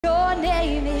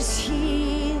is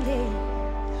healing.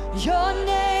 Your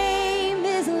name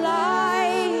is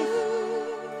life.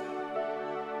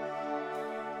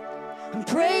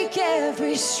 Break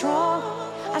every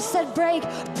I said break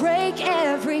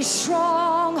every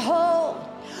stronghold.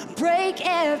 Break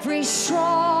every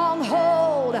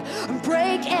stronghold.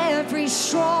 Break every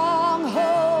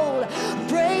stronghold.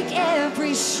 Break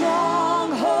every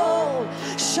stronghold.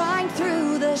 Shine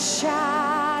through the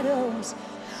shadows.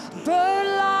 Burn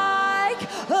like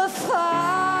a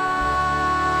fire.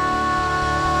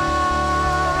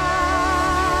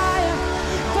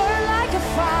 Burn like a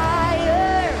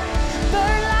fire.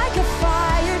 Burn like a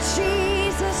fire,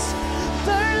 Jesus.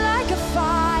 Burn like a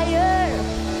fire.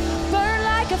 Burn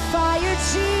like a fire,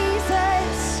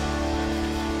 Jesus.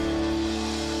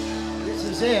 This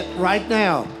is it right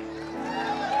now.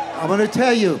 I'm going to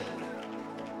tell you,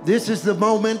 this is the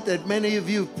moment that many of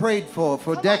you have prayed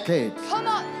for decades. Come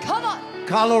on, come on.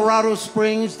 Colorado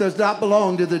Springs does not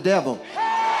belong to the devil.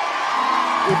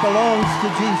 It belongs to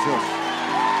Jesus.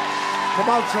 Come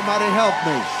on, somebody help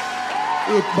me.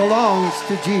 It belongs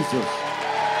to Jesus.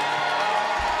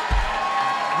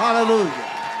 Hallelujah.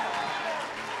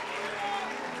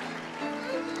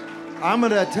 I'm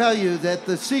going to tell you that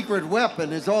the secret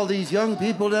weapon is all these young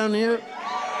people down here.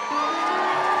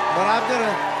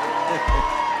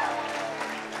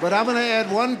 But I'm going to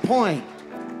add one point.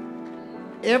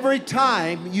 Every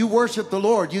time you worship the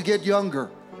Lord, you get younger.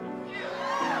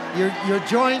 Your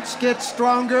joints get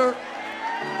stronger.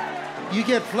 You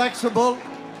get flexible.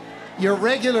 Your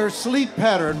regular sleep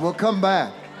pattern will come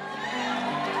back.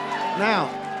 Now,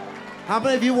 how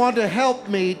many of you want to help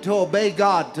me to obey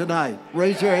God tonight?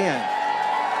 Raise your hand.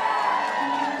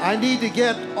 I need to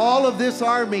get all of this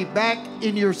army back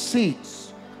in your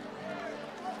seats.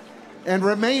 And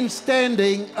remain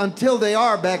standing until they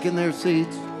are back in their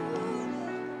seats.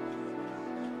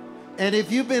 And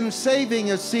if you've been saving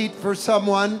a seat for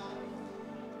someone,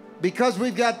 because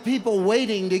we've got people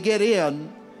waiting to get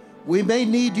in, we may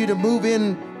need you to move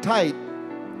in tight.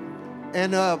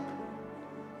 And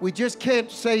we just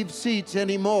can't save seats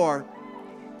anymore.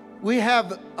 We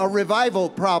have a revival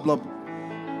problem.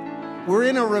 We're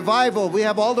in a revival. We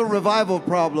have all the revival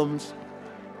problems.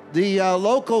 The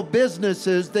local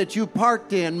businesses that you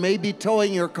parked in may be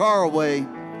towing your car away.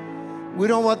 We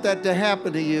don't want that to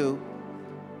happen to you.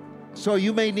 So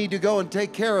you may need to go and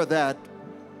take care of that.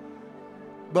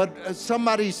 But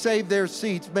somebody save their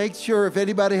seats. Make sure if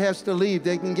anybody has to leave,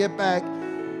 they can get back.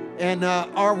 And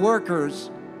our workers,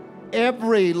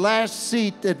 every last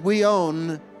seat that we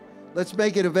own, let's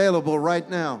make it available right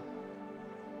now.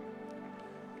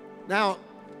 Now,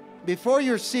 before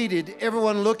you're seated,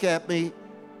 everyone look at me.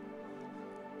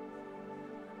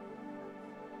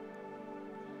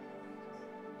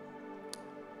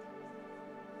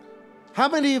 How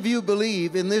many of you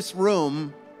believe in this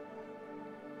room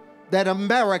that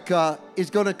America is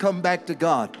going to come back to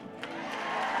God?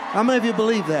 How many of you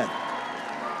believe that?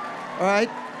 All right.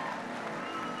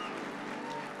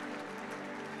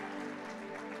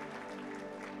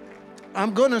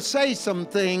 I'm going to say some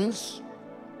things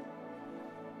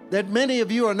that many of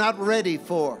you are not ready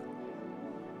for.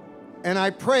 And I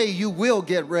pray you will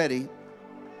get ready,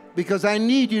 because I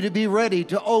need you to be ready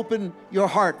to open your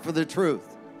heart for the truth.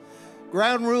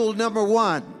 Ground rule number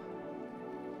one.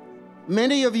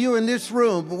 Many of you in this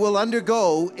room will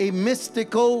undergo a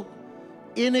mystical,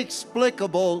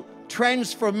 inexplicable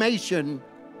transformation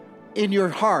in your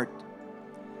heart.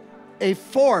 A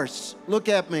force, look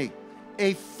at me,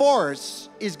 a force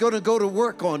is going to go to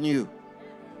work on you.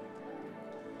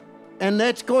 And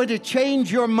that's going to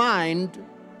change your mind,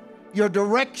 your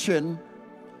direction,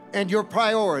 and your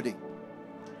priority.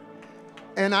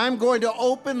 And I'm going to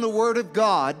open the Word of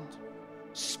God,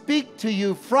 speak to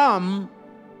you from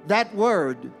that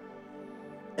Word,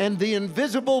 and the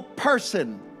invisible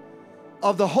person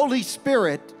of the Holy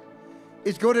Spirit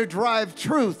is going to drive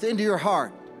truth into your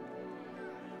heart.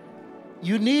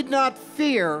 You need not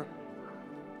fear,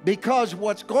 because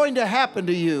what's going to happen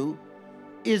to you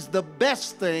is the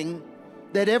best thing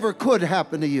that ever could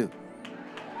happen to you.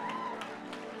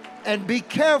 And be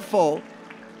careful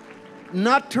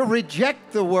not to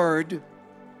reject the Word,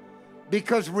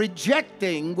 because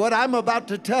rejecting what I'm about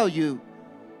to tell you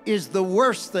is the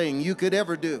worst thing you could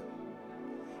ever do.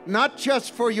 Not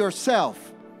just for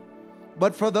yourself,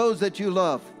 but for those that you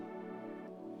love.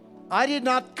 I did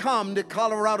not come to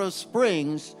Colorado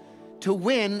Springs to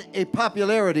win a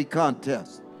popularity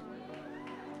contest.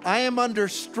 I am under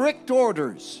strict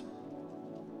orders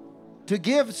to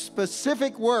give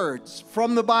specific words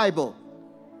from the Bible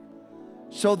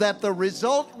so that the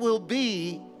result will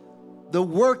be the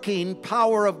working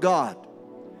power of God.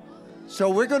 So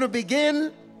we're going to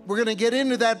begin. We're going to get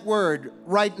into that word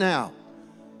right now.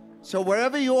 So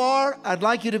wherever you are, I'd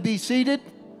like you to be seated,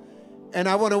 and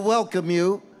I want to welcome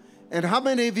you. And how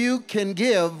many of you can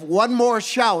give one more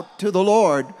shout to the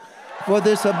Lord for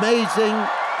this amazing,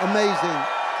 amazing,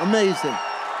 amazing?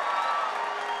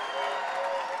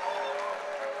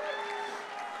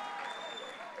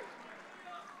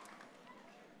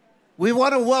 We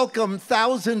want to welcome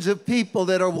thousands of people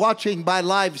that are watching by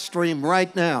live stream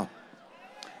right now.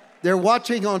 They're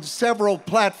watching on several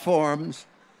platforms,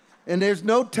 and there's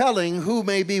no telling who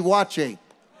may be watching.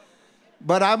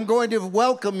 But I'm going to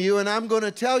welcome you, and I'm going to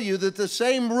tell you that the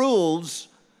same rules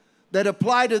that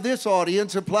apply to this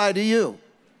audience apply to you.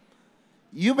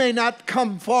 You may not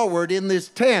come forward in this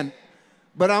tent,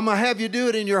 but I'm going to have you do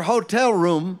it in your hotel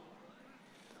room,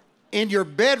 in your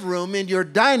bedroom, in your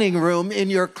dining room,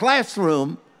 in your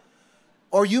classroom,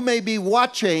 or you may be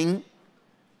watching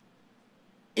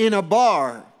in a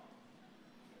bar.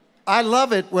 I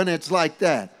love it when it's like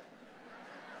that.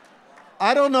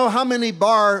 I don't know how many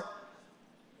bar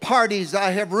parties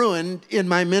I have ruined in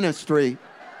my ministry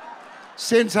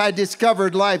since I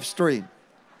discovered live stream.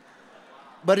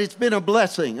 But it's been a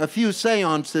blessing. A few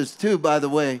seances too, by the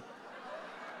way.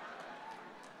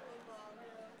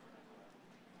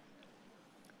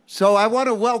 So I want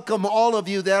to welcome all of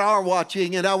you that are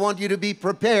watching, and I want you to be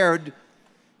prepared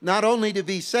not only to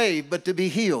be saved, but to be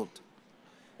healed.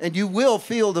 And you will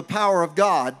feel the power of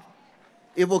God.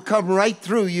 It will come right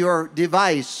through your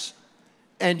device,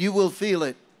 and you will feel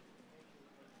it.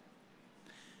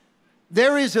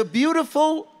 There is a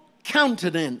beautiful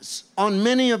countenance on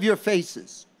many of your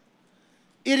faces.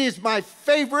 It is my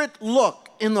favorite look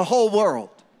in the whole world.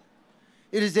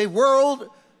 It is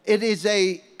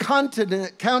a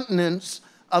countenance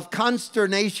of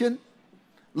consternation,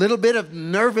 little bit of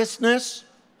nervousness,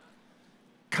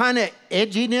 kind of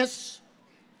edginess.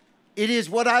 It is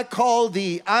what I call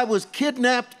the I was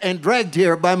kidnapped and dragged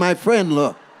here by my friend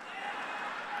look.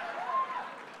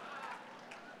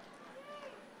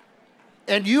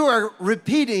 And you are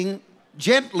repeating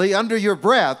gently under your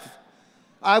breath,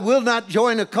 I will not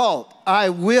join a cult. I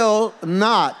will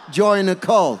not join a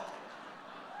cult.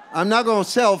 I'm not going to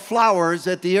sell flowers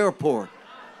at the airport.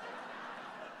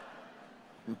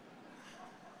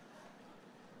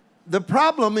 The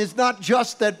problem is not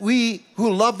just that we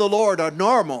who love the Lord are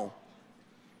normal.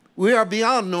 We are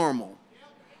beyond normal.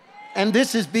 And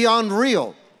this is beyond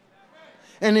real.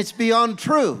 And it's beyond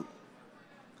true.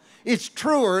 It's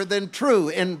truer than true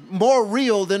and more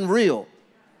real than real.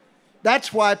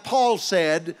 That's why Paul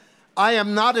said, I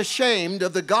am not ashamed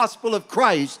of the gospel of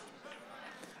Christ,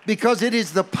 because it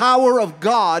is the power of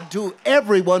God to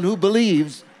everyone who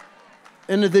believes,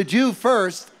 and to the Jew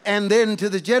first and then to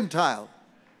the Gentile.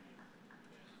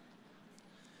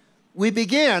 We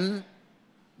begin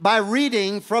by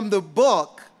reading from the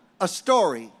book a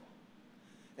story.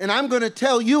 And I'm going to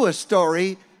tell you a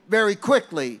story very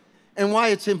quickly and why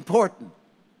it's important.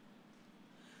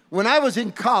 When I was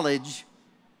in college,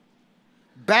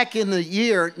 back in the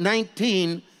year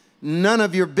 19, none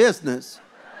of your business,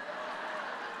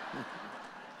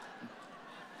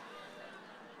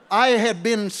 I had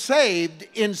been saved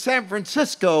in San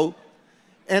Francisco,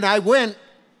 and I went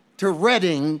to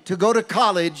Redding to go to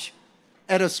college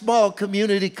at a small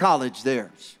community college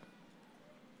there.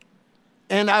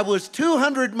 And I was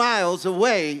 200 miles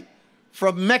away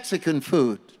from Mexican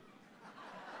food.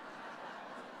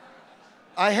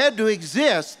 I had to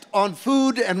exist on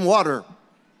food and water.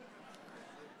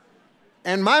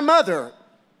 And my mother,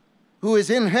 who is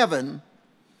in heaven,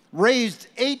 raised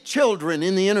 8 children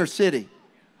in the inner city.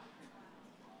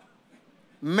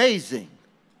 Amazing.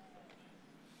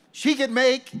 She could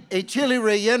make a chili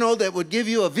relleno that would give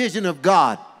you a vision of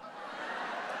God.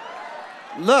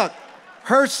 Look,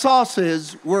 her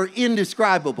sauces were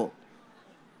indescribable.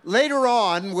 Later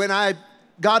on, when I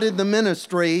got in the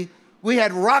ministry, we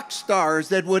had rock stars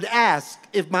that would ask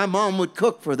if my mom would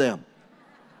cook for them.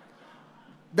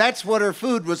 That's what her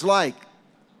food was like.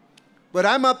 But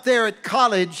I'm up there at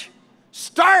college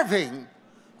starving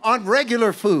on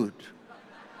regular food.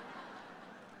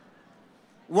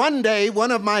 One day,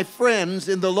 one of my friends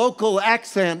in the local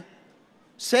accent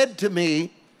said to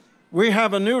me, we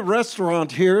have a new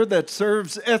restaurant here that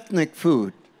serves ethnic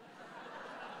food.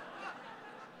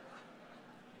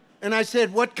 And I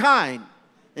said, what kind?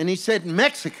 And he said,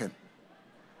 Mexican.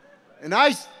 And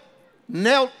I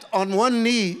knelt on one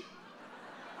knee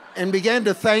and began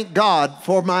to thank God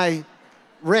for my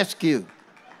rescue.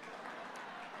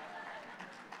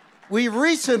 We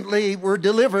recently were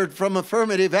delivered from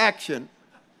affirmative action.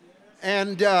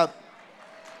 And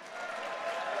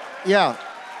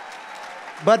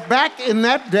But back in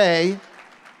that day,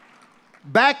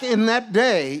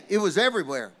 it was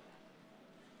everywhere.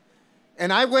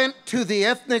 And I went to the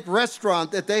ethnic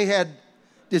restaurant that they had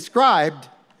described,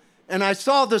 and I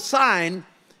saw the sign.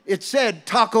 It said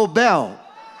Taco Bell.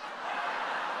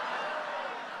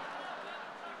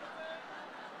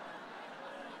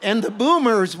 And the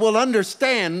boomers will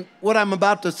understand what I'm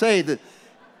about to say. That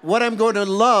what I'm going to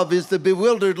love is the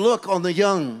bewildered look on the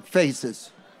young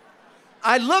faces.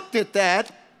 I looked at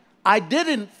that. I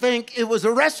didn't think it was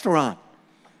a restaurant.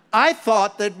 I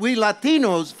thought that we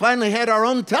Latinos finally had our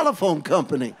own telephone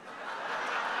company.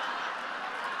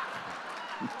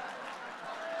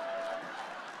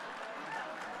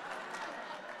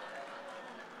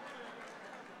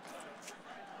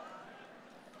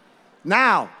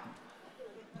 Now,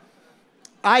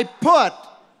 I put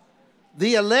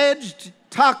the alleged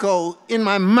taco in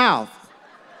my mouth.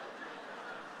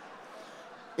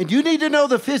 And you need to know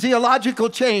the physiological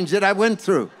change that I went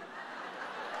through.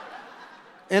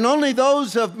 And only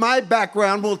those of my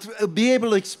background will be able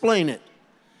to explain it.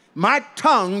 My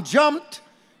tongue jumped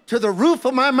to the roof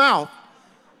of my mouth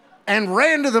and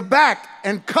ran to the back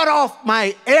and cut off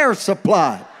my air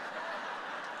supply.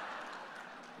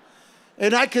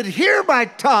 And I could hear my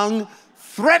tongue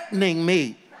threatening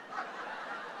me,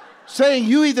 saying,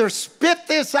 "You either spit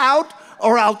this out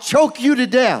or I'll choke you to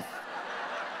death."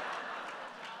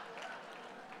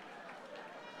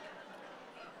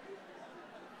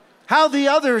 How the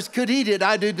others could eat it,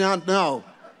 I did not know.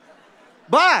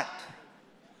 But,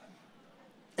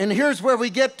 and here's where we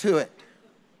get to it.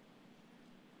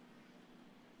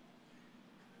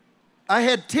 I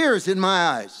had tears in my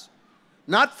eyes,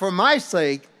 not for my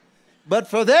sake, but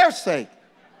for their sake.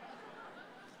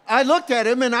 I looked at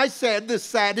him and I said the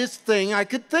saddest thing I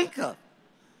could think of.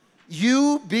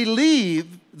 You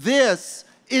believe this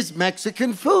is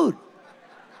Mexican food.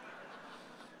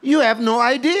 You have no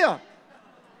idea.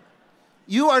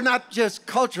 You are not just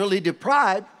culturally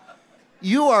deprived,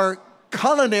 you are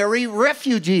culinary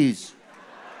refugees.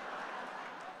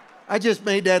 I just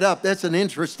made that up. That's an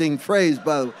interesting phrase,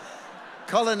 by the way.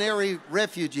 Culinary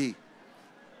refugee.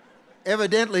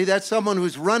 Evidently, that's someone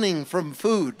who's running from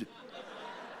food.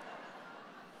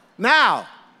 Now,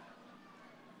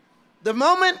 the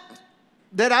moment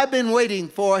that I've been waiting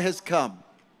for has come.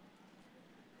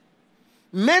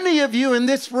 Many of you in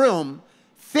this room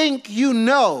think you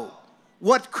know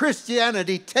what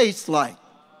Christianity tastes like.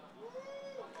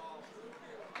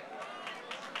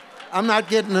 I'm not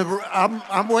getting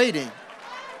I'm waiting.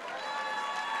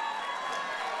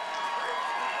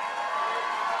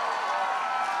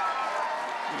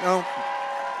 No.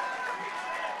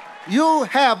 You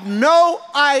have no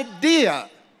idea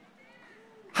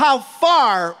how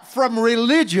far from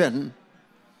religion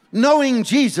knowing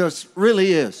Jesus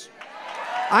really is.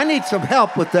 I need some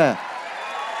help with that.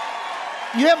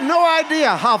 You have no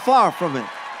idea how far from it.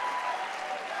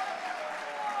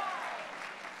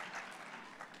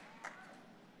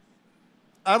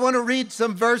 I want to read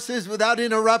some verses without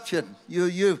interruption.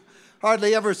 You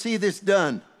hardly ever see this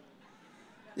done.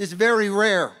 It's very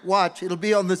rare. Watch, it'll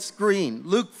be on the screen.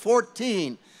 Luke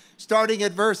 14, starting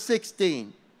at verse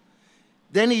 16.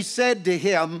 Then he said to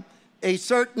him, a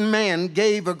certain man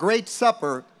gave a great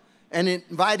supper and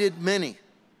invited many.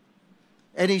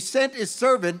 And he sent his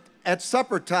servant at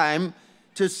supper time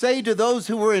to say to those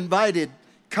who were invited,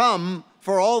 "Come,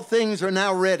 for all things are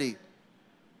now ready."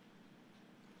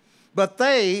 But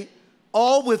they,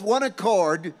 all with one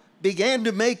accord, began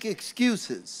to make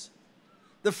excuses.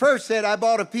 The first said, "I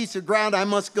bought a piece of ground, I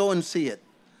must go and see it.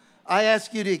 I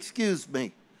ask you to excuse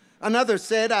me." Another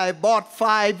said, "I bought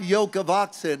 5 yoke of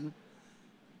oxen,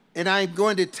 and I'm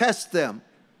going to test them.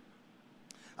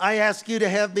 I ask you to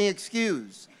have me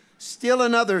excused." Still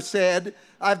another said,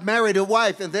 "I've married a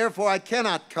wife, and therefore I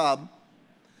cannot come."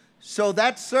 So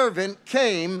that servant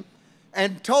came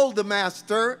and told the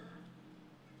master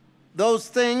those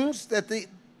things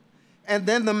and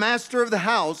then the master of the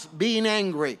house, being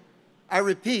angry. I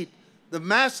repeat, the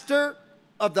master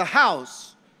of the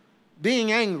house,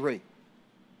 being angry,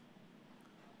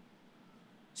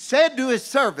 said to his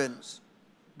servants,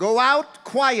 "Go out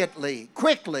quietly,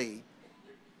 quickly,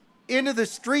 into the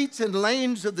streets and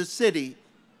lanes of the city,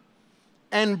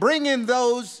 and bring in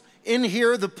those in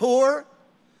here, the poor,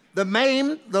 the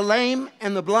maimed, the lame,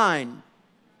 and the blind."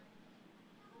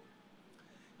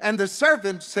 And the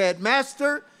servant said,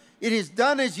 "Master, it is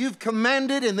done as you've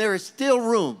commanded, and there is still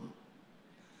room."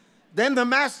 Then the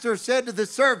master said to the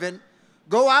servant,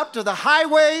 "Go out to the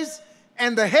highways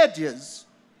and the hedges,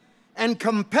 and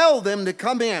compel them to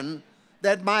come in,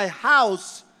 that my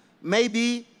house may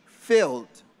be filled.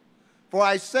 For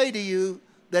I say to you,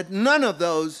 that none of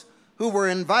those who were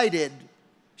invited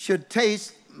should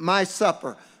taste my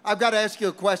supper. I've got to ask you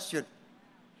a question.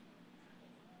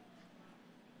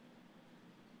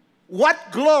 What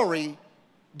glory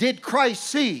did Christ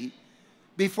see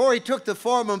before he took the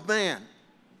form of man?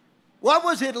 What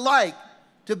was it like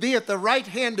to be at the right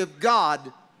hand of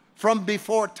God from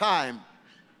before time?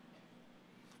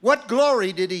 What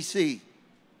glory did he see?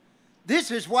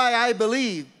 This is why I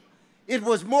believe it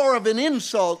was more of an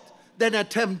insult than a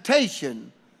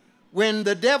temptation when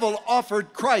the devil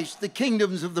offered Christ the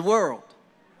kingdoms of the world.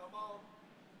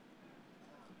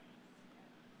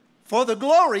 For the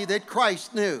glory that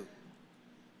Christ knew.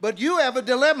 But you have a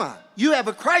dilemma. You have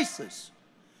a crisis.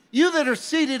 You that are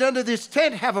seated under this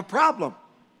tent have a problem.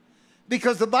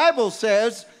 Because the Bible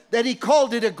says that he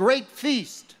called it a great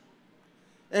feast.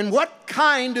 And what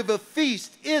kind of a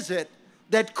feast is it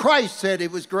that Christ said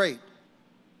it was great?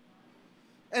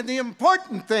 And the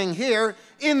important thing here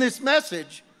in this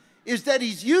message is that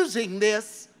he's using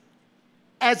this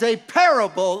as a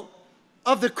parable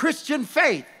of the Christian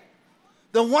faith.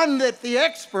 The one that the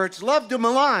experts love to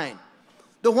malign.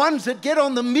 The ones that get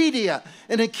on the media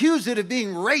and accuse it of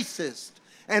being racist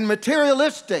and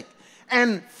materialistic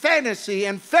and fantasy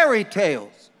and fairy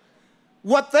tales.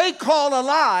 What they call a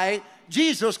lie,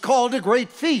 Jesus called a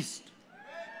great feast.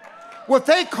 What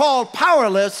they call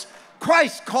powerless,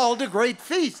 Christ called a great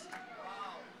feast.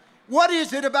 What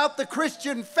is it about the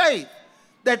Christian faith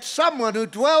that someone who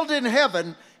dwelled in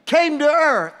heaven came to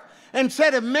earth and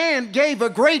said a man gave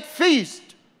a great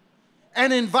feast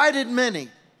and invited many?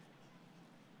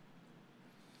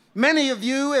 Many of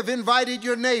you have invited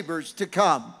your neighbors to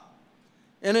come,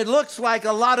 and it looks like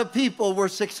a lot of people were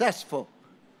successful.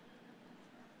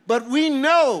 But we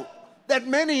know that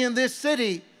many in this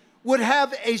city would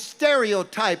have a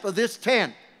stereotype of this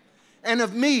tent and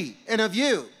of me and of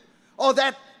you. Oh,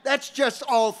 that's just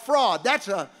all fraud. That's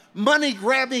a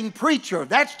money-grabbing preacher.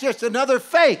 That's just another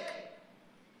fake.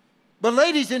 But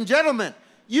ladies and gentlemen,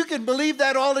 you can believe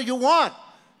that all you want.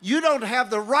 You don't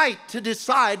have the right to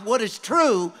decide what is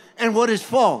true and what is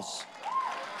false.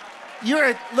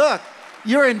 Look,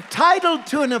 you're entitled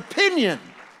to an opinion,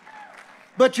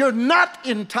 but you're not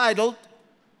entitled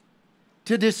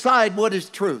to decide what is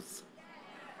truth.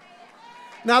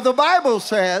 Now, the Bible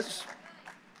says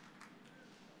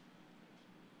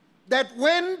that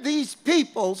when these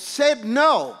people said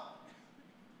no,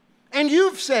 and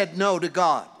you've said no to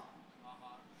God,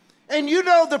 and you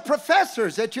know the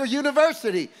professors at your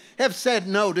university have said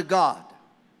no to God.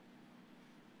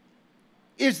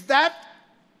 Is that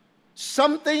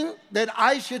something that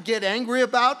I should get angry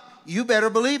about? You better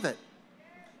believe it.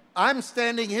 I'm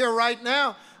standing here right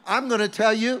now. I'm going to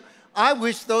tell you, I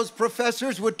wish those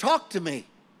professors would talk to me.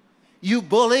 You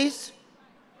bullies.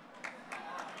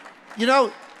 You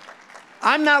know,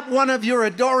 I'm not one of your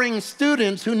adoring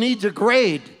students who needs a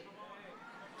grade.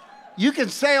 You can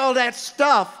say all that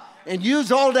stuff and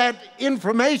use all that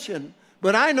information,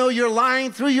 but I know you're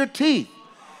lying through your teeth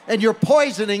and you're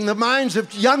poisoning the minds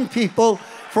of young people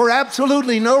for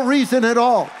absolutely no reason at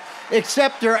all,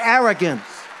 except your arrogance.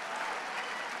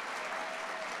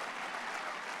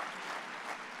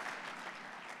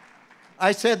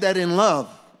 I said that in love.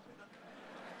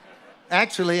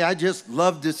 Actually, I just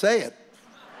love to say it.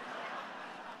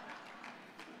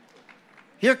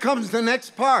 Here comes the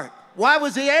next part. Why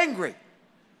was he angry?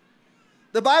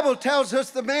 The Bible tells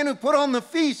us the man who put on the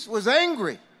feast was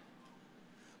angry.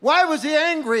 Why was he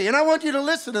angry? And I want you to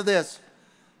listen to this.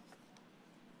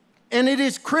 And it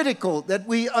is critical that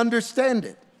we understand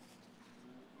it.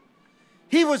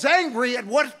 He was angry at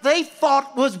what they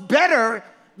thought was better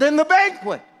than the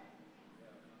banquet.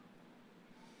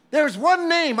 There's one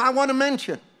name I want to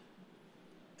mention,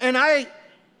 and I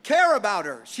care about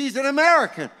her. She's an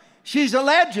American. She's a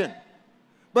legend.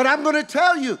 But I'm going to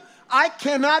tell you, I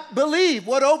cannot believe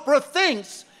what Oprah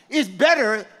thinks is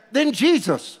better than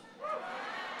Jesus.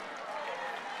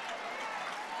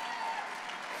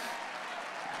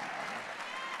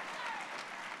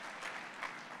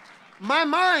 My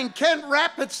mind can't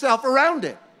wrap itself around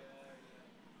it.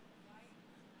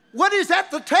 What is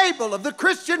at the table of the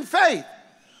Christian faith?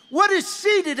 What is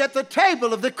seated at the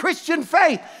table of the Christian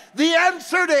faith? The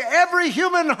answer to every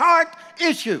human heart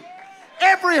issue,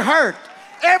 every hurt,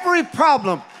 every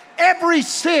problem, every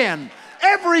sin,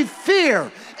 every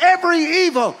fear, every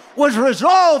evil was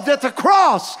resolved at the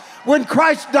cross when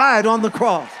Christ died on the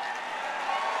cross.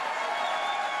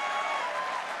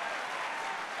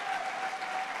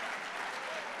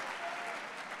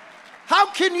 How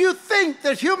can you think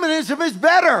that humanism is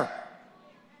better?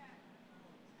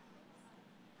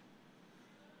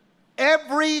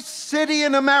 Every city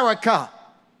in America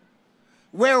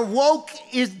where woke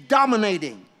is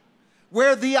dominating,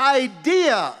 where the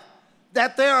idea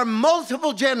that there are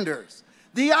multiple genders,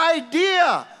 the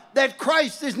idea that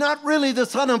Christ is not really the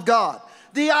Son of God,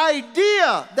 the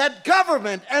idea that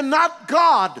government and not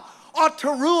God ought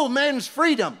to rule man's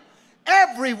freedom,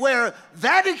 everywhere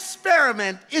that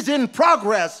experiment is in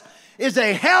progress is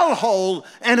a hellhole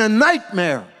and a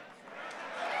nightmare.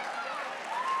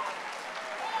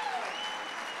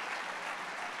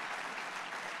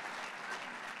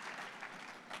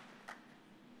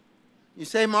 You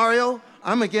say, Mario,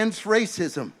 I'm against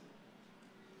racism.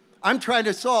 I'm trying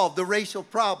to solve the racial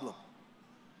problem.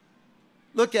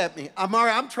 Look at me.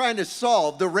 Mario, I'm trying to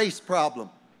solve the race problem.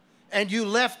 And you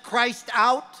left Christ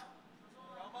out?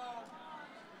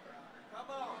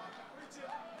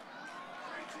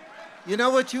 You know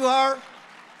what you are?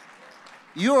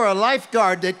 You are a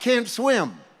lifeguard that can't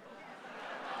swim.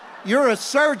 You're a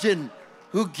surgeon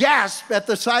who gasps at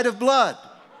the sight of blood.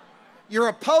 You're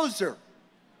a poser.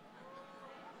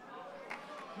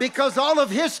 Because all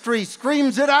of history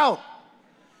screams it out.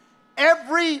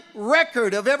 Every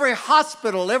record of every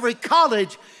hospital, every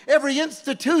college, every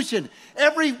institution,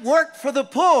 every work for the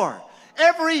poor,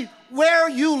 everywhere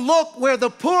you look where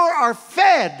the poor are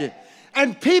fed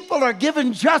and people are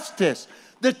given justice,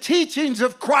 the teachings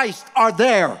of Christ are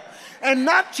there. And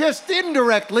not just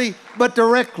indirectly, but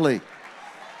directly.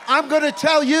 I'm going to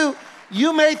tell you,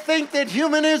 you may think that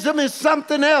humanism is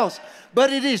something else,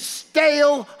 but it is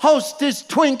stale Hostess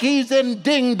Twinkies and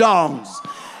ding-dongs.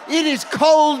 It is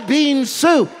cold bean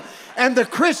soup. And the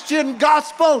Christian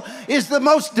gospel is the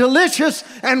most delicious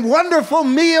and wonderful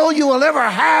meal you will ever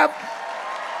have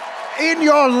in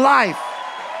your life.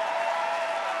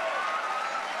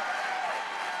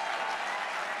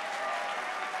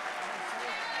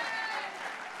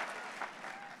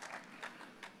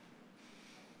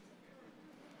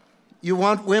 You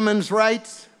want women's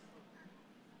rights?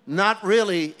 Not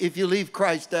really if you leave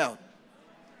Christ out.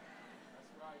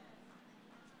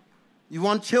 You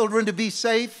want children to be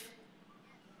safe?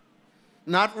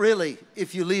 Not really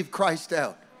if you leave Christ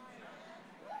out.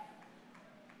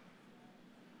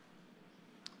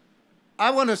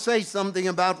 I want to say something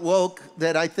about woke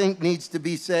that I think needs to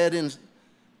be said, and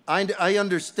I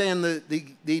understand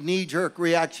the knee-jerk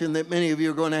reaction that many of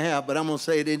you are going to have, but I'm going to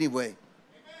say it anyway.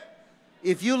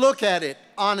 If you look at it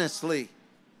honestly,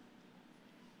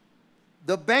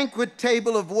 the banquet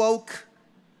table of woke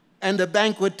and the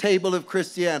banquet table of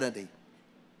Christianity.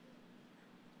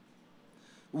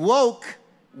 Woke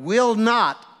will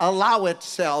not allow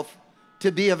itself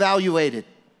to be evaluated.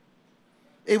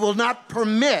 It will not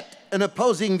permit an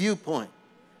opposing viewpoint.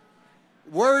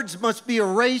 Words must be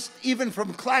erased even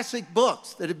from classic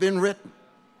books that have been written.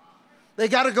 They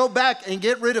got to go back and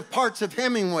get rid of parts of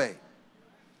Hemingway,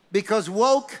 because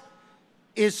woke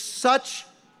is such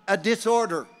a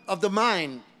disorder of the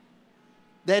mind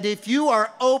that if you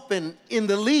are open in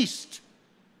the least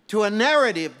to a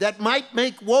narrative that might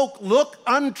make woke look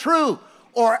untrue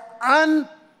or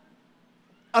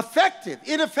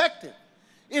ineffective,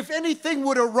 if anything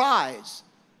would arise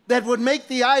that would make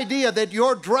the idea that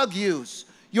your drug use,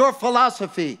 your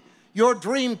philosophy, your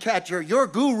dream catcher, your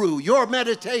guru, your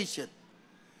meditation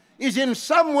is in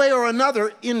some way or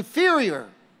another inferior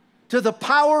to the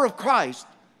power of Christ,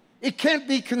 it can't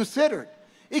be considered.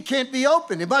 It can't be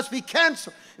open. It must be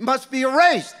canceled. It must be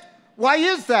erased. Why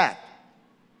is that?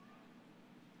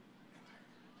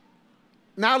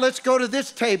 Now let's go to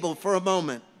this table for a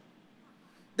moment.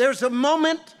 There's a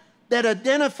moment that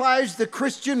identifies the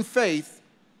Christian faith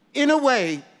in a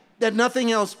way that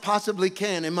nothing else possibly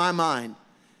can in my mind.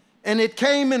 And it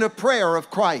came in a prayer of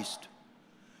Christ.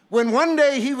 When one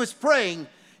day he was praying,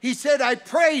 he said, I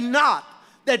pray not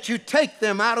that you take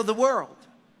them out of the world.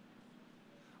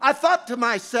 I thought to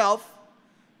myself,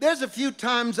 there's a few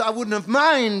times I wouldn't have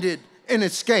minded an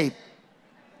escape.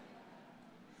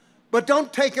 But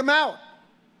don't take them out.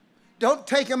 Don't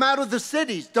take them out of the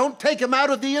cities. Don't take them out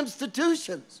of the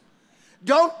institutions.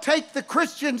 Don't take the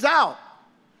Christians out.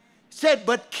 He said,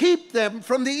 but keep them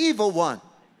from the evil one.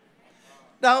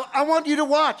 Now, I want you to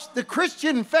watch. The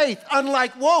Christian faith,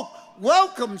 unlike woke,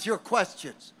 welcomes your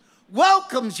questions,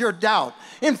 welcomes your doubt.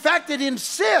 In fact, it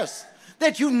insists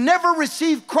that you never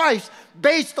receive Christ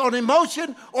based on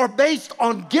emotion or based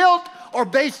on guilt or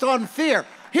based on fear.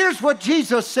 Here's what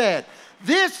Jesus said.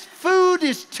 This food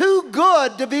is too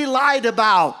good to be lied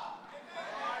about.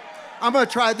 I'm going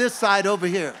to try this side over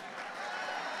here.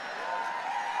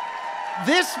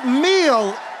 This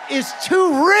meal is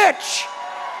too rich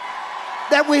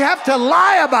that we have to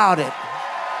lie about it.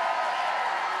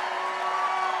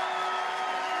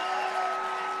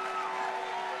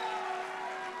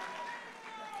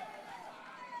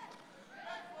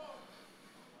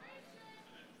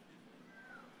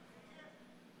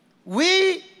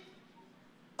 We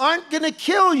aren't going to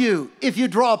kill you if you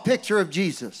draw a picture of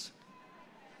Jesus.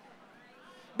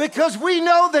 Because we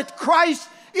know that Christ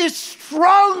is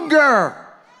stronger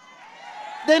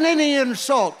than any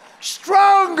insult,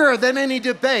 stronger than any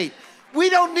debate. We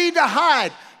don't need to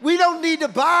hide. We don't need to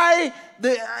buy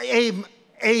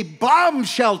a bomb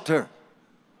shelter.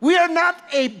 We are not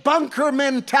a bunker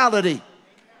mentality.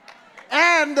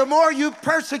 And the more you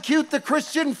persecute the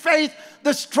Christian faith,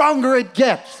 the stronger it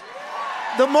gets.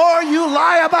 The more you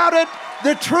lie about it,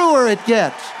 the truer it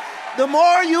gets. The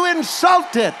more you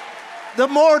insult it, the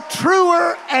more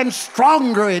truer and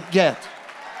stronger it gets.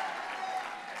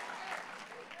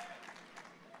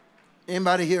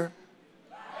 Anybody here?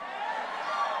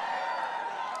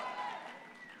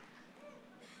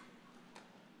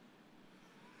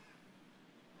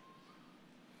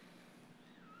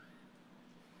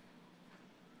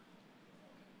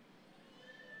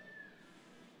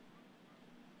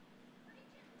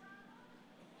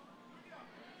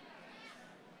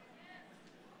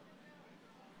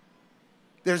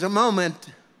 There's a moment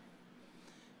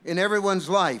in everyone's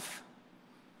life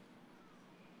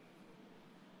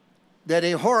that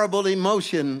a horrible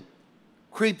emotion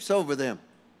creeps over them.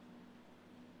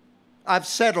 I've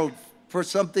settled for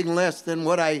something less than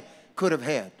what I could have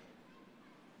had.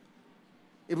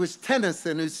 It was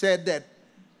Tennyson who said that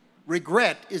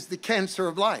regret is the cancer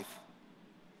of life.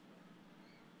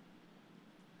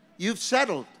 You've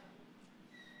settled.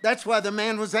 That's why the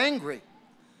man was angry.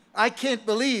 I can't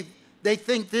believe they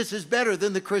think this is better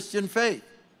than the Christian faith.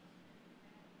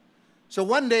 So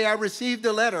one day I received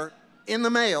a letter in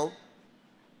the mail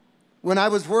when I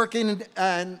was working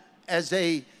as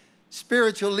a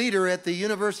spiritual leader at the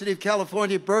University of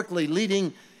California, Berkeley,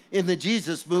 leading in the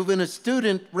Jesus movement, a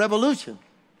student revolution.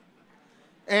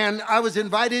 And I was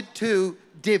invited to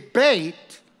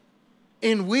debate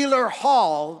in Wheeler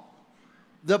Hall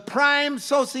the prime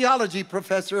sociology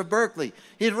professor of Berkeley.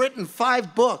 He had written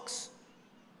 5 books.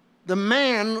 The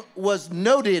man was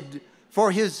noted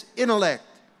for his intellect.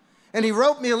 And he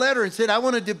wrote me a letter and said, I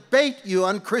want to debate you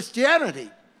on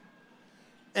Christianity.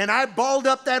 And I balled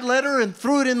up that letter and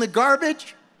threw it in the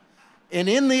garbage. And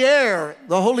in the air,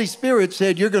 the Holy Spirit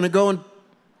said, you're going to go and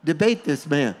debate this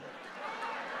man.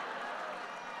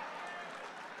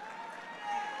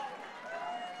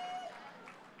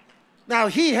 Now,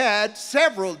 he had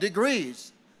several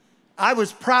degrees. I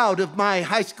was proud of my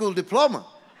high school diploma.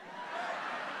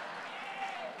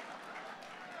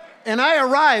 And I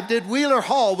arrived at Wheeler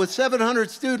Hall with 700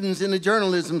 students in a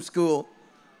journalism school,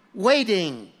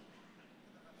 waiting.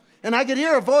 And I could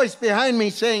hear a voice behind me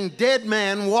saying, dead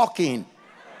man walking.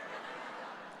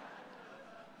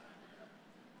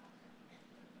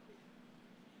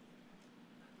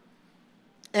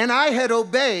 And I had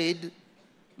obeyed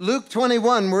Luke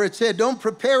 21, where it said, don't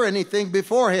prepare anything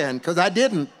beforehand, because I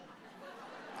didn't.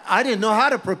 I didn't know how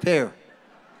to prepare.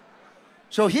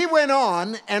 So he went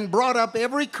on and brought up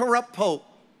every corrupt pope,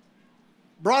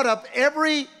 brought up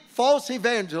every false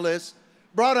evangelist,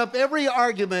 brought up every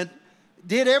argument,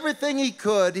 did everything he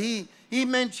could. He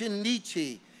mentioned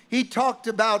Nietzsche. He talked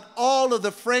about all of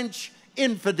the French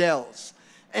infidels.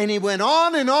 And he went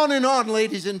on and on and on,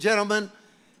 ladies and gentlemen,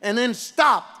 and then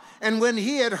stopped. And when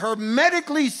he had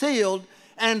hermetically sealed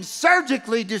and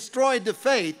surgically destroyed the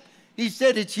faith, he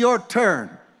said, it's your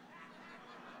turn.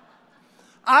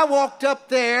 I walked up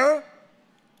there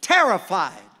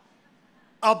terrified,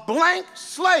 a blank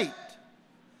slate.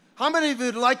 How many of you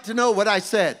would like to know what I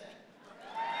said?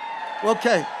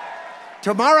 Okay,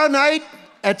 tomorrow night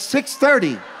at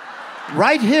 6:30,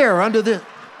 right here under the...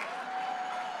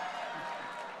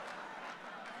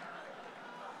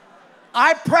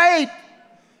 I prayed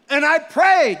and I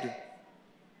prayed.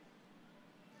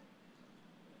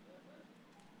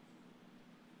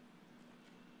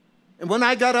 And when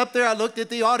I got up there, I looked at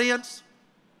the audience.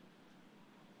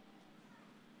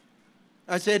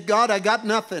 I said, God, I got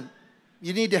nothing.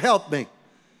 You need to help me.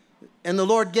 And the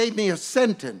Lord gave me a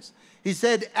sentence. He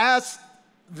said, ask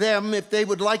them if they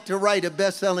would like to write a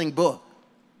best-selling book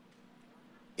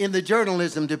in the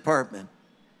journalism department.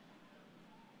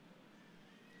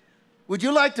 Would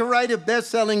you like to write a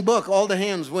best-selling book? All the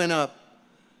hands went up.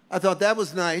 I thought that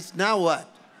was nice. Now what?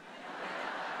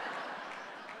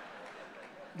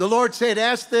 The Lord said,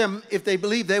 ask them if they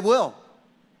believe they will.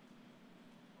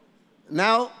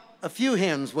 Now, a few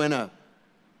hands went up.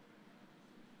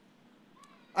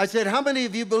 I said, how many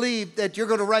of you believe that you're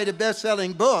going to write a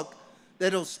best-selling book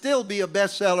that'll still be a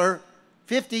bestseller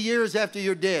 50 years after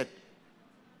you're dead?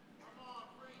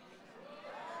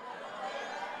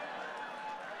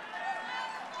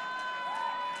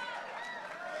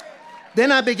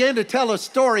 Then I began to tell a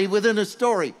story within a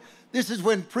story. This is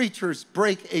when preachers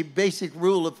break a basic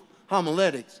rule of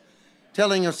homiletics,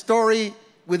 telling a story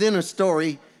within a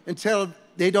story until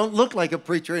they don't look like a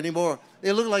preacher anymore.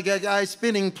 They look like a guy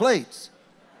spinning plates.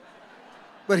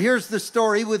 But here's the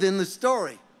story within the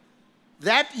story.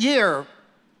 That year,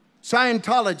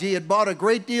 Scientology had bought a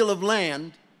great deal of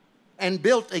land and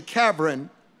built a cavern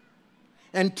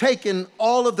and taken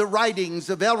all of the writings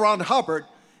of L. Ron Hubbard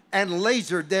and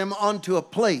lasered them onto a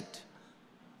plate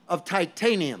of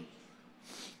titanium.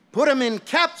 Put them in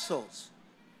capsules,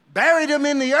 buried them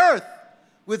in the earth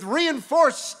with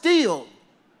reinforced steel.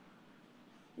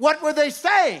 What were they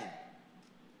saying?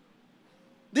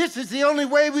 This is the only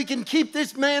way we can keep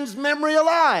this man's memory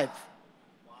alive.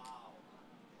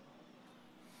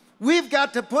 We've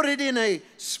got to put it in a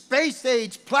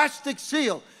space-age plastic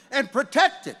seal and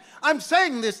protect it. I'm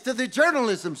saying this to the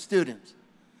journalism students.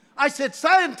 I said,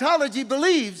 Scientology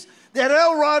believes that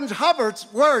L. Ron Hubbard's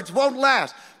words won't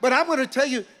last. But I'm going to tell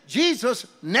you, Jesus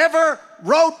never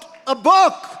wrote a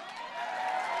book.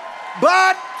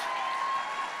 But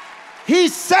he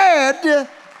said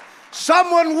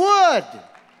someone would.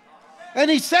 And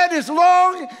he said as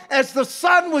long as the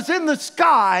sun was in the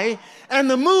sky and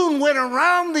the moon went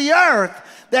around the earth,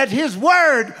 that his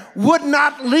word would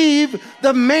not leave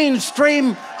the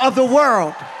mainstream of the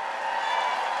world.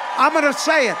 I'm going to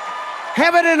say it.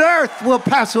 Heaven and earth will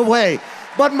pass away,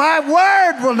 but my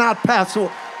word will not pass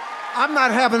away. I'm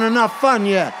not having enough fun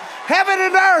yet. Heaven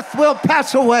and earth will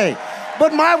pass away,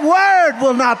 but my word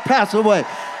will not pass away.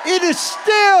 It is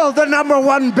still the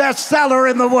 #1 bestseller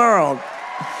in the world.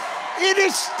 It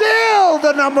is still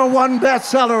the #1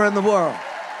 bestseller in the world.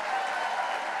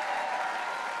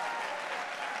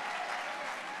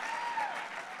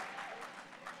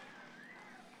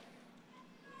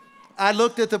 I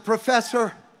looked at the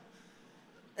professor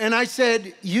and I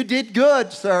said, you did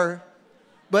good, sir,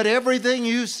 but everything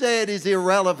you said is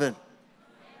irrelevant.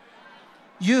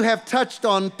 You have touched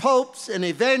on popes and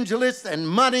evangelists and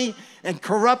money and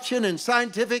corruption and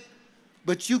scientific,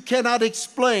 but you cannot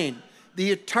explain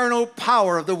the eternal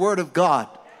power of the Word of God.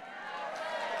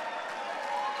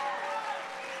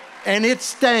 And it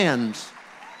stands.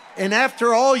 And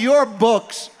after all your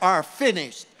books are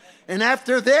finished, and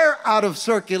after they're out of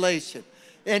circulation,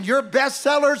 and your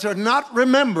bestsellers are not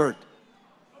remembered,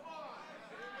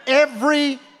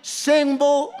 every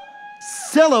single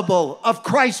syllable of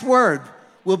Christ's word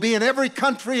will be in every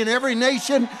country, in every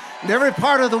nation, in every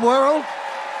part of the world.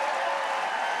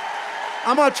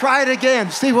 I'm going to try it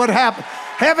again, see what happens.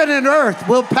 Heaven and earth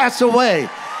will pass away,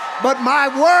 but my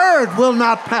word will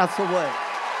not pass away.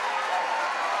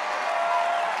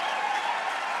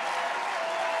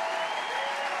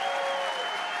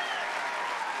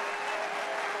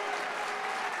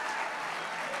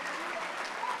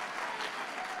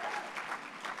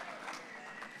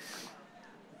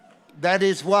 That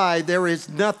is why there is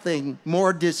nothing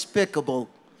more despicable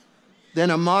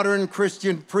than a modern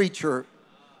Christian preacher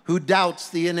who doubts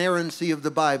the inerrancy of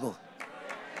the Bible.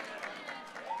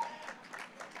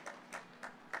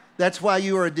 That's why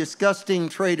you are a disgusting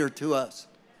traitor to us.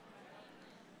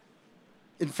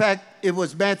 In fact, it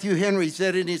was Matthew Henry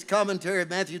said in his commentary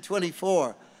of Matthew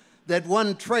 24 that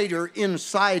one traitor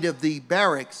inside of the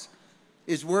barracks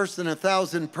is worse than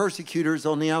 1,000 persecutors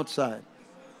on the outside.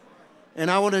 And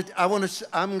I'm going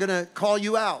to call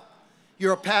you out.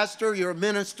 You're a pastor, you're a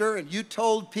minister, and you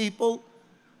told people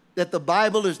that the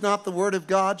Bible is not the Word of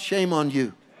God. Shame on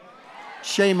you.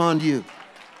 Shame on you.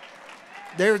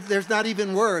 There's not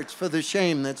even words for the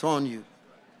shame that's on you.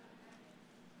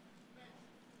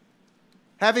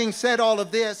 Having said all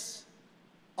of this,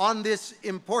 on this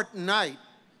important night,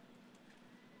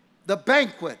 the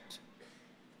banquet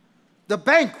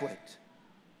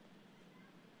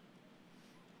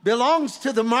belongs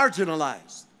to the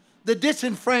marginalized, the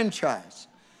disenfranchised.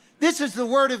 This is the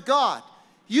Word of God.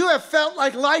 You have felt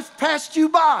like life passed you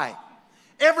by.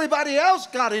 Everybody else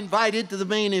got invited to the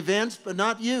main events, but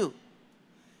not you.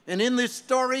 And in this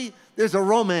story, there's a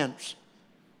romance,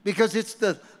 because it's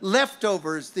the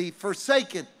leftovers, the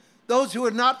forsaken, those who are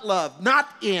not loved, not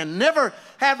in, never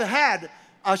have had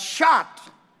a shot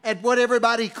at what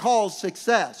everybody calls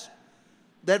success,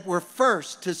 that were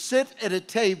first to sit at a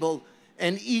table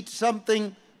and eat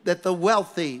something that the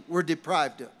wealthy were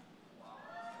deprived of.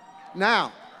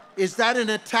 Now, is that an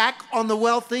attack on the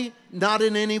wealthy? Not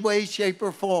in any way, shape,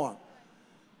 or form.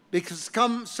 Because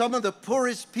some of the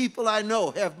poorest people I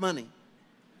know have money.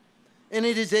 And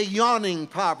it is a yawning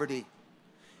poverty.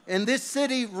 And this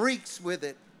city reeks with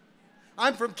it.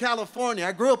 I'm from California.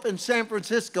 I grew up in San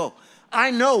Francisco.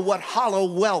 I know what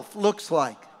hollow wealth looks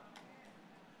like.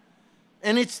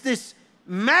 And it's this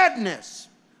madness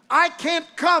I can't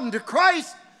come to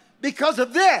Christ because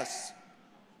of this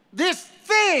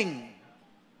thing.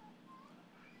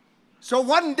 So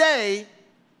one day,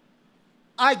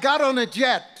 I got on a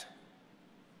jet,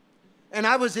 and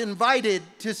I was invited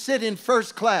to sit in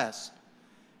first class.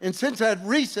 And since I'd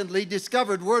recently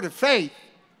discovered Word of Faith,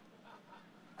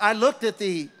 I looked at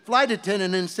the flight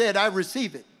attendant and said, I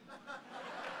receive it.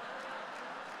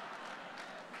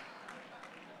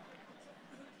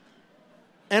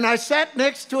 And I sat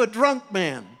next to a drunk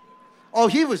man. Oh,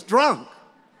 he was drunk.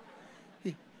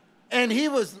 And he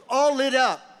was all lit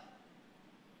up.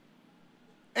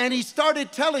 And he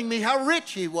started telling me how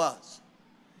rich he was.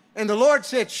 And the Lord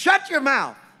said, shut your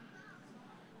mouth.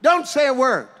 Don't say a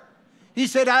word. He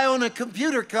said, I own a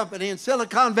computer company in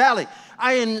Silicon Valley.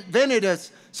 I invented a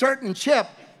certain chip.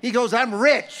 He goes, I'm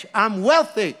rich. I'm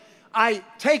wealthy. I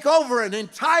take over an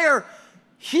entire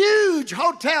huge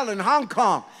hotel in Hong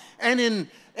Kong and in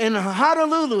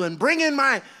Honolulu and bring in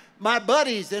my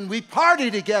buddies and we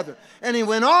party together. And he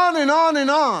went on and on and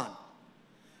on.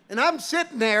 And I'm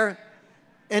sitting there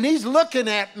and he's looking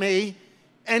at me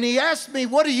and he asked me,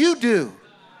 what do you do?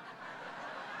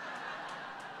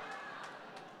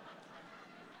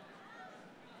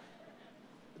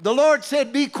 The Lord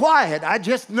said, be quiet. I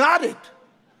just nodded.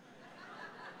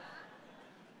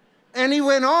 And he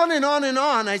went on and on and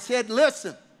on. I said,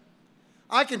 listen,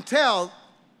 I can tell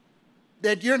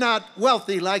that you're not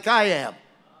wealthy like I am.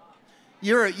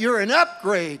 You're an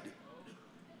upgrade.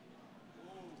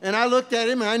 And I looked at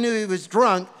him and I knew he was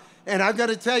drunk. And I've got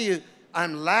to tell you,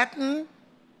 I'm Latin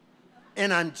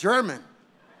and I'm German.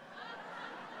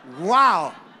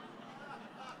 Wow.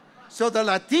 So the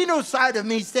Latino side of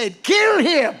me said, kill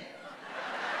him.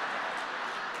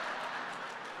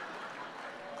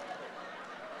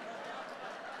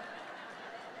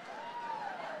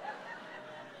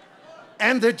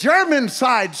 And the German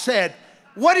side said,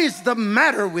 what is the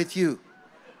matter with you?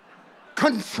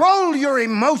 Control your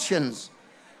emotions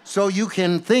so you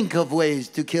can think of ways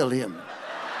to kill him.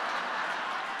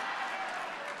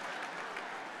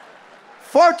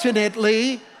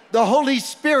 Fortunately, the Holy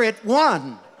Spirit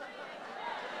won.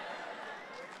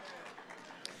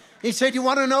 He said, you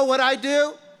want to know what I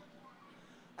do?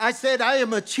 I said, I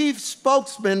am a chief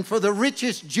spokesman for the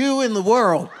richest Jew in the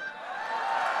world.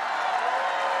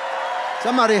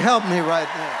 Somebody help me right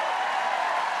now.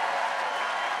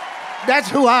 That's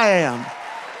who I am.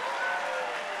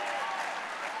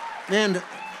 And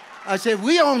I said,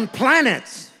 we own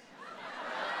planets.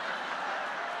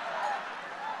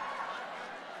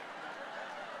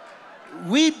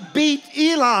 We beat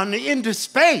Elon into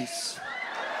space.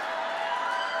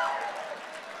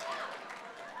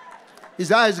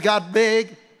 His eyes got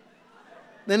big.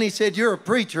 Then he said, you're a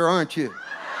preacher, aren't you?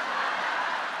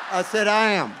 I said,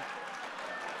 I am.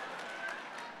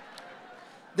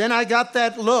 Then I got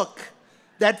that look,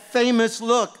 that famous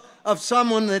look of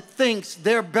someone that thinks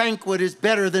their banquet is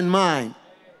better than mine.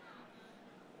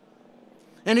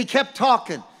 And he kept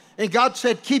talking. And God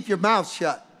said, keep your mouth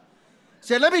shut. He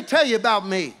said, let me tell you about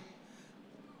me.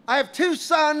 I have 2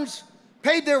 sons,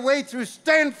 paid their way through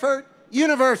Stanford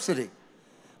University.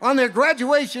 On their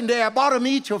graduation day, I bought them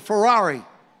each a Ferrari.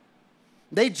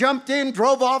 They jumped in,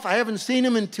 drove off. I haven't seen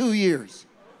them in 2 years.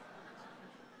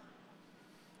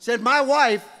 Said, my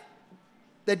wife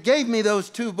that gave me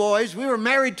those 2 boys, we were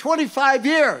married 25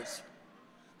 years.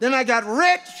 Then I got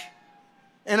rich,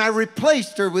 and I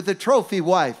replaced her with a trophy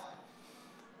wife.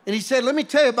 And he said, let me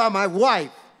tell you about my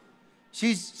wife.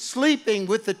 She's sleeping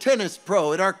with the tennis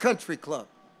pro at our country club.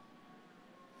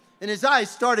 And his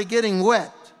eyes started getting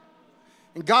wet.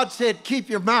 And God said, keep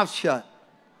your mouth shut.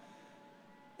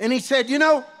 And he said, you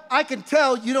know, I can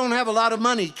tell you don't have a lot of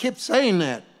money. He kept saying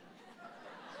that.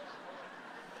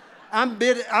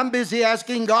 I'm busy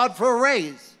asking God for a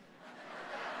raise.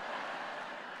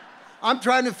 I'm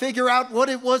trying to figure out what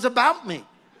it was about me.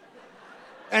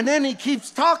 And then he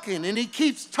keeps talking, and he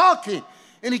keeps talking,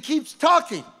 and he keeps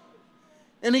talking.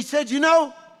 And he said, you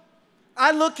know,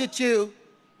 I look at you,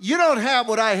 you don't have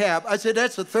what I have. I said,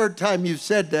 that's the 3rd time you've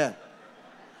said that.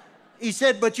 He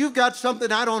said, but you've got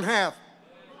something I don't have.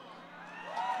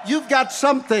 You've got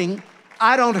something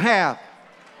I don't have.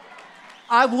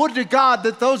 I would to God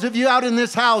that those of you out in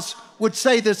this house would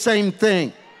say the same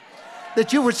thing.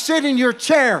 That you would sit in your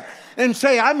chair and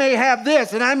say, I may have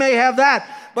this and I may have that,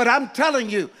 but I'm telling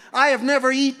you, I have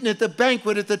never eaten at the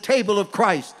banquet at the table of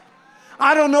Christ.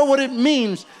 I don't know what it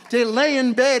means to lay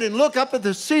in bed and look up at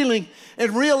the ceiling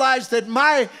and realize that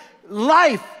my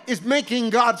life is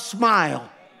making God smile.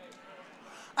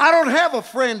 I don't have a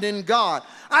friend in God.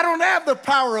 I don't have the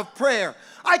power of prayer.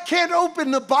 I can't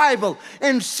open the Bible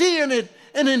and see in it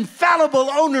an infallible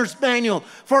owner's manual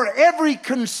for every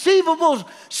conceivable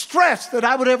stress that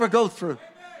I would ever go through.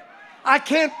 I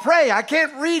can't pray. I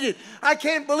can't read it. I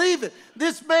can't believe it.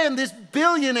 This man, this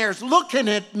billionaire's looking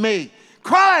at me,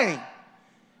 crying.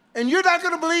 And you're not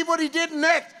going to believe what he did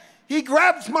next. He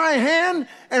grabs my hand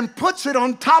and puts it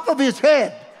on top of his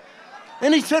head.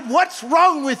 And he said, "What's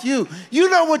wrong with you? You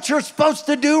know what you're supposed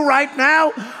to do right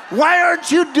now. Why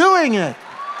aren't you doing it?"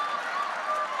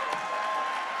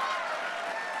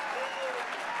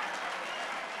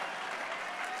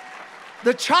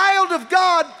 The child of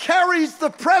God carries the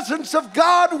presence of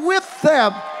God with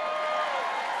them.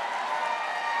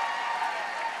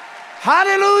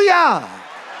 Hallelujah!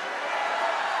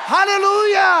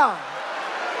 Hallelujah!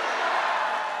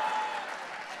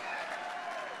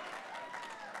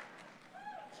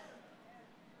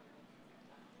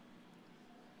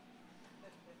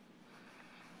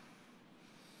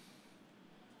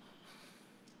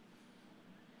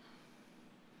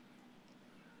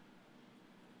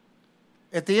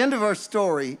 At the end of our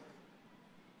story,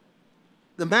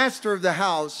 the master of the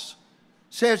house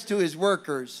says to his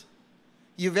workers,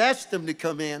 "You've asked them to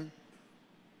come in.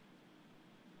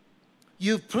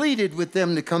 You've pleaded with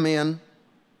them to come in,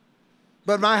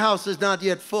 but my house is not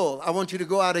yet full. I want you to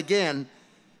go out again."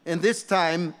 And this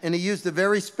time, and he used a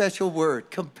very special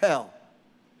word, compel.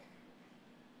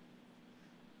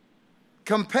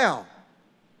 Compel.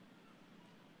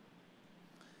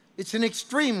 It's an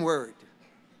extreme word.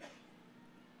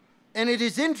 And it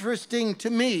is interesting to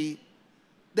me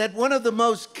that one of the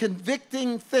most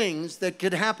convicting things that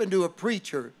could happen to a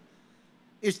preacher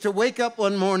is to wake up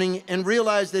one morning and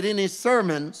realize that in his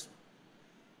sermons,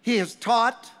 he has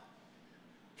taught,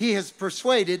 he has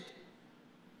persuaded,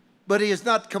 but he is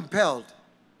not compelled,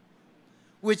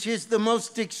 which is the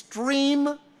most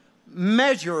extreme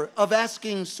measure of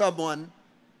asking someone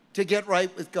to get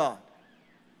right with God.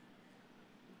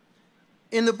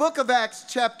 In the book of Acts,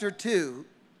 chapter 2,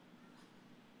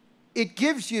 it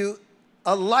gives you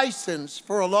a license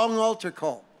for a long altar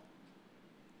call.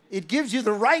 It gives you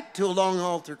the right to a long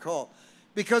altar call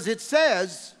because it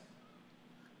says,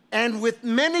 "And with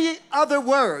many other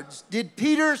words did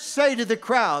Peter say to the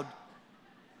crowd,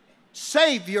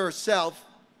 'Save yourself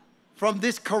from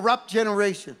this corrupt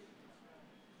generation.'"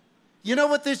 You know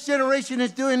what this generation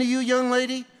is doing to you, young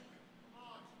lady?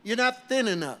 You're not thin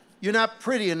enough. You're not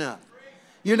pretty enough.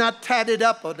 You're not tatted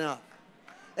up enough.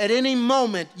 At any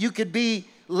moment, you could be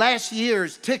last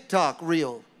year's TikTok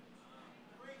reel.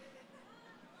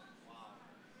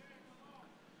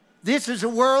 This is a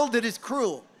world that is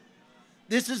cruel.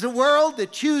 This is a world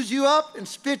that chews you up and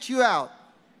spits you out.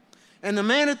 And the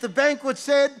man at the banquet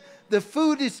said, "The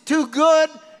food is too good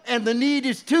and the need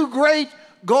is too great.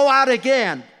 Go out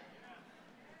again."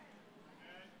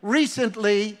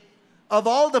 Recently, of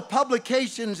all the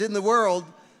publications in the world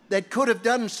that could have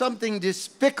done something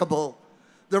despicable,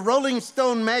 the Rolling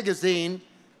Stone magazine,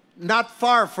 not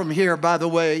far from here, by the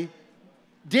way,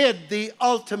 did the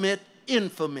ultimate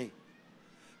infamy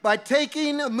by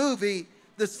taking a movie,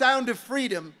 The Sound of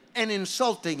Freedom, and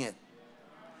insulting it.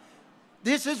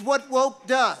 This is what woke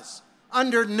does.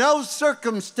 Under no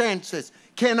circumstances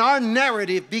can our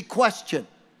narrative be questioned.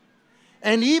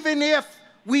 And even if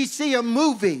we see a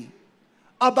movie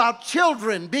about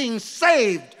children being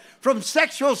saved from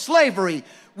sexual slavery,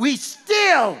 we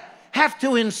still have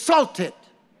to insult it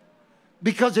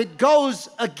because it goes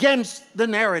against the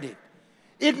narrative.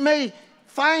 It may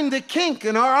find the kink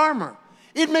in our armor.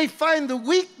 It may find the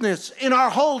weakness in our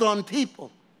hold on people.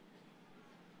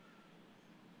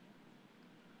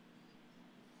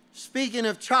 Speaking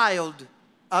of child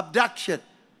abduction,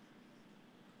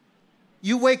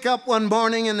 you wake up one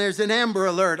morning and there's an Amber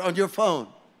Alert on your phone.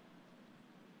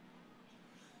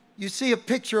 You see a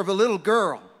picture of a little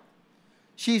girl.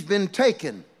 She's been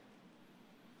taken.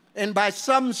 And by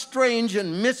some strange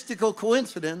and mystical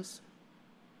coincidence,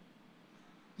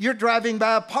 you're driving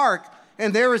by a park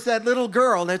and there is that little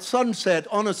girl at sunset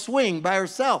on a swing by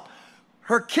herself.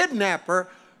 Her kidnapper,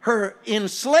 her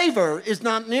enslaver, is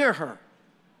not near her.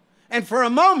 And for a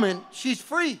moment, she's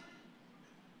free.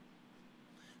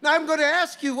 Now I'm going to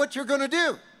ask you what you're going to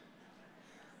do.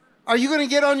 Are you going to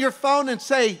get on your phone and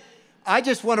say, "I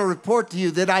just want to report to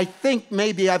you that I think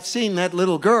maybe I've seen that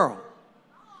little girl"?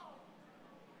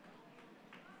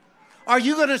 Are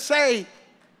you going to say,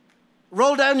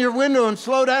 roll down your window and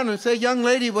slow down and say, "Young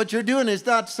lady, what you're doing is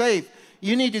not safe.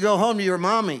 You need to go home to your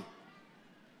mommy"?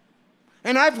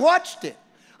 And I've watched it.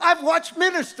 I've watched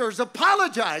ministers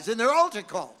apologize in their altar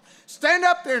calls. Stand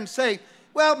up there and say,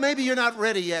 "Well, maybe you're not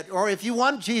ready yet. Or if you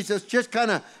want Jesus, just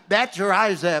kind of bat your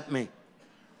eyes at me."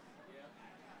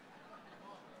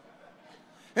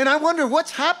 And I wonder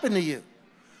what's happened to you.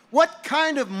 What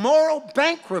kind of moral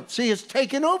bankruptcy has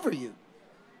taken over you?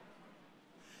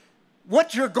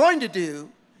 What you're going to do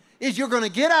is you're going to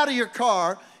get out of your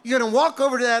car, you're going to walk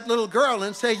over to that little girl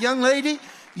and say, young lady,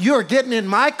 you're getting in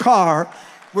my car.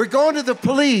 We're going to the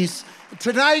police.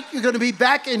 Tonight, you're going to be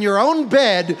back in your own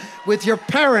bed with your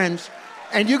parents,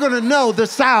 and you're going to know the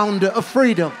sound of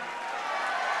freedom.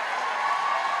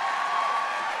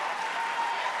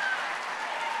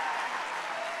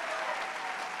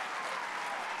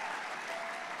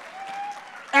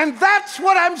 And that's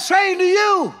what I'm saying to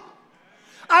you.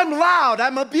 I'm loud,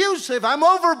 I'm abusive, I'm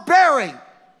overbearing.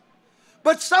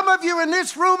 But some of you in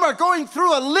this room are going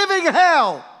through a living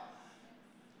hell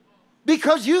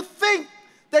because you think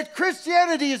that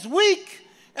Christianity is weak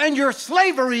and your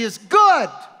slavery is good.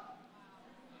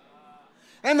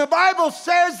 And the Bible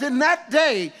says in that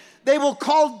day, they will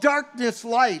call darkness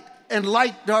light and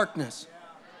light darkness.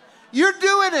 You're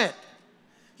doing it.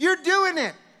 You're doing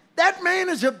it. That man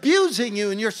is abusing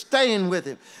you and you're staying with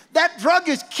him. That drug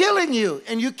is killing you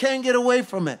and you can't get away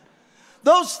from it.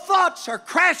 Those thoughts are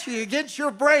crashing against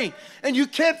your brain and you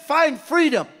can't find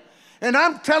freedom. And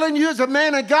I'm telling you as a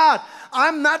man of God,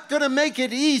 I'm not going to make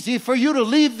it easy for you to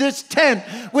leave this tent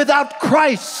without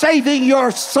Christ saving your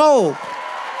soul.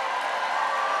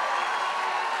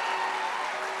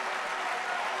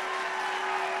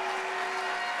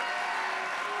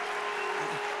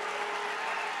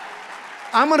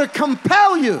 I'm going to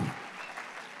compel you.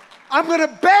 I'm going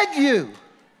to beg you.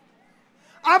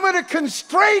 I'm going to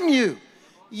constrain you.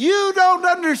 You don't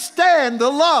understand the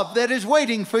love that is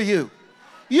waiting for you.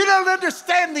 You don't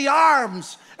understand the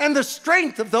arms and the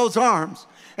strength of those arms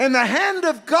and the hand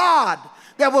of God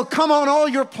that will come on all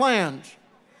your plans.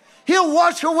 He'll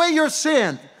wash away your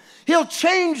sin. He'll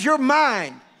change your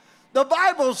mind. The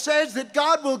Bible says that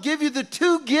God will give you the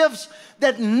two gifts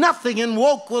that nothing in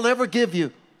woke will ever give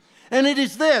you. And it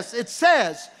is this. It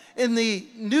says in the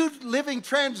New Living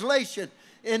Translation,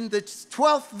 in the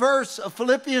 12th verse of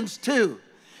Philippians 2,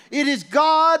 it is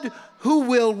God who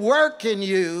will work in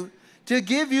you to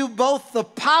give you both the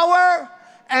power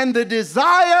and the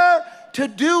desire to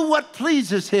do what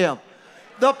pleases Him.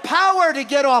 The power to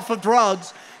get off of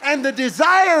drugs and the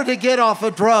desire to get off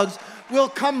of drugs will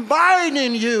combine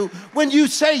in you when you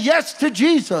say yes to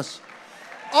Jesus.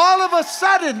 All of a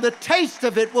sudden, the taste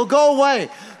of it will go away.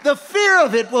 The fear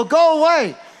of it will go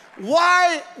away.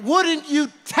 Why wouldn't you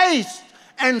taste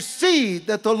and see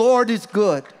that the Lord is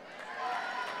good?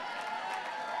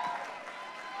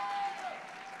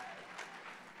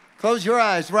 Close your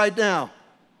eyes right now.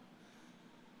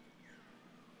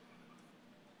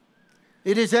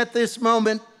 It is at this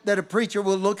moment that a preacher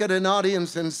will look at an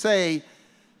audience and say,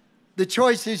 the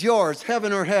choice is yours,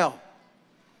 heaven or hell.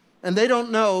 And they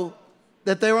don't know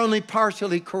that they're only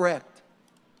partially correct.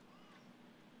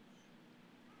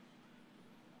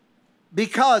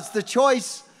 Because the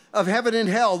choice of heaven and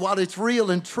hell, while it's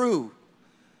real and true,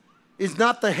 is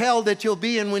not the hell that you'll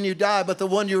be in when you die, but the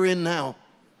one you're in now.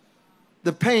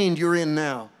 The pain you're in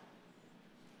now.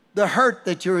 The hurt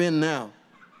that you're in now.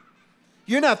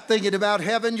 You're not thinking about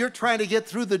heaven, you're trying to get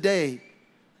through the day.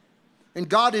 And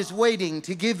God is waiting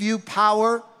to give you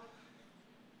power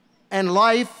and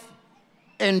life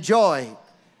and joy.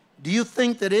 Do you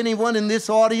think that anyone in this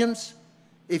audience,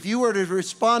 if you were to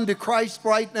respond to Christ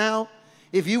right now,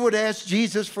 if you were to ask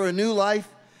Jesus for a new life,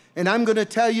 and I'm going to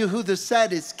tell you who the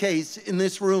saddest case in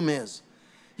this room is.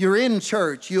 You're in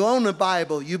church, you own a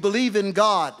Bible, you believe in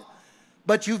God,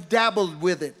 but you've dabbled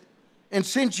with it. And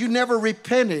since you never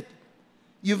repented,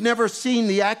 you've never seen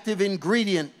the active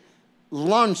ingredient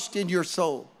launched in your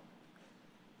soul.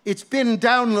 It's been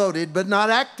downloaded but not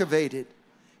activated.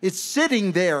 It's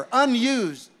sitting there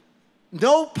unused,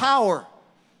 no power.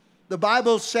 The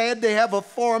Bible said they have a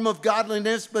form of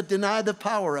godliness but deny the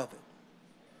power of it.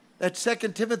 That's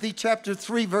 2 Timothy chapter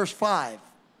 3, verse 5.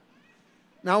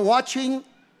 Now watching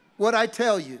what I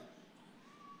tell you,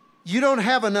 you don't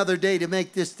have another day to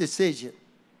make this decision.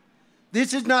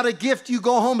 This is not a gift you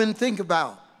go home and think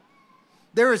about.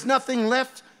 There is nothing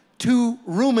left to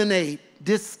ruminate,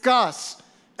 discuss,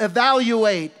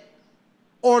 evaluate,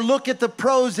 or look at the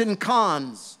pros and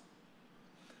cons.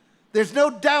 There's no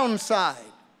downside.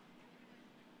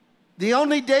 The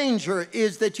only danger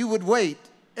is that you would wait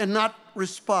and not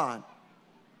respond.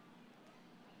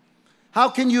 How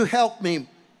can you help me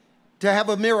to have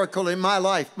a miracle in my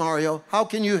life, Mario? How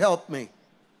can you help me?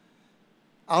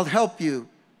 I'll help you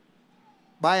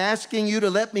by asking you to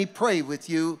let me pray with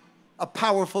you a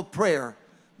powerful prayer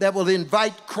that will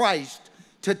invite Christ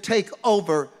to take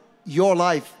over your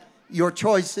life, your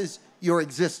choices, your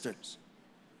existence.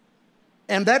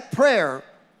 And that prayer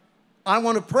I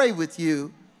want to pray with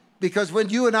you, because when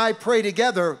you and I pray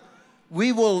together,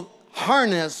 we will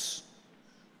harness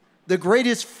the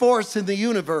greatest force in the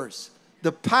universe,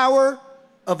 the power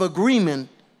of agreement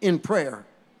in prayer.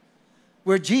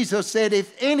 Where Jesus said,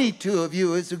 if any two of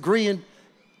you is agreeing,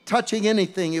 touching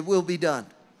anything, it will be done.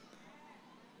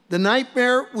 The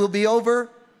nightmare will be over,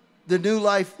 the new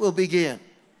life will begin.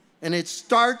 And it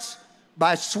starts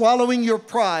by swallowing your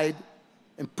pride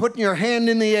and putting your hand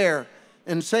in the air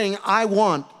and saying, I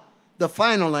want the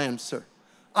final answer.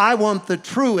 I want the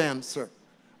true answer.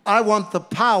 I want the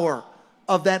power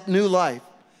of that new life.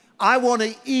 I want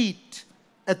to eat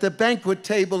at the banquet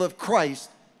table of Christ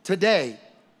today.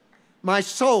 My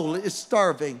soul is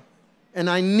starving and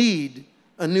I need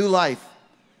a new life.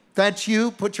 If that's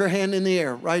you, put your hand in the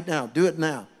air right now. Do it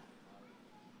now.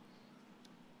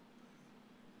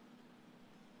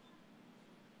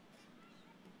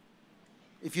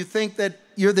 If you think that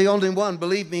you're the only one,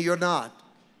 believe me, you're not.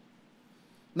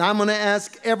 Now I'm going to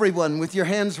ask everyone with your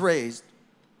hands raised.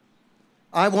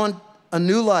 I want a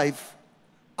new life.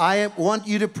 I want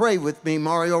you to pray with me,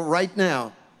 Murillo, right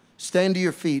now. Stand to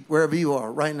your feet wherever you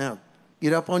are right now.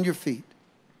 Get up on your feet.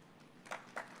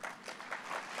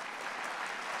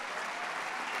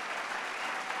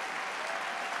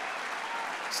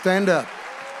 Stand up.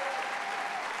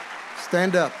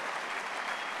 Stand up.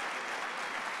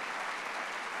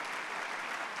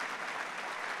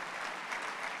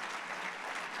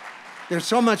 There's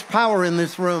so much power in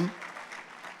this room.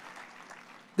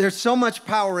 There's so much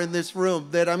power in this room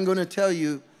that I'm going to tell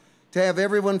you to have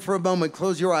everyone for a moment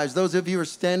close your eyes. Those of you who are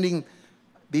standing,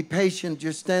 be patient.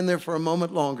 Just stand there for a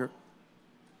moment longer.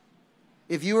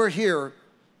 If you are here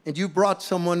and you brought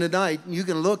someone tonight, and you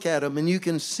can look at them and you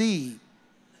can see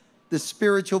the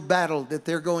spiritual battle that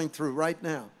they're going through right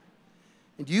now.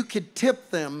 And you could tip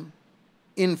them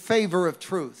in favor of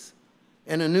truth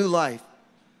and a new life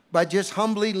by just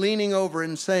humbly leaning over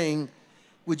and saying,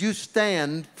 would you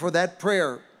stand for that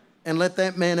prayer and let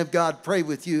that man of God pray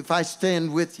with you if I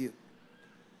stand with you?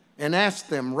 And ask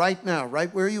them right now,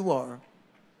 right where you are,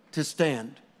 to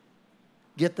stand.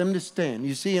 Get them to stand.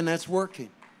 You see, and that's working.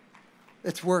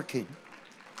 It's working.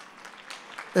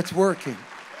 That's working.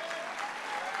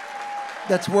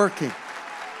 That's working.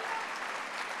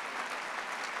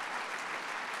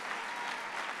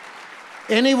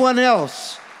 Anyone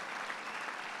else?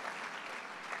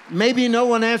 Maybe no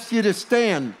one asked you to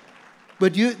stand,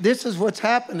 but this is what's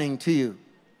happening to you.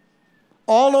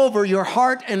 All over your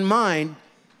heart and mind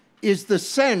is the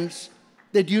sense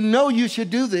that you know you should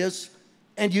do this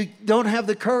and you don't have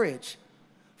the courage.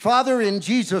 Father, in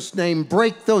Jesus' name,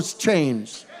 break those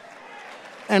chains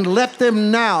and let them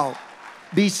now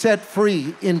be set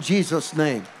free in Jesus'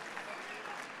 name.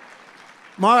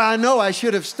 Mara, I know I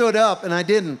should have stood up and I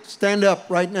didn't. Stand up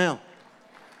right now.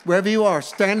 Wherever you are,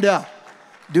 stand up.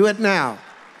 Do it now.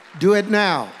 Do it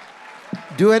now.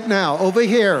 Do it now. Over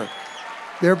here.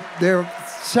 There are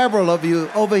several of you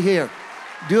over here.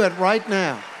 Do it right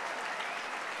now.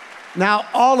 Now,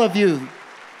 all of you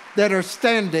that are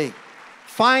standing,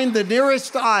 find the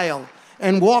nearest aisle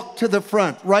and walk to the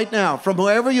front right now. From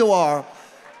wherever you are,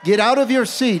 get out of your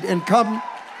seat and come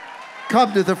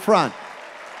to the front.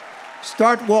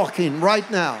 Start walking right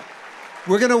now.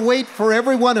 We're going to wait for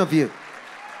every one of you.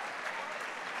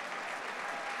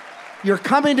 You're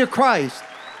coming to Christ.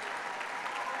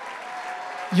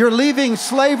 You're leaving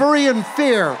slavery and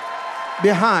fear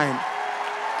behind.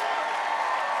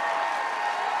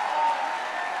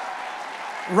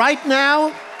 Right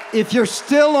now, if you're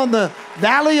still on the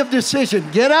valley of decision,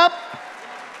 get up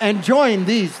and join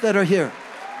these that are here.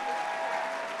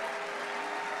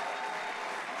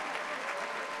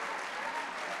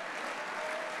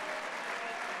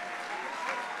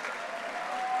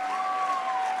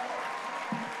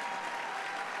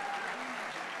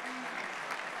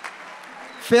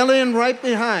 Fill in right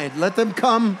behind. Let them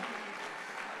come.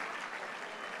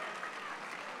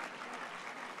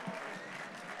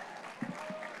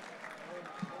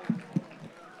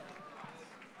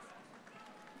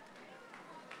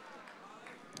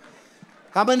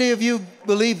 How many of you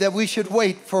believe that we should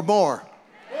wait for more?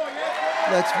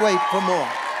 Let's wait for more.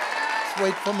 Let's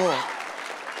wait for more.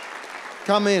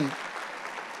 Come in.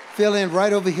 Fill in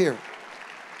right over here.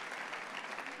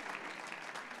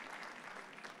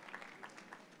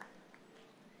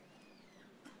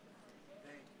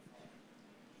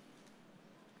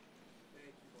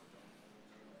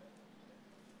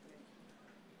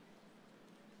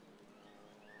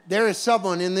 There is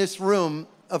someone in this room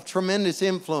of tremendous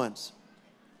influence.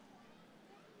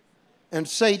 And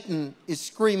Satan is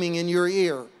screaming in your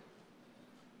ear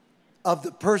of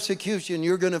the persecution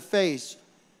you're going to face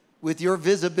with your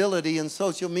visibility in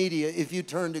social media if you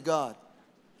turn to God.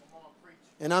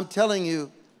 And I'm telling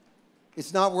you,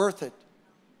 it's not worth it.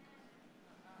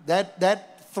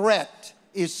 That threat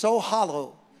is so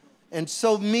hollow and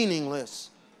so meaningless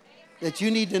that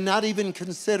you need to not even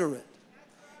consider it.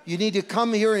 You need to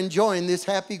come here and join this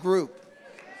happy group.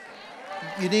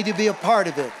 You need to be a part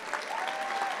of it,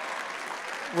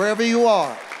 wherever you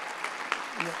are.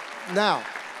 Now,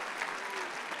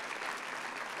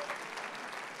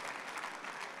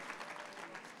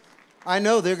 I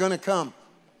know they're going to come.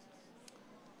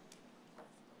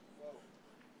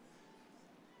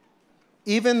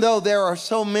 Even though there are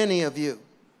so many of you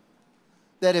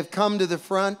that have come to the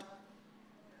front,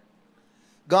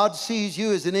 God sees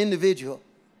you as an individual,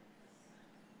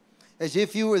 as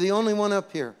if you were the only one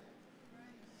up here.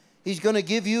 He's going to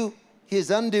give you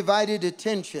His undivided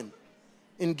attention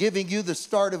in giving you the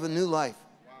start of a new life.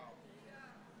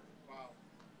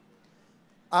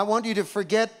 I want you to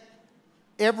forget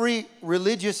every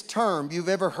religious term you've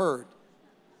ever heard,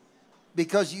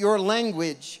 because your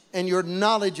language and your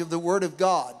knowledge of the Word of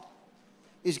God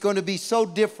is going to be so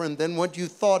different than what you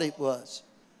thought it was,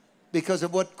 because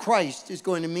of what Christ is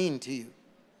going to mean to you.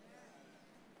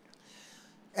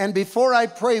 And before I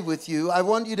pray with you, I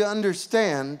want you to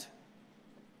understand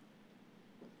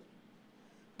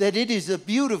that it is a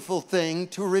beautiful thing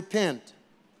to repent.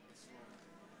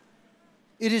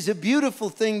 It is a beautiful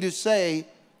thing to say,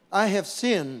 I have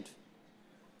sinned,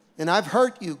 and I've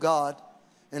hurt you, God,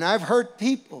 and I've hurt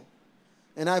people,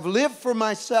 and I've lived for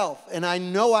myself, and I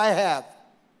know I have.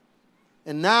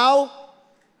 And now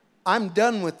I'm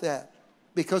done with that,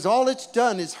 because all it's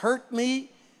done is hurt me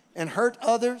and hurt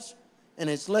others, and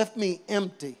it's left me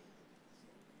empty.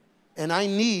 And I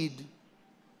need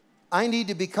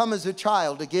to become as a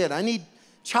child again. I need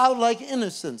childlike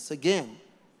innocence again.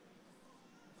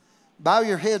 Bow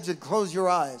your heads and close your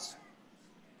eyes.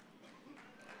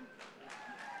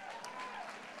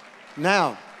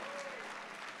 Now,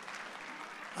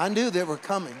 I knew they were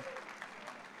coming.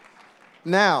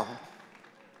 Now,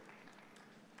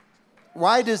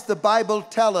 why does the Bible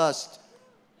tell us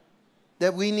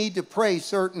that we need to pray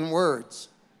certain words?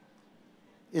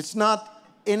 It's not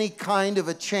any kind of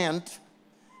a chant.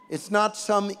 It's not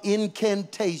some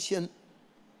incantation.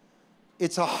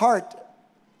 It's a heart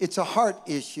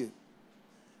issue.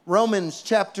 Romans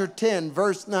chapter 10,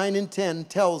 verse 9 and 10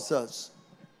 tells us,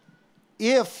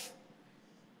 if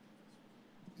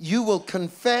you will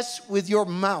confess with your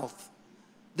mouth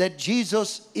that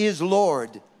Jesus is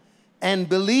Lord and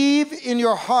believe in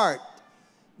your heart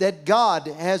that God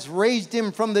has raised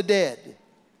him from the dead,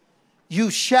 you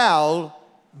shall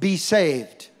be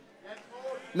saved.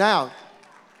 Now,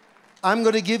 I'm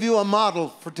going to give you a model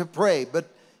to pray,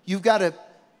 but you've got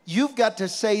to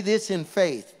say this in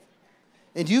faith.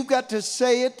 And you've got to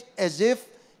say it as if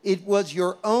it was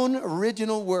your own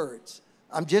original words.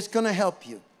 I'm just going to help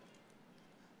you.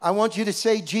 I want you to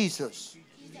say, Jesus,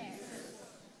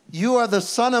 you are the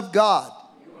Son of God.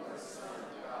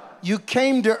 You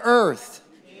came to earth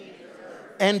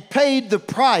and paid the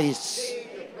price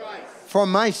for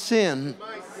my sin.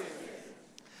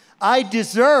 I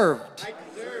deserved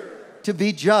to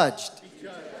be judged,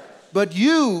 but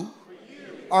you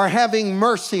are having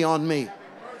mercy on me.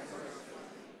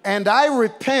 And I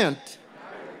repent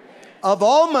of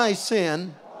all my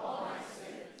sin,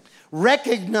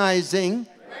 recognizing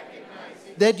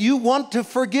that you want to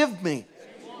forgive me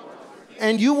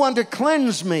and you want to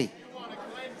cleanse me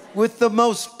with the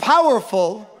most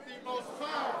powerful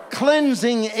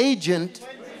cleansing agent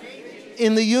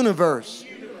in the universe,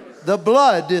 the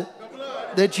blood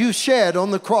that you shed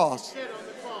on the cross.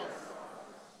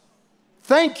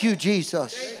 Thank you,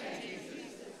 Jesus,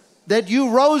 that you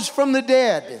rose from the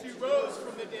dead,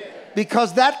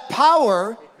 because that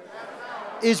power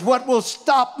is what will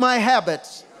stop my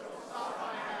habits,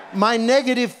 my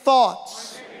negative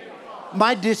thoughts,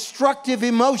 my destructive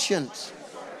emotions,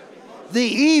 the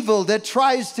evil that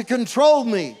tries to control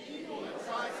me.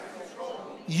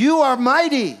 You are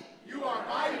mighty,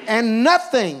 and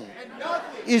nothing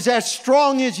is as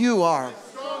strong as you are.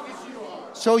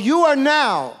 So you are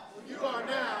now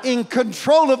in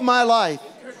control of my life,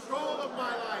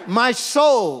 my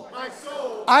soul.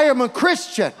 I am a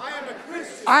Christian.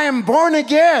 I am born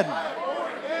again.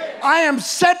 I am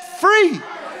set free.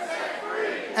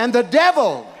 And the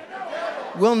devil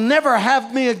will never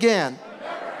have me again.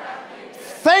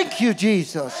 Thank you,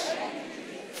 Jesus,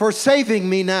 for saving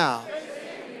me now.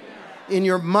 In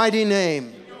your mighty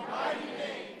name.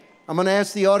 I'm going to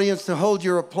ask the audience to hold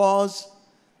your applause.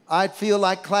 I'd feel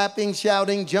like clapping,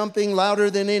 shouting, jumping louder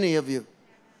than any of you.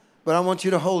 But I want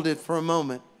you to hold it for a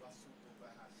moment.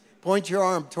 Point your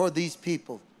arm toward these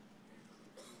people.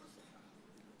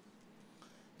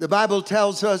 The Bible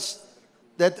tells us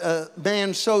that a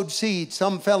man sowed seed.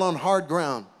 Some fell on hard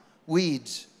ground,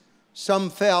 weeds.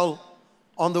 Some fell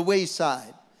on the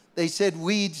wayside. They said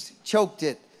weeds choked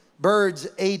it. Birds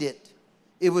ate it.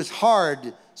 It was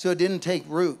hard, so it didn't take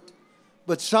root.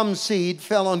 But some seed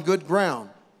fell on good ground.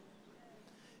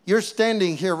 You're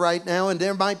standing here right now, and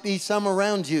there might be some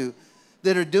around you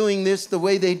that are doing this the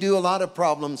way they do a lot of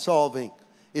problem solving.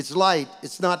 It's light.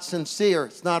 It's not sincere.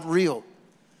 It's not real.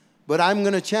 But I'm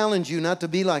going to challenge you not to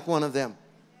be like one of them.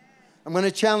 I'm going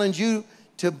to challenge you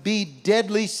to be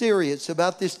deadly serious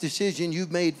about this decision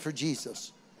you've made for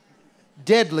Jesus.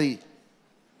 Deadly.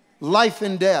 Life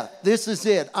and death. This is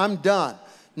it. I'm done.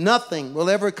 Nothing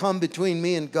will ever come between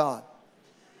me and God.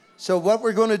 So what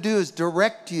we're going to do is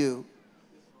direct you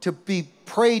to be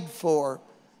prayed for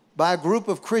by a group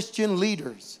of Christian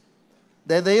leaders.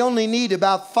 That they only need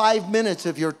about 5 minutes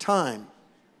of your time.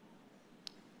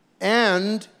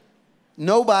 And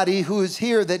nobody who is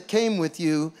here that came with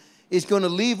you is going to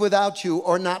leave without you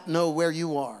or not know where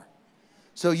you are.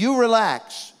 So you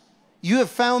relax. You have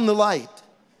found the light.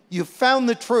 You've found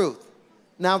the truth.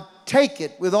 Now take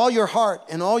it with all your heart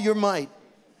and all your might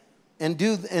and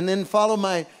then follow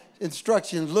my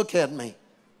instructions. Look at me.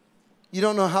 You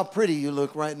don't know how pretty you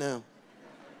look right now.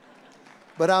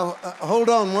 But hold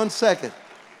on 1 second.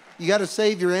 You got to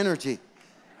save your energy.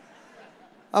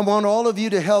 I want all of you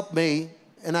to help me,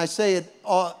 and I say it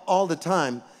all the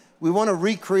time. We want to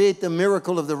recreate the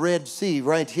miracle of the Red Sea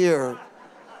right here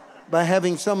by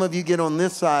having some of you get on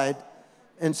this side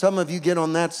and some of you get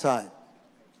on that side.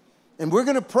 And we're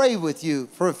going to pray with you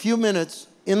for a few minutes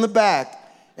in the back,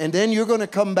 and then you're going to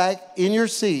come back in your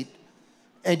seat,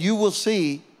 and you will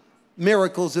see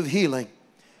miracles of healing.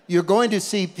 You're going to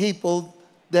see people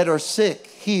that are sick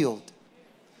healed.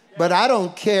 But I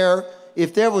don't care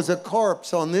if there was a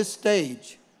corpse on this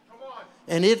stage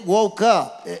and it woke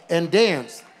up and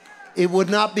danced. It would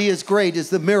not be as great as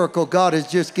the miracle God has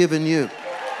just given you.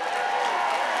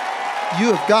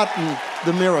 You have gotten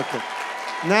the miracle.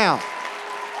 Now,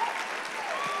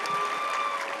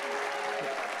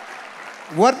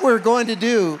 what we're going to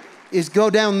do is go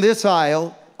down this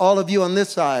aisle, all of you on this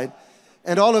side,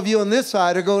 and all of you on this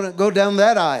side are going to go down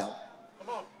that aisle.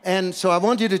 And so I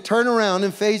want you to turn around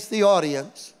and face the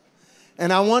audience.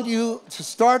 And I want you to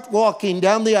start walking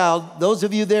down the aisle. Those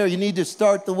of you there, you need to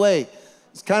start the way.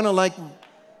 It's kind of like,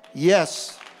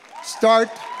 yes, start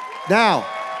now.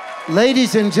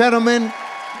 Ladies and gentlemen,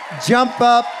 jump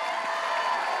up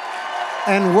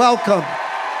and welcome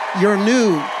your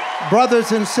new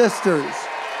brothers and sisters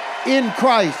in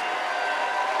Christ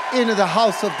into the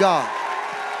house of God.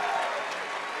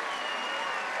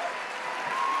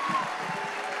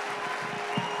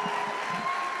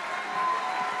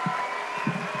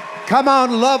 Come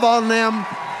on, love on them.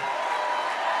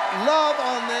 Love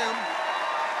on them.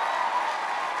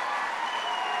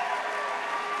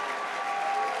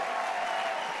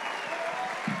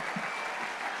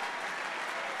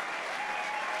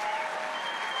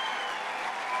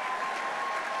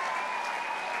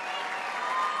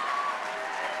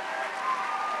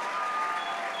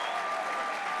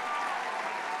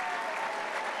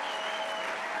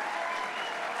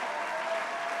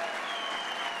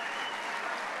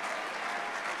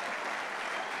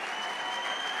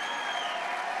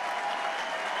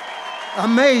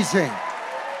 Amazing.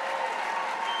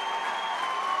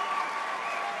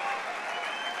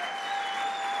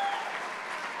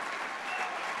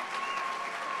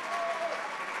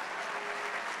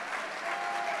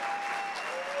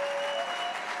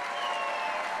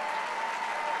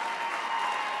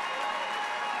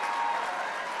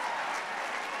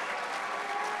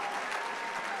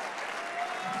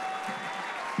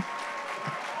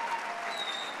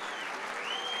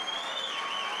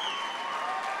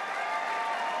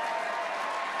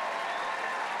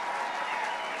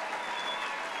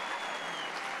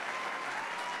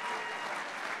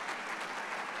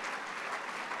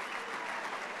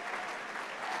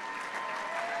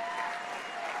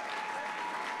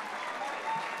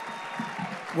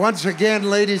 Once again,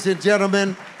 ladies and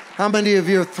gentlemen, how many of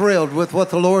you are thrilled with what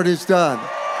the Lord has done?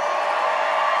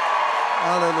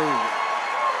 Hallelujah.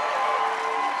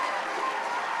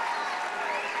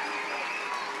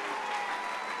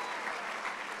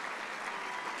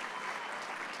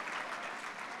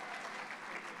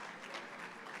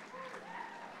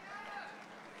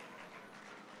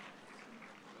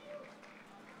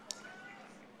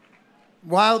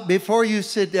 Before you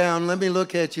sit down, let me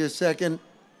look at you a second.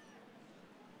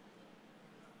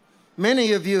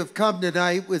 Many of you have come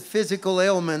tonight with physical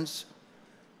ailments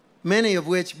many of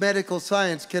which medical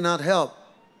science cannot help.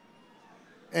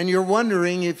 And you're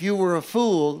wondering if you were a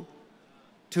fool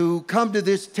to come to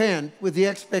this tent with the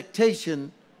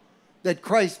expectation that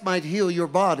Christ might heal your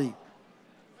body.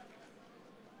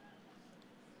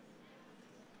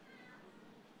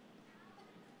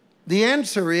 The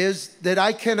answer is that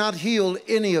I cannot heal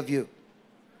any of you.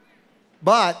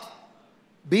 But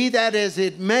be that as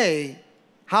it may,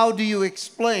 how do you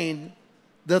explain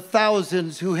the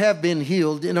thousands who have been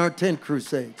healed in our tent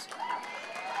crusades?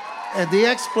 And the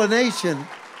explanation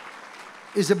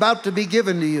is about to be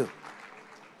given to you.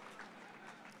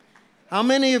 How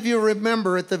many of you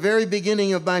remember at the very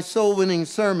beginning of my soul-winning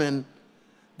sermon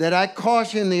that I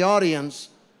cautioned the audience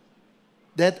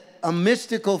that a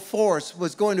mystical force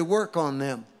was going to work on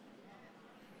them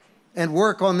and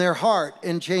work on their heart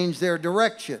and change their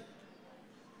direction?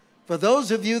 For those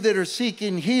of you that are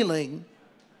seeking healing,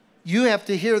 you have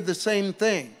to hear the same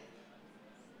thing.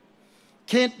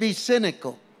 Can't be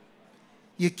cynical.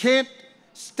 You can't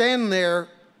stand there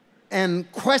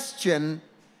and question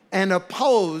and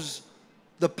oppose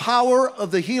the power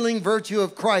of the healing virtue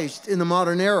of Christ in the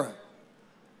modern era.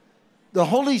 The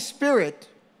Holy Spirit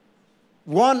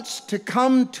wants to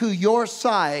come to your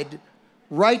side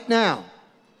right now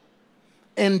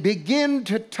and begin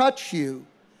to touch you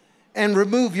and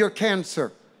remove your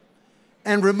cancer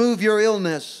and remove your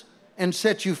illness and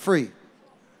set you free.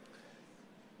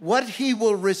 What he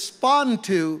will respond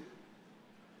to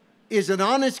is an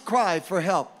honest cry for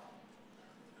help.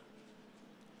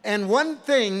 And one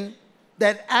thing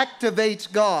that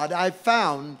activates God, I've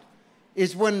found,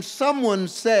 is when someone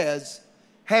says,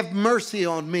 "Have mercy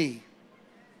on me."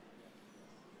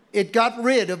 It got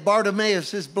rid of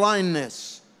Bartimaeus'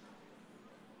 blindness.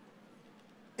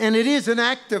 And it is an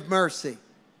act of mercy.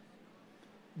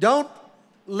 Don't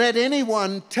let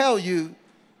anyone tell you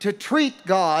to treat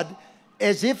God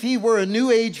as if he were a New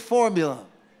Age formula.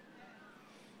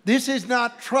 This is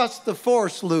not trust the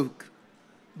force, Luke.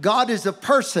 God is a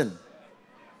person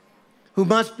who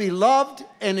must be loved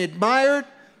and admired,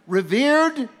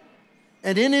 revered,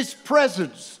 and in his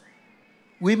presence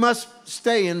we must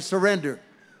stay and surrender.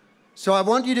 So I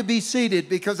want you to be seated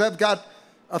because I've got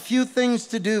a few things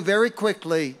to do very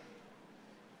quickly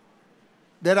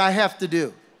that I have to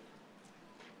do.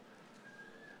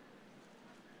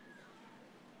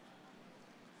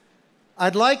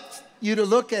 I'd like you to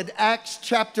look at Acts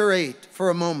chapter 8 for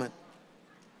a moment.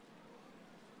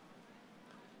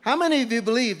 How many of you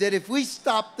believe that if we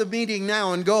stop the meeting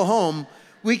now and go home,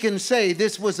 we can say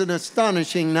this was an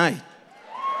astonishing night?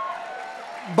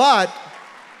 But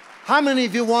how many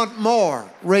of you want more?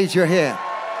 Raise your hand.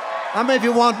 How many of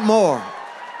you want more?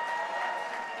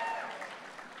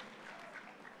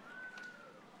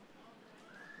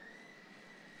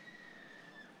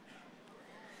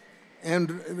 And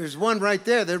there's one right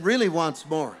there that really wants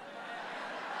more.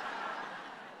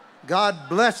 God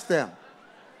bless them.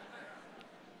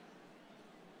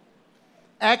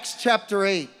 Acts chapter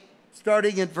 8,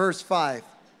 starting at verse 5.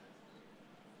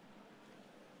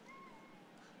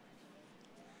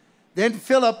 Then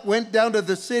Philip went down to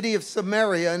the city of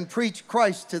Samaria and preached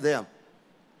Christ to them.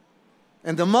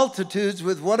 And the multitudes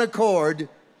with one accord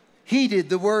heeded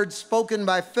the words spoken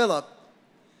by Philip,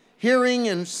 hearing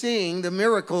and seeing the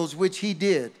miracles which he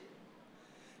did.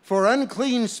 For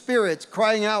unclean spirits,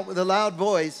 crying out with a loud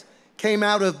voice, came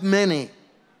out of many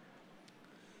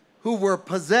who were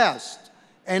possessed,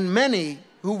 and many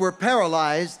who were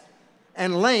paralyzed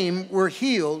and lame were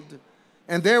healed,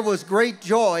 and there was great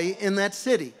joy in that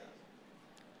city.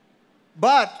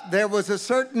 But there was a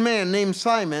certain man named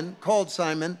Simon, called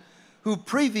Simon, who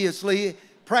previously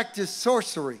practiced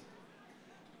sorcery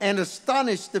and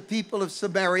astonished the people of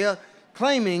Samaria,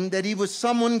 claiming that he was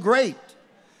someone great,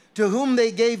 to whom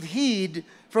they gave heed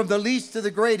from the least to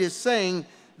the greatest, saying,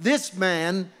 "This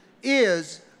man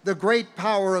is the great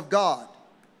power of God."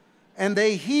 And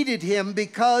they heeded him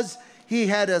because he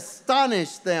had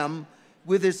astonished them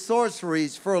with his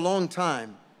sorceries for a long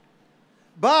time.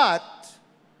 But,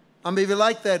 how many of you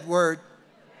like that word?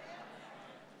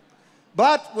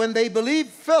 But when they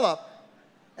believed Philip,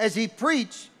 as he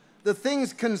preached the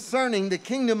things concerning the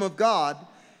kingdom of God,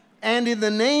 and in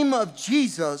the name of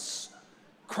Jesus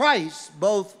Christ,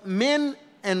 both men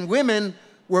and women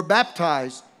were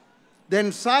baptized.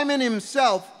 Then Simon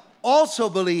himself also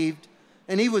believed,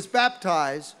 and he was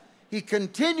baptized. He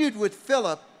continued with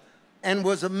Philip and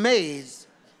was amazed,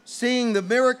 seeing the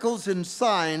miracles and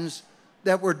signs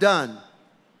that were done.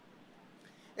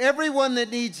 Everyone that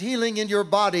needs healing in your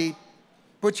body,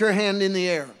 put your hand in the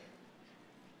air.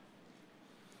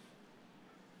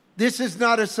 This is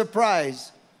not a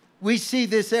surprise. We see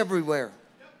this everywhere.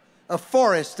 a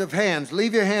forest of hands.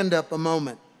 Leave your hand up a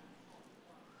moment.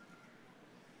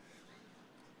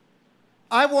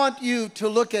 I want you to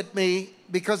look at me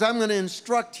because I'm going to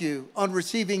instruct you on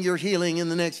receiving your healing in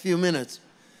the next few minutes.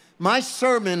 My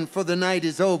sermon for the night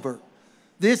is over.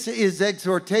 This is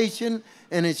exhortation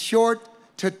and it's short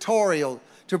tutorial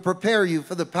to prepare you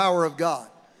for the power of God.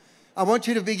 I want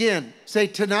you to begin. Say,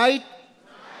 tonight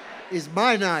is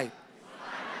my night.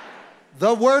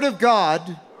 The Word of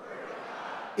God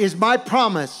is my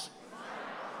promise.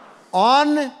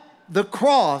 On the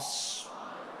cross,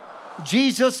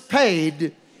 Jesus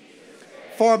paid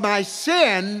for my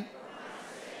sin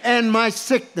and my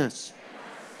sickness.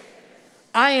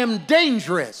 I am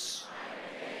dangerous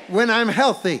when I'm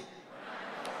healthy.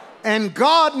 And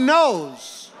God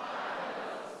knows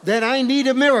that I need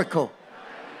a miracle.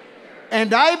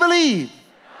 And I believe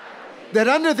that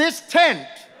under this tent,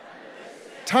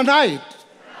 tonight,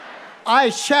 I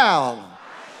shall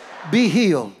be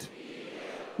healed.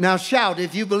 Now shout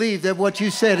if you believe that what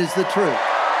you said is the truth.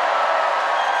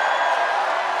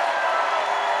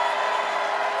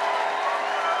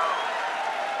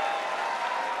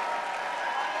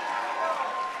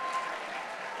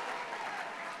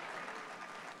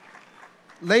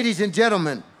 Ladies and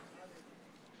gentlemen,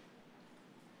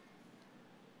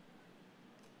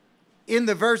 in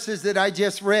the verses that I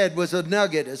just read was a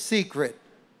nugget, a secret.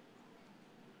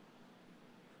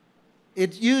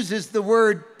 It uses the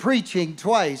word preaching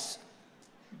twice,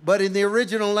 but in the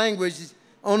original language,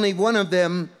 only one of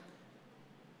them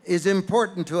is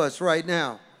important to us right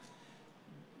now.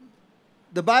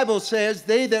 The Bible says,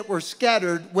 they that were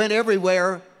scattered went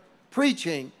everywhere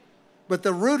preaching, but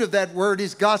the root of that word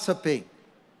is gossiping.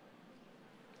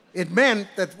 It meant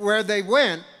that where they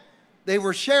went, they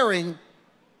were sharing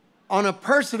on a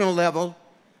personal level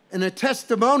and a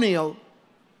testimonial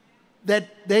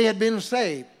that they had been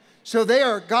saved. So they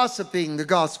are gossiping the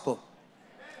gospel.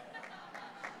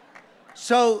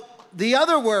 So the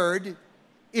other word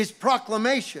is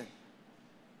proclamation.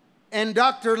 And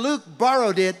Dr. Luke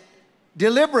borrowed it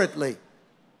deliberately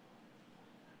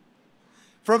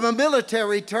from a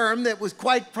military term that was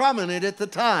quite prominent at the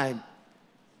time.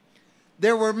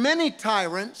 There were many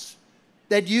tyrants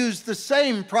that used the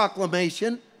same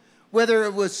proclamation, whether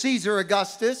it was Caesar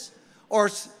Augustus or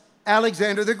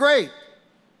Alexander the Great.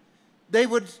 They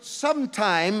would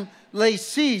sometime lay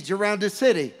siege around a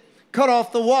city, cut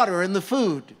off the water and the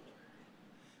food.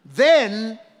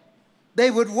 Then they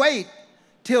would wait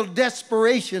till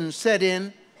desperation set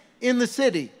in the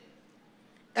city.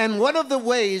 And one of the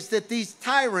ways that these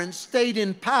tyrants stayed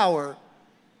in power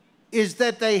is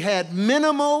that they had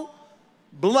minimal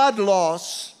blood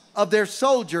loss of their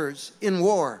soldiers in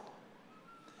war.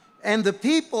 And the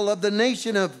people of the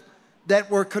nation that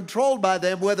were controlled by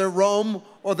them, whether Rome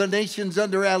or the nations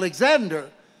under Alexander,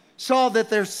 saw that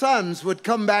their sons would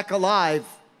come back alive.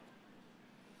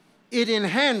 It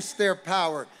enhanced their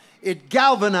power. It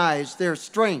galvanized their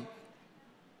strength.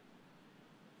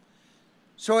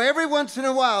 So every once in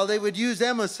a while, they would use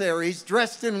emissaries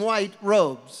dressed in white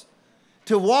robes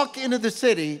to walk into the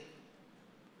city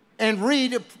and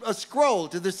read a scroll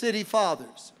to the city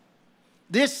fathers.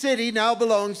 This city now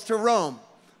belongs to Rome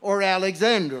or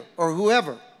Alexander or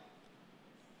whoever.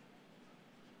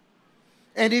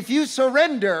 And if you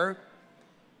surrender,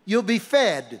 you'll be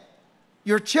fed.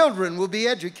 Your children will be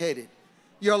educated.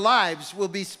 Your lives will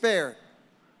be spared.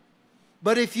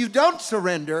 But if you don't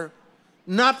surrender,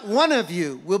 not one of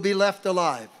you will be left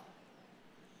alive.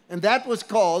 And that was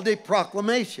called a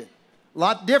proclamation. A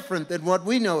lot different than what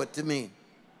we know it to mean.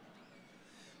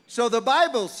 So the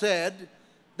Bible said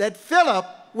that Philip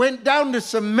went down to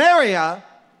Samaria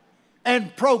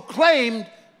and proclaimed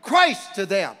Christ to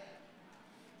them.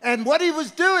 And what he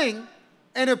was doing,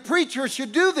 and a preacher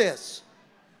should do this,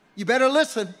 you better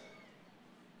listen.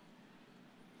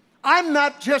 I'm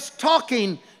not just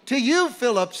talking to you,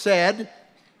 Philip said.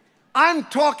 I'm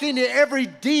talking to every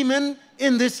demon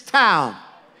in this town.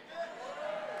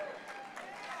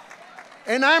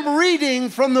 And I'm reading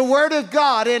from the Word of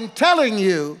God and telling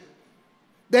you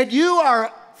that you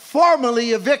are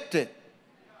formally evicted.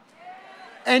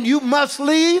 And you must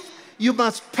leave, you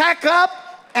must pack up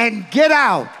and get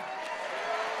out.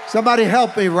 Somebody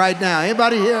help me right now.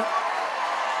 Anybody here?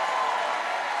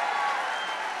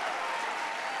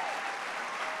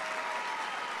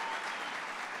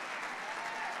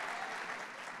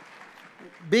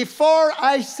 Before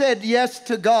I said yes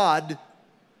to God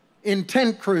in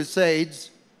tent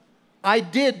crusades, I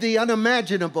did the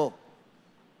unimaginable.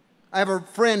 I have a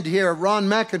friend here, Ron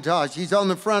McIntosh. He's on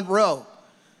the front row.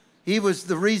 He was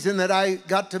the reason that I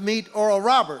got to meet Oral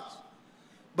Roberts.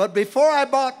 But before I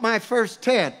bought my first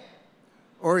tent,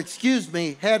 or excuse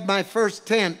me, had my first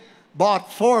tent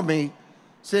bought for me,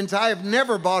 since I have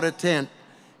never bought a tent.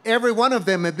 Every one of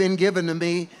them have been given to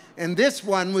me, and this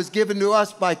one was given to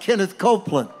us by Kenneth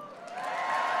Copeland.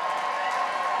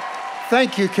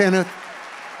 Thank you, Kenneth.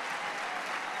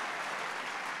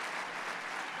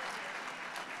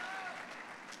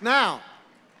 Now,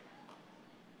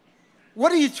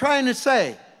 what are you trying to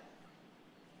say?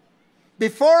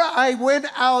 Before I went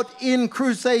out in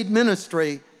Crusade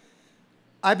ministry,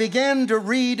 I began to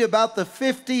read about the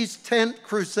 50s tent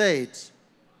crusades.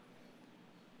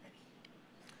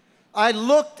 I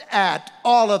looked at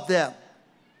all of them.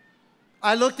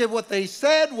 I looked at what they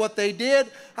said, what they did,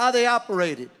 how they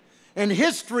operated. And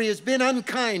history has been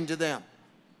unkind to them.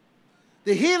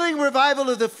 The healing revival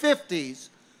of the 50s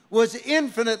was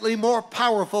infinitely more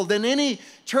powerful than any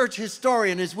church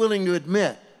historian is willing to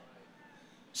admit.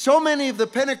 So many of the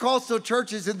Pentecostal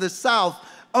churches in the South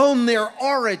owe their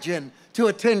origin to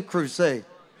a tent crusade.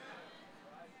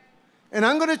 And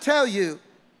I'm going to tell you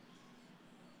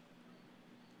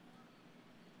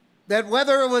that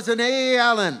whether it was an A.A.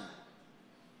 Allen,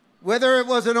 whether it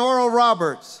was an Oral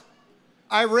Roberts,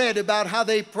 I read about how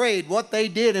they prayed, what they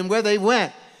did, and where they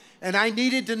went. And I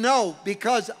needed to know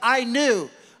because I knew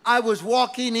I was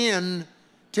walking in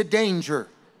to danger.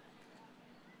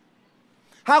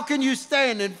 How can you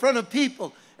stand in front of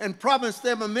people and promise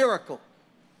them a miracle?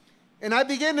 And I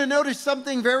began to notice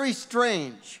something very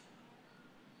strange.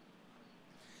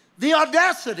 The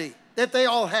audacity that they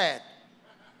all had.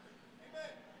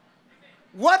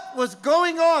 What was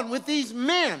going on with these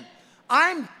men?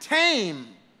 I'm tame.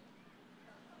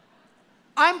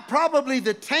 I'm probably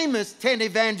the tamest tent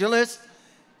evangelist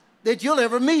that you'll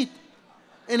ever meet.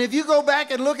 And if you go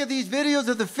back and look at these videos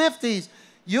of the 50s,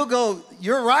 you'll go,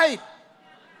 you're right.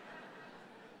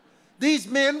 These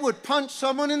men would punch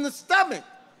someone in the stomach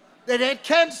that had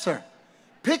cancer,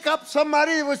 pick up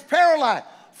somebody that was paralyzed,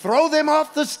 throw them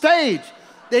off the stage.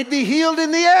 They'd be healed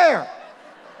in the air.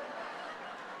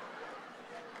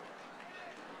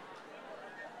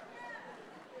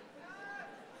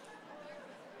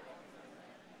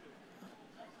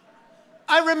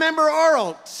 I remember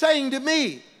Oral saying to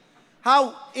me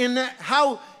how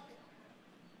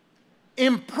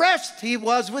impressed he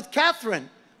was with Catherine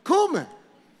Kuhlman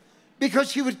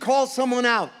because she would call someone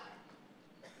out.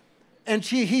 And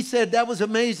he said, that was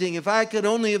amazing. If I could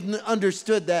only have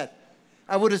understood that,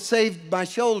 I would have saved my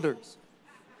shoulders.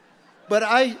 But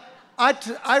I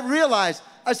realized,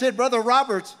 I said, Brother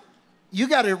Roberts, you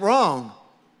got it wrong.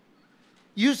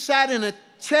 You sat in a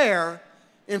chair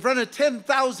in front of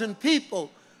 10,000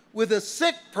 people with a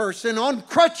sick person on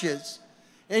crutches,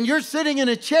 and you're sitting in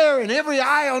a chair and every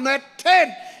eye on that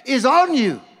tent is on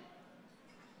you.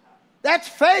 That's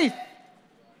faith.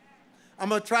 I'm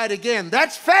going to try it again.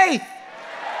 That's faith.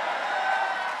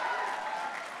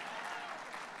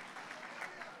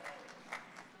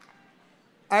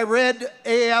 I read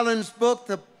A. Allen's book,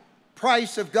 The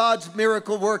Price of God's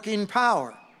Miracle Working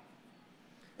Power.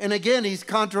 And again, he's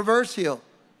controversial.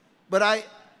 But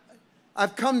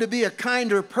I've come to be a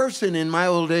kinder person in my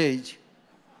old age.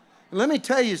 And let me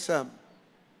tell you something.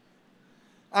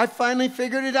 I finally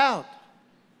figured it out.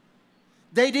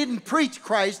 They didn't preach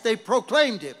Christ, they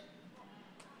proclaimed him.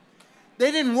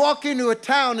 They didn't walk into a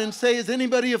town and say, is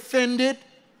anybody offended?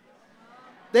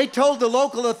 They told the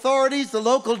local authorities, the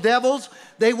local devils,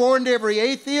 they warned every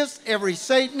atheist, every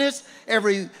Satanist,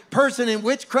 every person in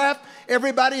witchcraft,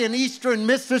 everybody in Eastern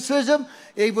mysticism.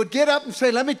 They would get up and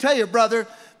say, let me tell you, brother,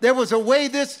 there was a way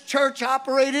this church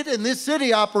operated and this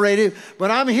city operated, but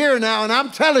I'm here now and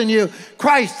I'm telling you,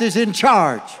 Christ is in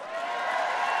charge.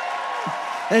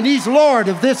 And he's Lord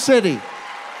of this city.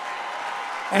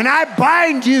 And I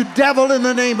bind you, devil, in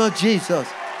the name of Jesus.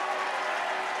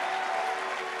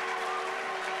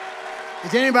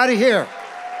 Is anybody here?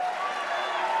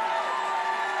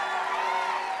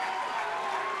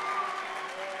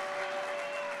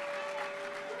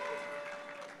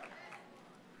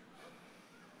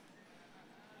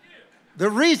 The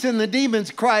reason the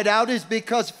demons cried out is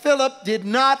because Philip did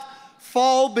not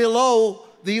fall below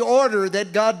the order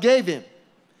that God gave him.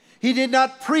 He did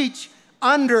not preach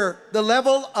under the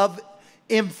level of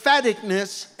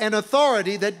emphaticness and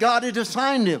authority that God had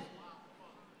assigned him.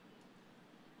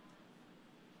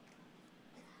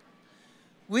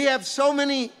 We have so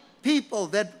many people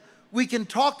that we can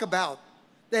talk about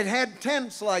that had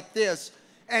tents like this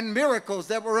and miracles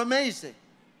that were amazing.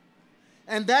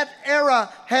 And that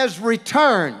era has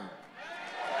returned.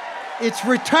 It's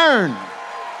returned.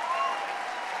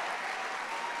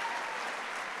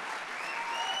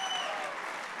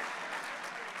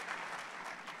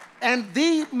 And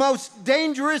the most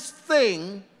dangerous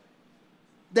thing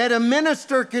that a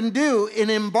minister can do in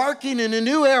embarking in a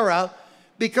new era,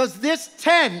 because this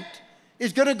tent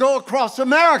is going to go across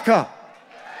America.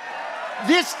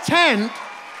 This tent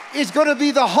is going to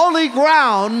be the holy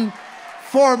ground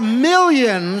for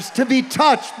millions to be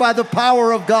touched by the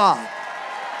power of God.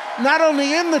 Not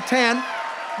only in the tent,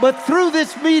 but through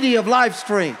this media of live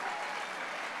stream.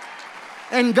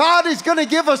 And God is going to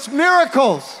give us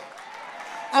miracles.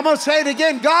 I'm going to say it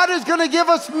again. God is going to give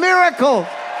us miracles.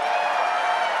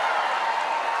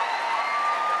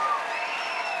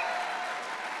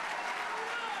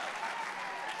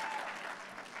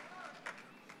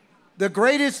 The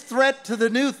greatest threat to the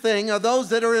new thing are those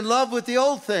that are in love with the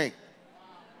old thing.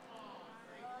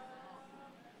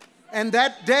 And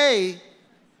that day,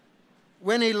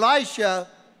 when Elisha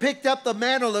picked up the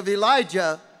mantle of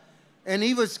Elijah and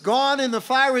he was gone in the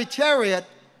fiery chariot,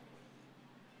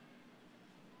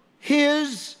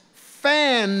 his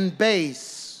fan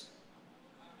base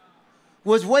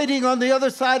was waiting on the other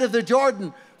side of the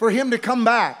Jordan for him to come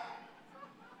back.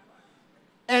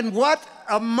 And what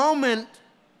a moment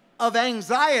of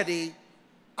anxiety,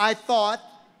 I thought.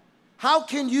 How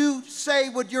can you say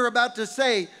what you're about to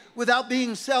say without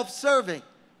being self-serving?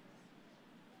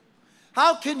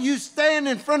 How can you stand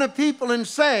in front of people and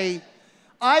say,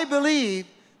 I believe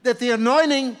that the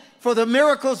anointing for the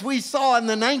miracles we saw in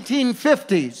the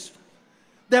 1950s,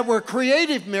 that were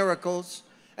creative miracles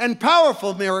and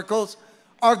powerful miracles,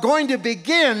 are going to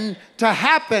begin to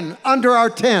happen under our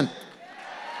tent?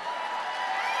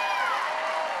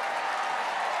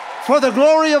 For the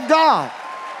glory of God.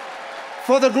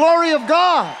 For the glory of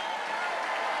God.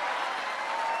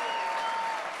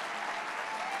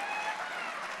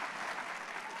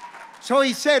 So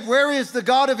he said, where is the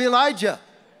God of Elijah?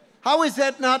 How is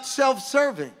that not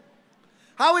self-serving?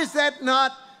 How is that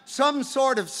not some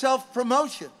sort of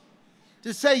self-promotion?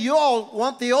 To say, you all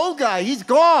want the old guy, he's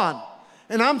gone.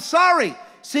 And I'm sorry.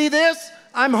 See this?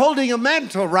 I'm holding a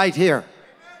mantle right here.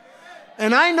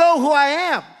 And I know who I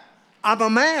am. I'm a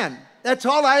man. That's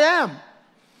all I am.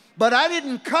 But I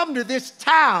didn't come to this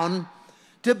town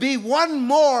to be one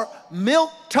more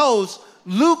milquetoast,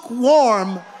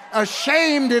 lukewarm,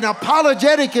 ashamed and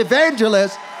apologetic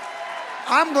evangelist.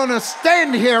 I'm going to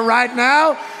stand here right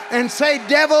now and say,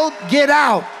 devil, get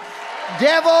out.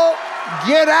 Devil,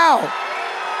 get out.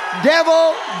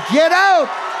 Devil, get out.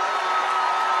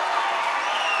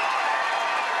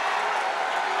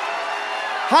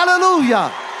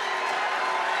 Hallelujah.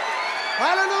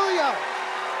 Hallelujah.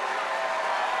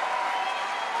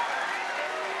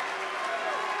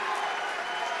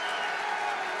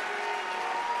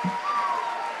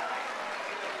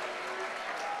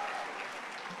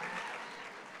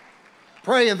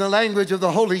 Pray in the language of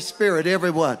the Holy Spirit,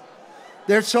 everyone.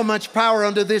 There's so much power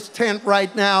under this tent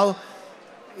right now.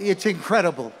 It's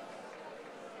incredible.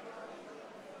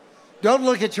 Don't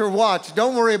look at your watch.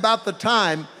 Don't worry about the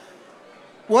time.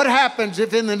 What happens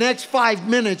if in the next 5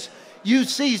 minutes you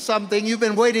see something you've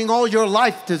been waiting all your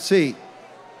life to see?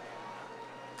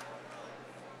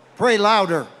 Pray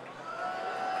louder.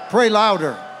 Pray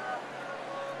louder.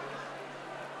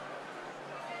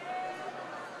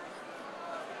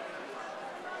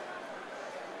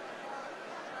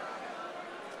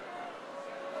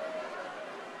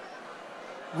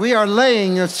 We are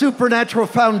laying a supernatural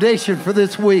foundation for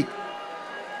this week.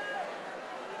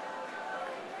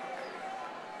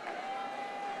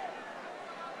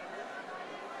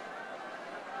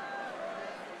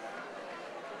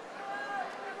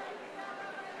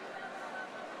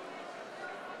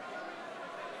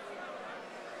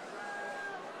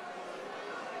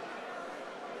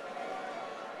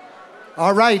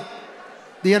 All right,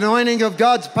 the anointing of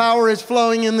God's power is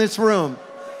flowing in this room.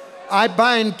 I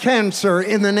bind cancer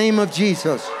in the name of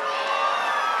Jesus.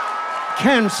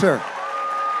 Cancer.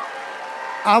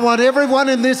 I want everyone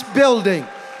in this building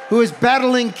who is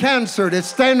battling cancer to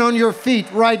stand on your feet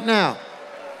right now.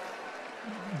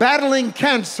 Battling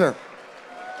cancer.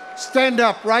 Stand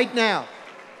up right now.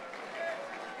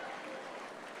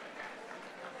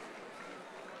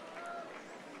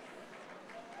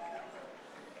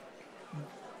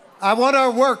 I want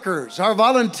our workers, our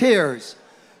volunteers.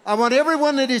 I want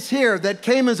everyone that is here that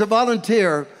came as a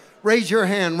volunteer, raise your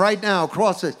hand right now,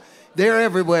 across it. They're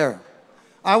everywhere.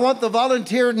 I want the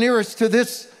volunteer nearest to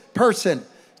this person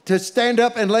to stand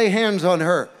up and lay hands on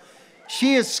her.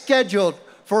 She is scheduled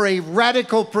for a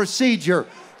radical procedure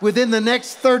within the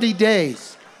next 30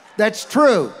 days. That's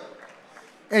true.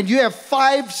 And you have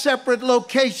 5 separate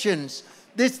locations.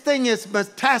 This thing is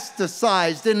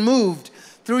metastasized and moved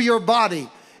through your body,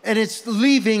 and it's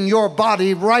leaving your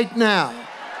body right now.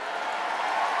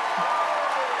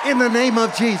 In the name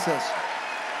of Jesus.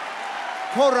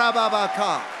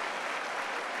 Korababaka.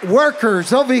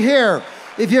 Workers over here,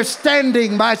 if you're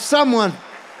standing by someone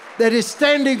that is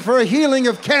standing for a healing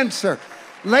of cancer,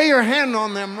 lay your hand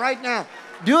on them right now.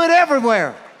 Do it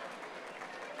everywhere.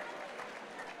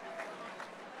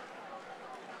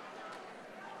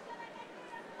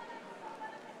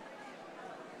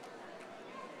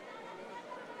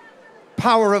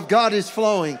 Power of God is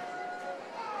flowing.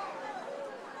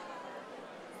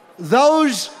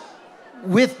 Those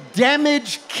with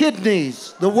damaged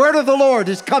kidneys, the word of the Lord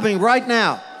is coming right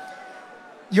now.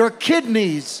 Your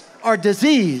kidneys are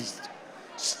diseased.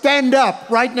 Stand up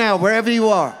right now, wherever you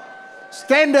are.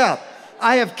 Stand up.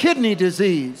 I have kidney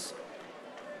disease.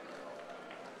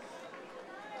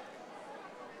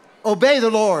 Obey the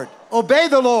Lord. Obey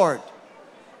the Lord.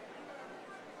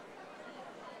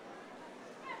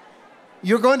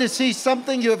 You're going to see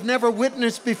something you have never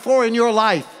witnessed before in your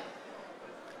life.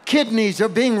 Kidneys are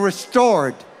being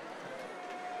restored.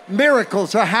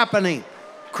 Miracles are happening.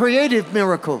 Creative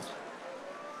miracles.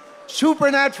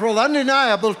 Supernatural,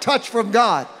 undeniable touch from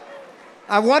God.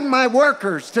 I want my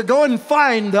workers to go and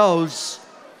find those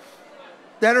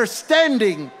that are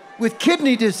standing with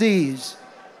kidney disease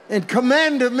and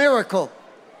command a miracle.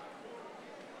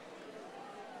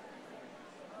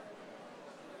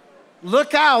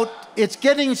 Look out, it's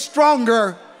getting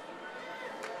stronger.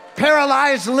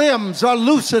 Paralyzed limbs are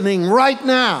loosening right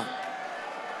now.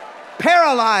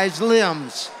 Paralyzed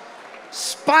limbs,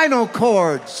 spinal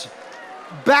cords,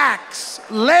 backs,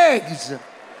 legs.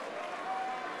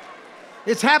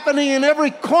 It's happening in every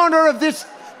corner of this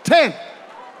tent.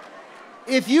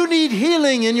 If you need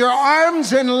healing in your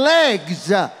arms and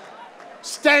legs,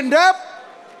 stand up.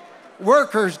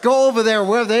 Workers, go over there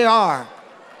where they are.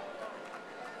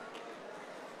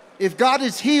 If God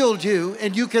has healed you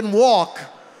and you can walk,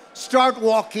 start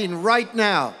walking right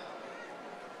now.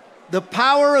 The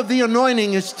power of the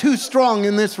anointing is too strong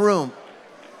in this room.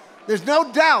 There's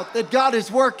no doubt that God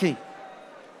is working.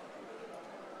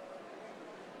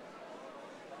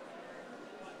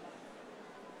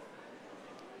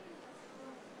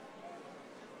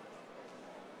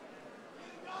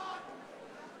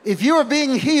 If you are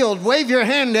being healed, wave your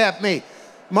hand at me.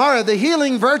 Mara, the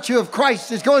healing virtue of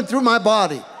Christ is going through my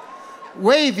body.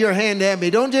 Wave your hand at me.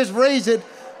 Don't just raise it,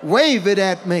 wave it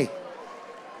at me.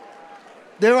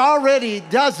 There are already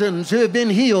dozens who have been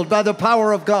healed by the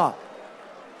power of God.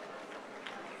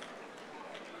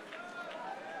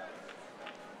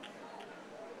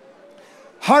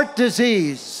 Heart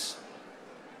disease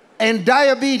and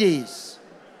diabetes.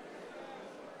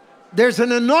 There's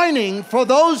an anointing for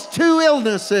those two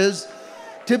illnesses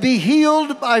to be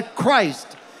healed by Christ.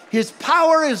 His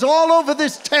power is all over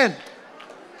this tent.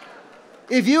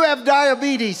 If you have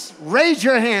diabetes, raise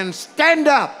your hand, stand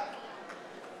up.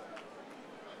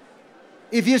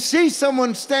 If you see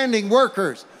someone standing,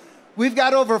 workers, we've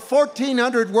got over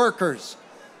 1,400 workers.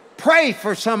 Pray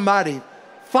for somebody,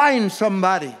 find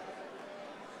somebody.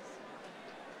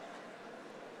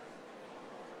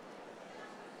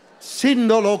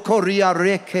 Sindolo koria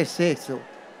rekeseso.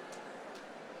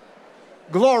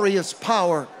 Glorious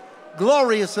power,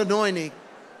 glorious anointing,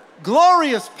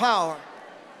 glorious power.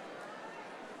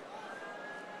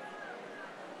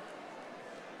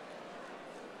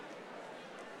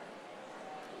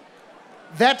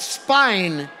 That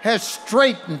spine has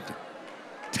straightened.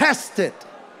 Test it.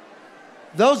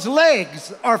 Those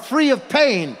legs are free of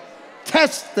pain.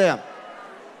 Test them.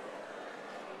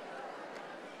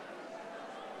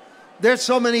 There's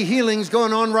so many healings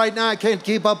going on right now, I can't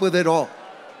keep up with it all.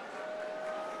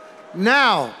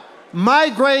 Now,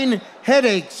 migraine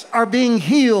headaches are being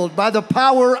healed by the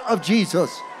power of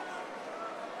Jesus.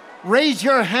 Raise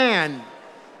your hand,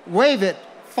 wave it,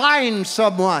 find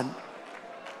someone.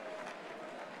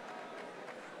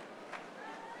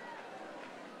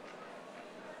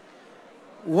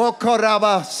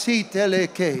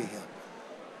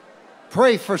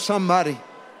 Pray for somebody.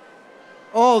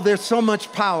 Oh, there's so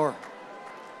much power.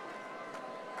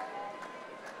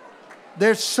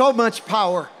 There's so much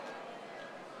power.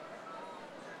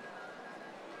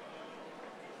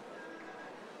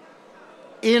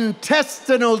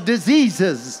 Intestinal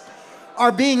diseases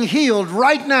are being healed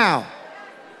right now.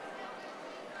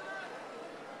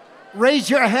 Raise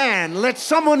your hand. Let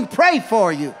someone pray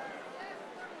for you.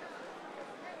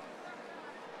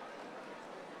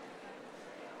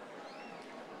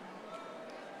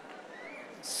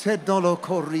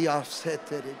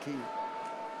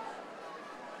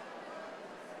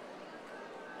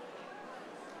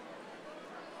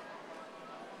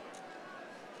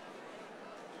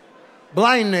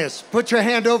 Blindness, put your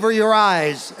hand over your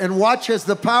eyes and watch as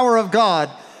the power of God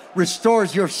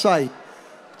restores your sight.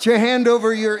 Put your hand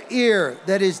over your ear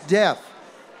that is deaf.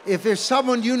 If there's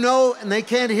someone you know and they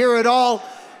can't hear at all,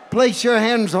 place your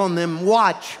hands on them.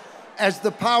 Watch as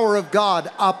the power of God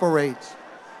operates.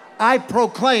 I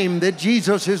proclaim that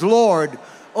Jesus is Lord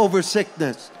over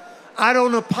sickness. I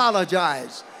don't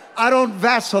apologize. I don't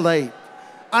vacillate.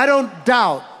 I don't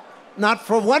doubt, not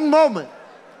for one moment.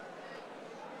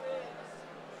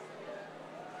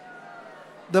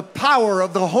 The power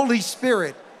of the Holy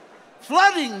Spirit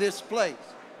flooding this place.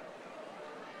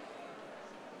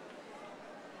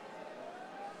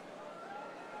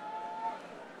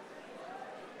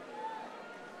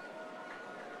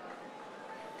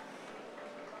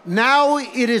 Now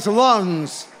it is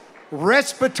lungs,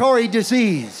 respiratory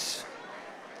disease.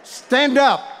 Stand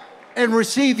up and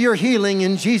receive your healing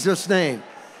in Jesus' name.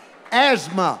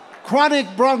 Asthma, chronic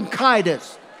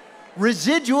bronchitis,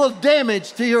 residual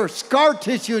damage to your scar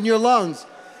tissue in your lungs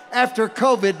after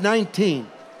COVID-19.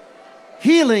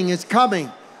 Healing is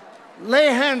coming. Lay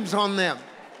hands on them.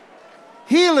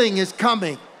 Healing is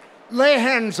coming. Lay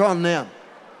hands on them.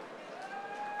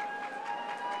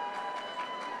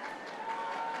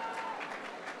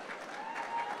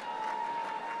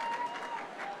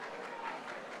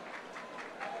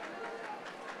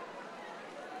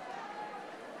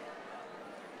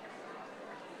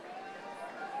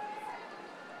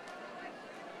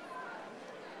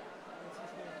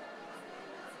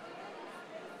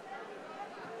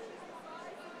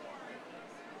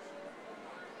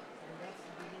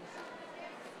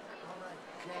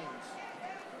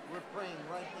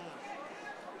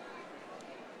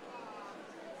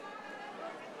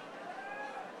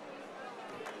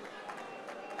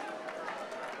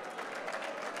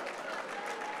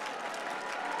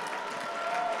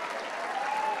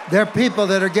 There are people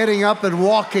that are getting up and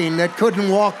walking that couldn't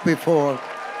walk before.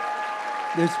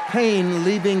 There's pain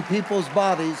leaving people's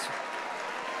bodies.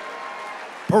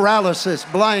 Paralysis,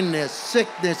 blindness,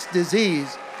 sickness,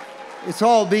 disease. It's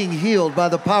all being healed by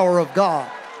the power of God.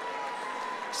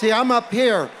 See, I'm up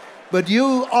here, but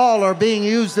you all are being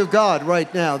used of God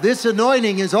right now. This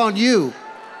anointing is on you.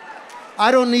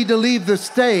 I don't need to leave the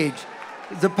stage.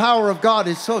 The power of God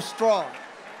is so strong.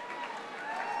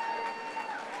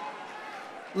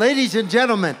 Ladies and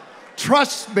gentlemen,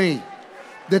 trust me,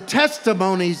 the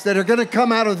testimonies that are going to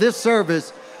come out of this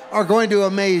service are going to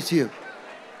amaze you.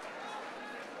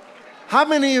 How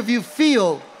many of you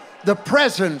feel the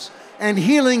presence and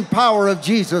healing power of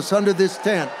Jesus under this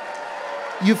tent?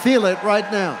 You feel it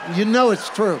right now. You know it's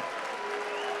true.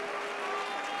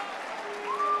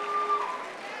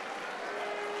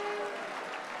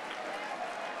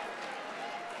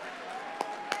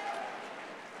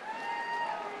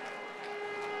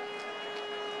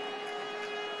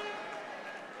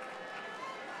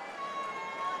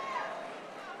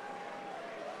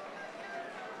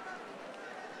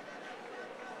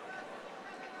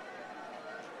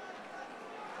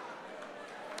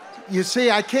 You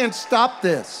see, I can't stop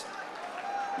this.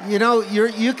 You know,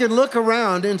 you can look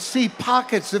around and see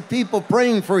pockets of people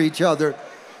praying for each other,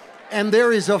 and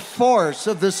there is a force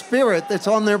of the Spirit that's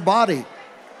on their body.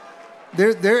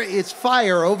 It's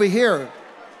fire over here,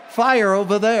 fire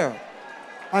over there.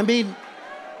 I mean,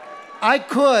 I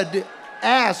could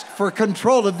ask for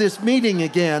control of this meeting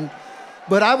again,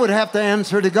 but I would have to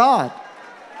answer to God.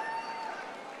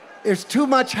 There's too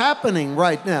much happening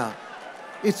right now.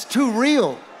 It's too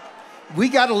real. We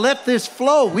got to let this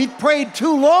flow. We've prayed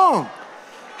too long.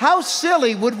 How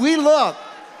silly would we look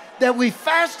that we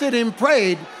fasted and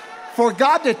prayed for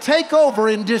God to take over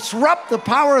and disrupt the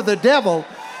power of the devil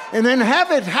and then have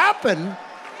it happen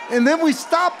and then we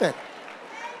stop it.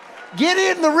 Get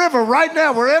in the river right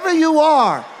now, wherever you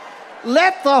are.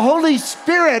 Let the Holy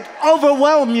Spirit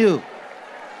overwhelm you.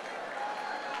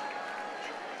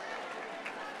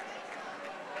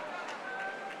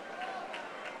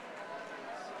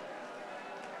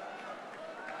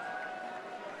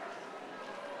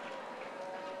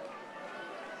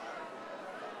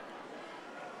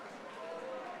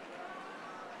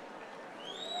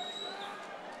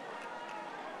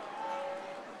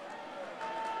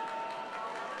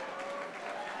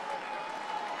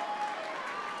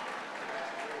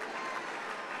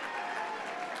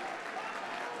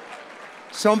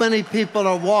 So many people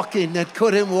are walking that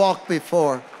couldn't walk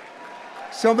before.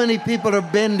 So many people are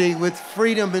bending with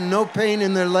freedom and no pain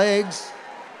in their legs.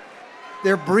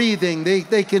 They're breathing.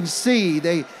 They can see.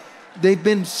 They've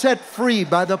been set free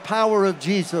by the power of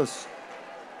Jesus.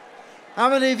 How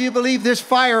many of you believe this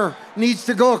fire needs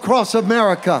to go across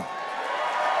America?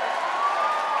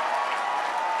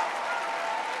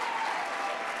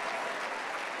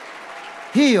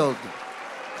 Healed,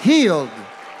 healed,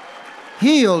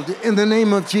 healed in the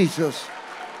name of Jesus.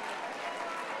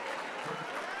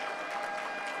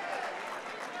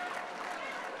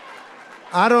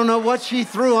 I don't know what she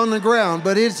threw on the ground,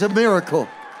 but it's a miracle.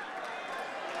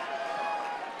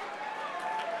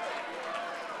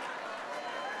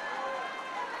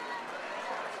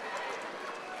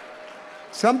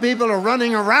 Some people are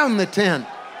running around the tent.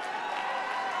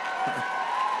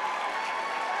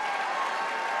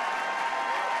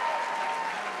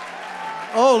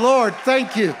 Oh, Lord,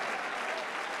 thank you.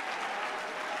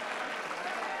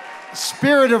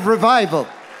 Spirit of revival,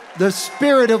 the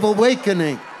spirit of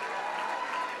awakening,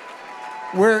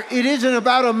 where it isn't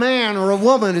about a man or a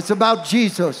woman, it's about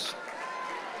Jesus.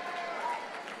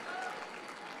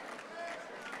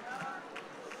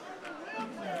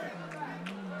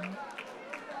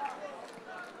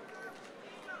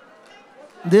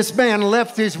 This man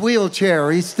left his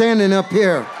wheelchair. He's standing up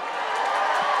here.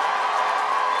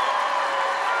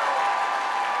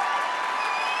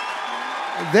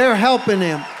 They're helping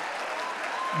him,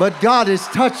 but God has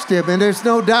touched him, and there's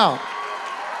no doubt.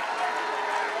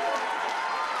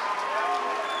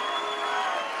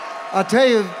 I'll tell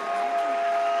you,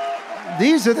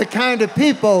 these are the kind of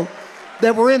people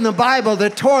that were in the Bible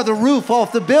that tore the roof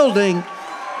off the building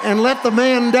and let the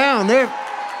man down.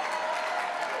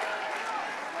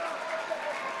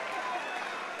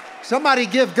 Somebody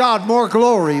give God more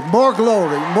glory, more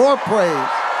praise.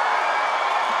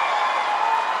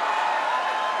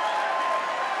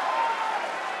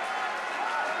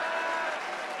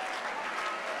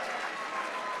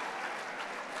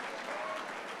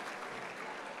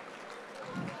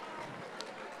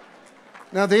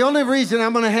 Now, the only reason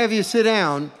I'm going to have you sit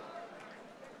down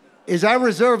is I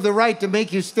reserve the right to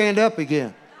make you stand up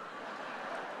again.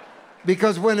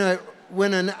 Because when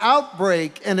an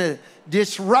outbreak and a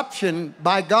disruption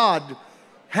by God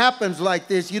happens like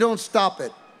this, you don't stop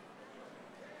it.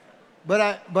 But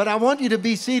I want you to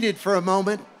be seated for a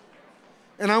moment,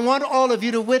 and I want all of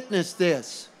you to witness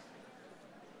this.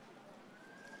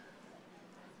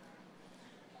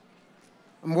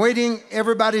 I'm waiting.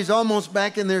 Everybody's almost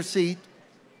back in their seat.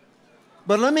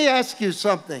 But let me ask you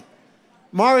something.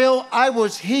 Mario, I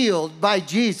was healed by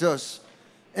Jesus,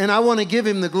 and I want to give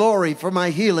him the glory for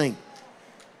my healing.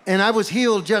 And I was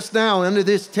healed just now under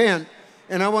this tent,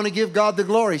 and I want to give God the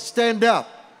glory. Stand up.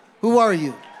 Who are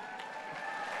you?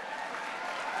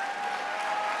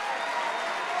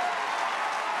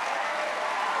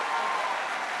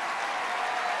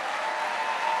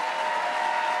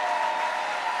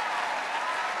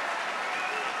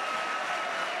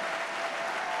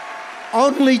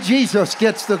 Only Jesus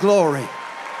gets the glory.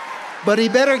 But he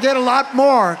better get a lot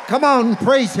more. Come on,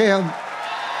 praise him.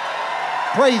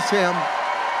 Praise him.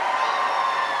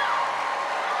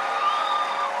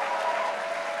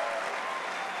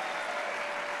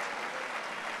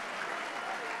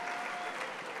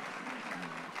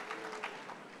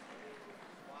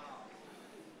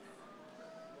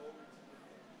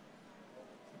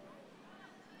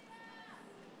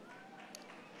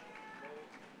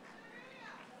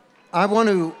 I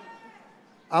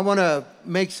want to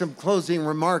make some closing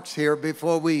remarks here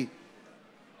before we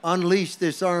unleash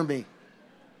this army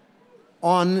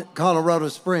on Colorado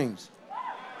Springs.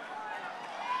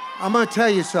 I'm going to tell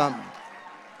you something.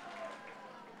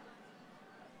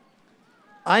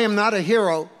 I am not a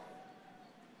hero,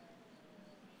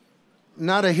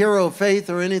 not a hero of faith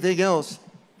or anything else.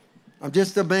 I'm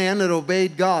just a man that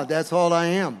obeyed God. That's all I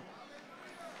am.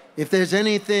 If there's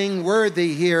anything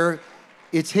worthy here,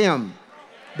 it's him.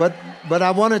 But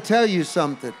I want to tell you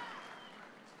something.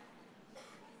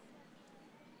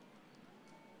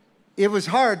 It was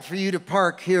hard for you to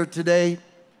park here today.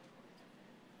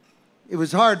 It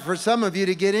was hard for some of you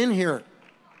to get in here.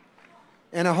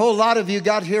 And a whole lot of you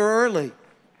got here early.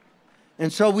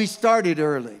 And so we started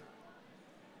early.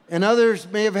 And others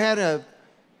may have had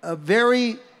a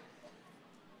very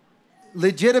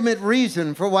legitimate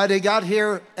reason for why they got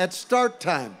here at start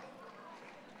time.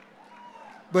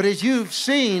 But as you've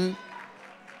seen,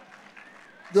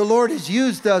 the Lord has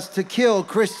used us to kill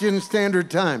Christian Standard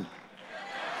Time.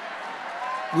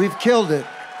 We've killed it.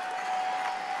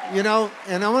 You know,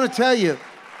 and I want to tell you,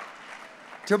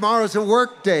 tomorrow's a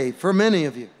work day for many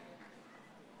of you.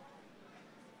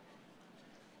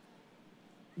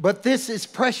 But this is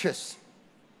precious.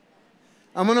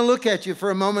 I'm going to look at you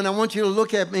for a moment. I want you to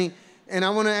look at me, and I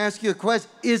want to ask you a question.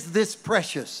 Is this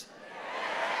precious?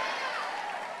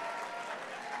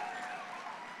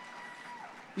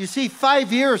 You see,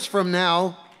 5 years from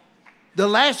now, the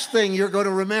last thing you're going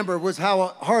to remember was how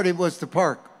hard it was to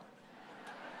park.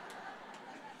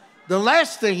 The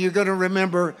last thing you're going to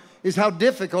remember is how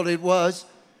difficult it was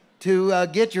to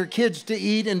get your kids to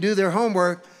eat and do their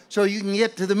homework so you can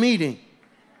get to the meeting.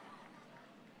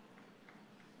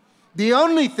 The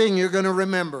only thing you're going to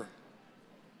remember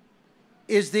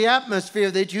is the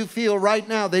atmosphere that you feel right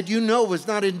now that you know was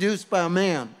not induced by a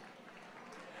man,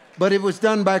 but it was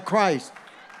done by Christ.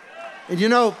 And you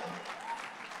know,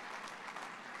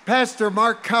 Pastor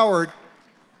Mark Coward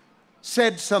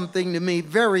said something to me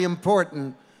very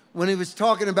important when he was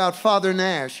talking about Father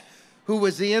Nash, who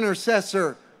was the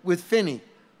intercessor with Finney.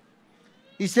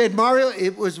 He said, Mario,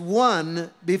 it was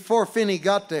one before Finney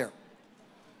got there.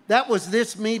 That was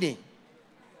this meeting.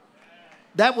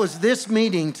 That was this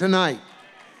meeting tonight.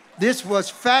 This was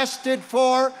fasted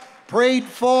for, prayed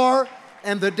for,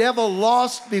 and the devil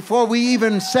lost before we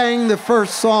even sang the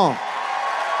first song.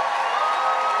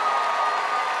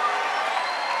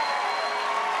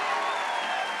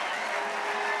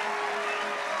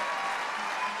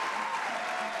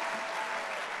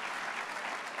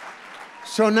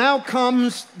 So now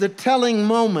comes the telling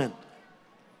moment.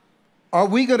 Are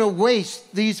we going to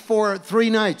waste these 3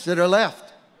 nights that are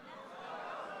left?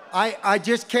 I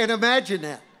just can't imagine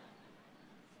that.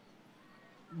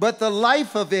 But the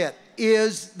life of it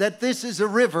is that this is a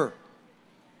river.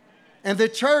 And the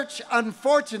church,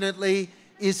 unfortunately,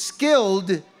 is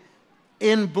skilled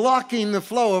in blocking the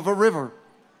flow of a river.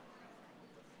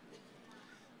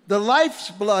 The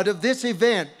life's blood of this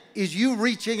event is you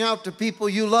reaching out to people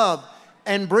you love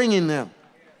and bringing them.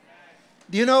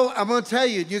 You know, I'm going to tell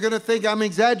you, you're going to think I'm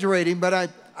exaggerating, but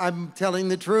I'm telling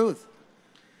the truth.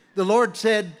 The Lord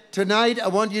said, tonight I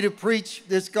want you to preach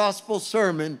this gospel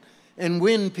sermon and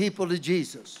win people to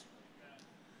Jesus.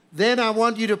 Then I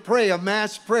want you to pray a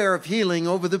mass prayer of healing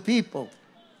over the people.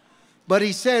 But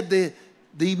he said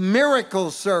the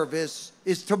miracle service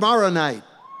is tomorrow night,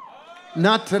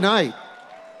 not tonight.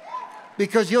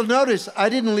 Because you'll notice I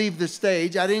didn't leave the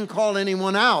stage. I didn't call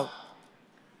anyone out.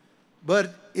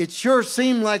 But it sure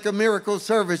seemed like a miracle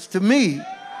service to me.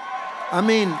 I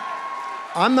mean,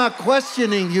 I'm not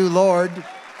questioning you, Lord,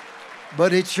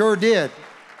 but it sure did.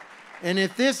 And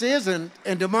if this isn't,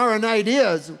 and tomorrow night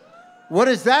is, what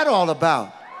is that all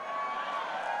about?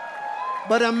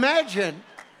 But imagine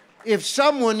if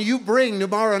someone you bring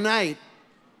tomorrow night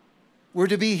were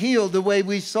to be healed the way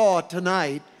we saw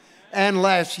tonight and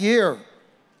last year,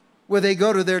 where they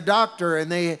go to their doctor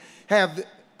and they have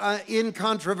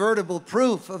incontrovertible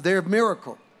proof of their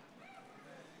miracle.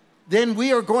 Then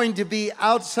we are going to be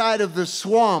outside of the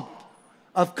swamp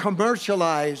of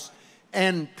commercialized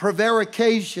and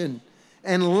prevarication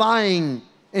and lying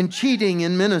and cheating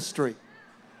in ministry.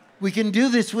 We can do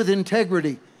this with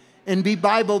integrity and be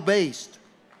Bible-based.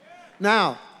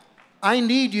 Now, I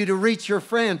need you to reach your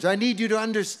friends. I need you to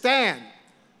understand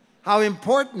how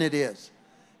important it is.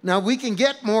 Now, we can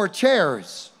get more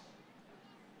chairs.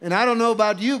 And I don't know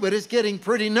about you, but it's getting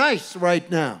pretty nice right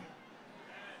now.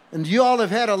 And you all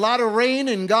have had a lot of rain,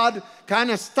 and God kind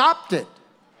of stopped it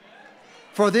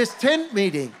for this tent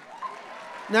meeting.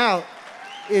 Now,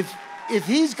 if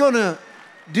he's going to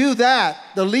do that,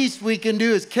 the least we can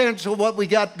do is cancel what we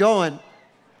got going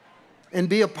and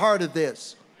be a part of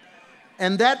this.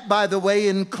 And that, by the way,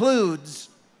 includes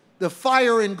the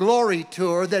Fire and Glory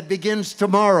tour that begins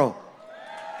tomorrow.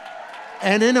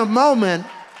 And in a moment,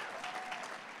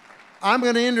 I'm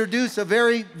going to introduce a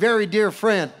very, very dear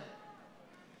friend.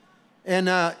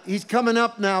 And he's coming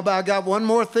up now, but I got one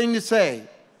more thing to say.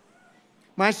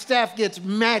 My staff gets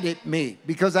mad at me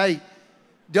because I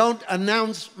don't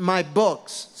announce my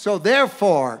books. So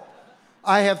therefore,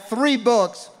 I have 3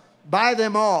 books. Buy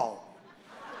them all.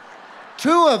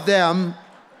 2 of them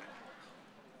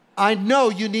I know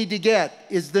you need to get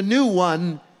is the new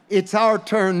one, It's Our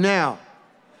Turn Now.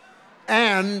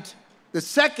 And the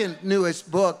second newest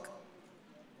book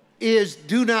is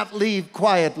Do Not Leave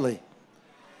Quietly.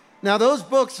 Now, those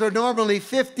books are normally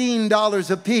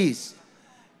 $15 a piece.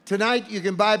 Tonight, you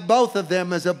can buy both of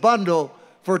them as a bundle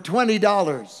for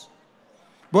 $20.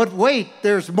 But wait,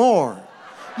 there's more.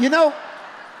 You know,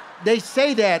 they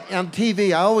say that on TV.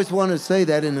 I always want to say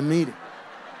that in a meeting.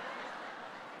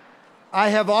 I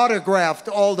have autographed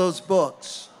all those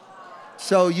books.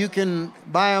 So you can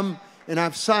buy them, and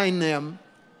I've signed them.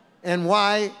 And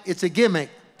why? It's a gimmick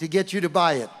to get you to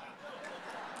buy it.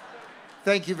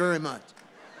 Thank you very much.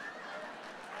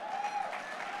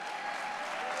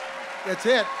 That's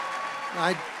it.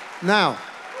 Now,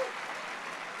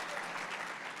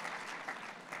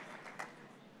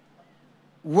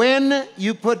 when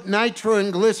you put nitro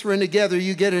and glycerin together,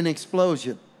 you get an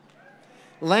explosion.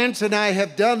 Lance and I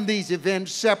have done these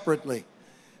events separately.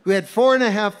 We had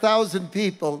 4,500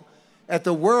 people at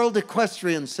the World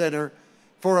Equestrian Center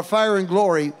for a Fire and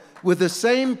Glory with the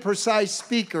same precise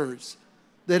speakers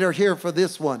that are here for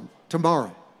this one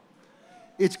tomorrow.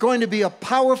 It's going to be a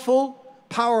powerful,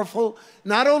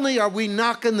 not only are we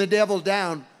knocking the devil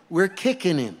down, we're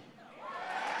kicking him.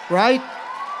 right?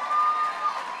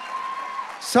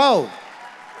 So,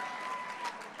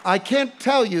 I can't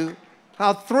tell you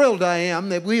how thrilled I am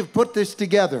that we have put this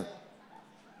together.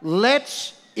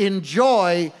 Let's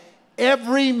enjoy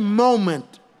every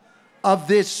moment of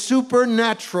this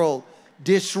supernatural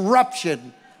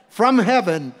disruption from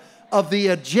heaven of the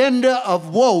agenda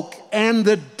of woke and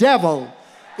the devil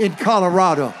in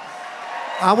Colorado.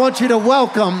 I want you to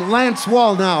welcome Lance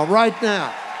Wallnau right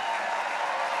now.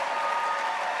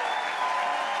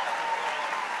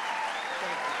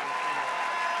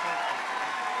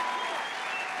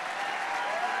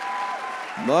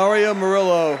 Mario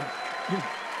Murillo.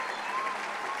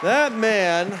 That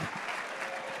man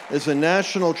is a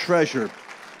national treasure.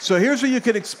 So here's what you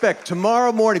can expect.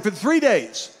 Tomorrow morning, for 3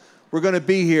 days, we're going to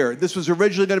be here. This was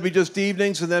originally going to be just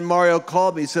evenings, and then Mario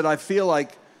called me. He said, I feel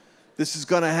like this is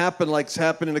going to happen like it's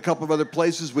happened in a couple of other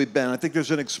places we've been. I think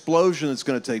there's an explosion that's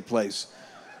going to take place.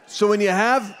 So when you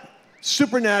have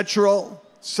supernatural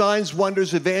signs,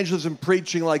 wonders, evangelism,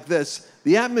 preaching like this,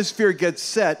 the atmosphere gets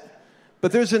set,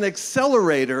 but there's an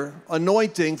accelerator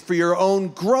anointing for your own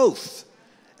growth.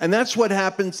 And that's what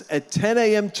happens at 10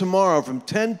 a.m. tomorrow from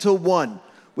 10 till 1.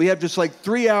 We have just like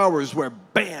 3 hours where,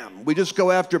 bam, we just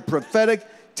go after prophetic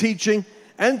teaching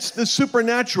and the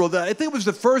supernatural. I think it was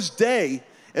the first day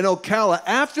in Ocala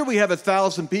after we have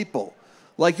 1,000 people.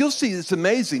 Like, you'll see, it's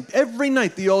amazing. Every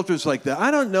night the altar's like that. I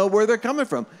don't know where they're coming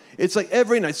from. It's like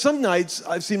every night. Some nights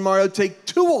I've seen Mario take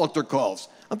 2 altar calls.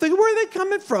 I'm thinking, where are they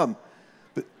coming from?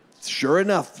 But sure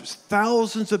enough, there's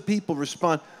thousands of people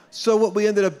respond. So what we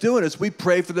ended up doing is we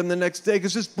pray for them the next day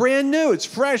because it's brand new, it's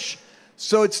fresh.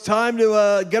 So it's time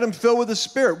to get them filled with the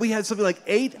Spirit. We had something like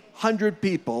 800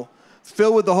 people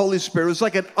filled with the Holy Spirit. It was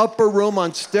like an upper room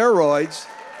on steroids.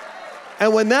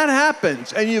 And when that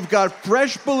happens, and you've got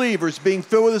fresh believers being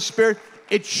filled with the Spirit,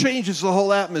 it changes the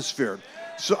whole atmosphere.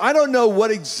 So I don't know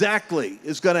what exactly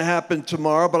is going to happen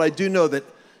tomorrow, but I do know that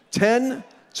 10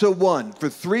 to 1 for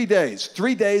 3 days.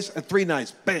 3 days and 3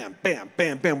 nights. Bam, bam,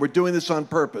 bam, bam. We're doing this on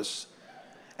purpose.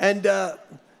 And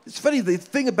it's funny, the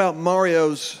thing about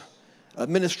Mario's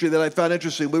ministry that I found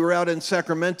interesting, we were out in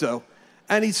Sacramento,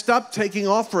 and he stopped taking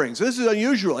offerings. This is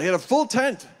unusual. He had a full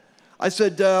tent. I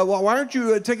said, well, why aren't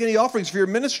you taking any offerings for your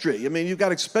ministry? I mean, you've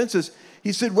got expenses.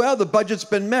 He said, well, the budget's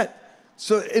been met.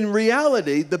 So in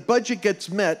reality, the budget gets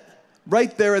met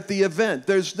right there at the event.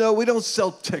 We don't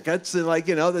sell tickets, and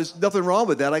there's nothing wrong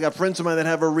with that. I got friends of mine that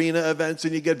have arena events,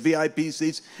 and you get VIP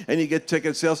seats, and you get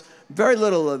ticket sales. Very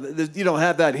little you don't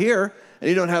have that here, and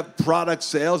you don't have product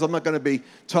sales. I'm not going to be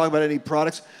talking about any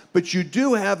products, but you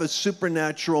do have a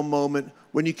supernatural moment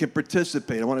when you can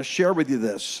participate. I want to share with you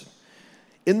this.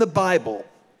 In the Bible,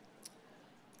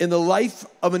 in the life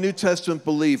of a New Testament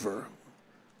believer,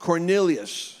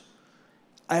 Cornelius,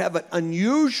 I have an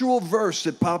unusual verse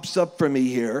that pops up for me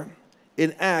here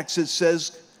in Acts. It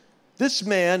says, this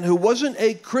man who wasn't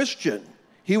a Christian,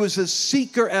 he was a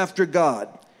seeker after God.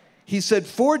 He said,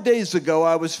 4 days ago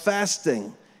I was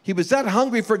fasting. He was that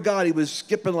hungry for God, he was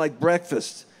skipping like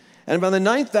breakfast. And about the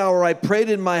 9th hour I prayed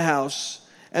in my house,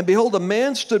 and behold, a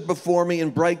man stood before me in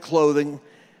bright clothing,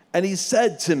 and he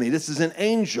said to me, this is an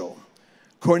angel,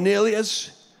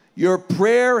 Cornelius, your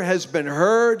prayer has been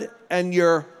heard, and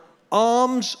your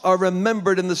alms are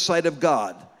remembered in the sight of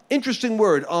God. Interesting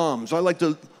word, alms. I like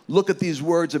to look at these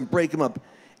words and break them up.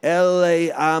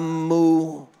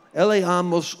 Eleamos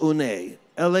une.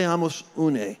 Eleamos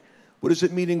une. What does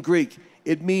it mean in Greek?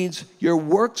 It means your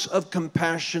works of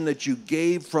compassion that you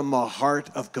gave from a heart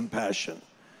of compassion.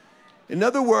 In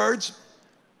other words,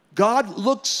 God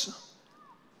looks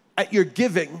at your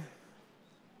giving,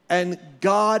 and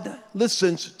God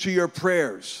listens to your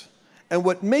prayers. And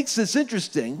what makes this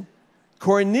interesting,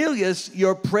 Cornelius,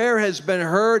 your prayer has been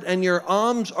heard and your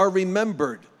alms are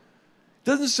remembered. It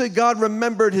doesn't say God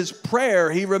remembered his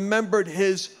prayer, he remembered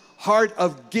his heart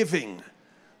of giving.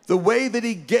 The way that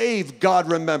he gave,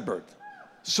 God remembered.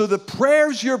 So the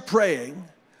prayers you're praying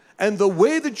and the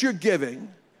way that you're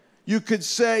giving, you could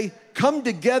say, come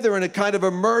together in a kind of a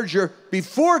merger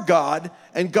before God,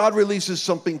 and God releases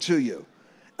something to you.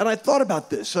 And I thought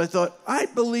about this. I thought, I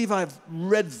believe I've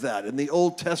read that in the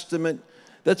Old Testament.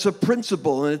 That's a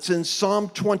principle, and it's in Psalm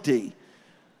 20.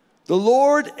 The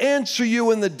Lord answer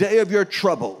you in the day of your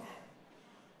trouble.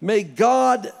 May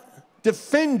God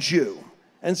defend you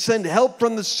and send help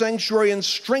from the sanctuary and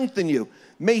strengthen you.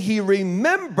 May he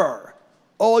remember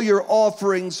all your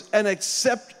offerings and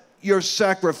accept your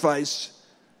sacrifice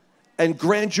and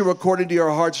grant you according to your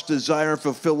heart's desire and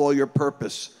fulfill all your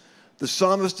purpose. The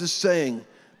psalmist is saying,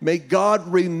 may God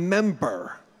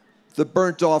remember the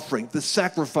burnt offering, the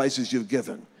sacrifices you've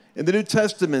given. In the New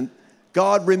Testament,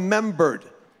 God remembered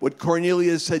what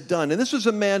Cornelius had done. And this was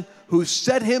a man who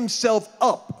set himself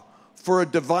up for a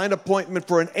divine appointment,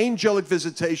 for an angelic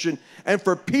visitation, and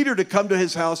for Peter to come to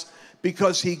his house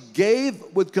because he gave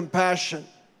with compassion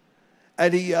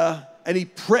and he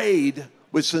prayed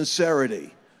with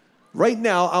sincerity. Right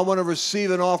now, I want to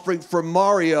receive an offering for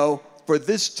Mario for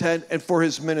this tent and for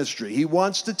his ministry. He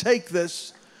wants to take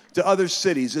this to other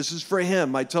cities. This is for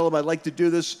him. I tell him I'd like to do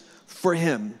this for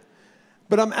him.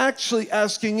 But I'm actually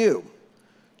asking you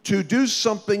to do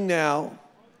something now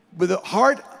with a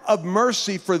heart of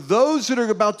mercy for those that are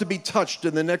about to be touched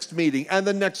in the next meeting and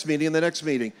the next meeting and the next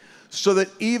meeting, so that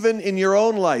even in your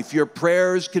own life, your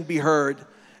prayers can be heard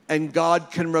and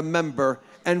God can remember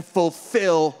and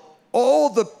fulfill all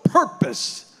the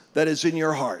purpose that is in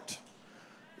your heart.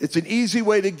 It's an easy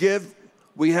way to give.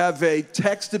 We have a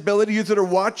text ability. You that are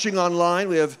watching online,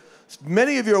 we have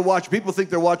many of you are watching. People think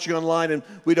they're watching online and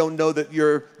we don't know that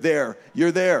you're there.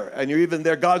 You're there and you're even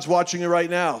there. God's watching you right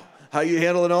now. How you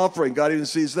handle an offering, God even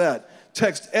sees that.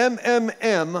 Text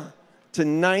MMM to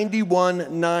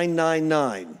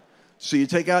 91999. So you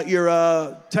take out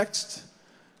your text,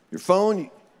 your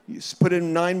phone, you put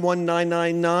in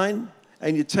 91999,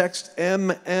 and you text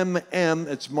MMM.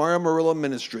 It's Mario Murillo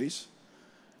Ministries.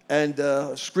 And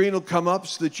a screen will come up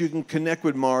so that you can connect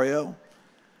with Mario.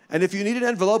 And if you need an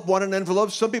envelope, want an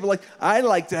envelope, some people I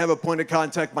like to have a point of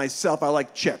contact myself. I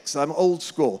like checks. I'm old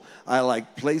school. I like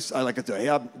it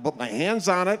to put my hands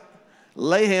on it,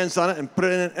 lay hands on it, and put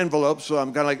it in an envelope. So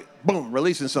I'm kind of like, boom,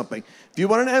 releasing something. If you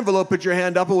want an envelope, put your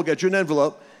hand up and we'll get you an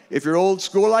envelope. If you're old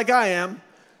school like I am,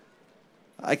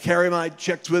 I carry my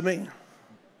checks with me.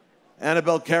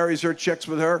 Annabelle carries her checks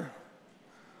with her.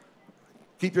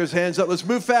 Keep your hands up. Let's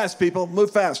move fast, people.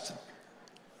 Move fast.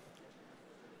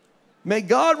 May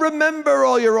God remember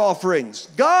all your offerings.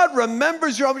 God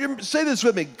remembers your offerings. Say this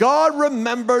with me. God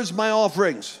remembers my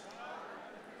offerings.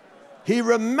 He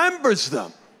remembers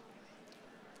them.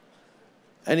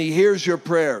 And he hears your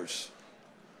prayers.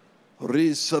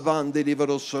 Text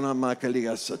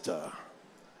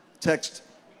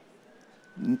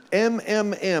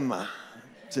MMM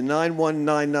to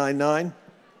 91999.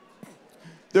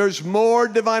 There's more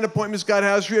divine appointments God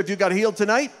has for you. If you got healed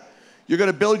tonight, you're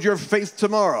going to build your faith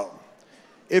tomorrow.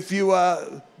 If you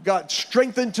got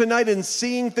strengthened tonight in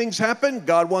seeing things happen,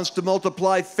 God wants to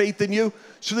multiply faith in you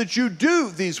so that you do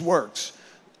these works.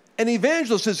 An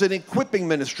evangelist is an equipping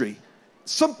ministry.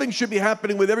 Something should be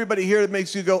happening with everybody here that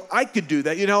makes you go, I could do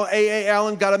that. You know, A.A.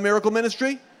 Allen got a miracle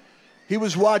ministry. He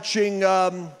was watching,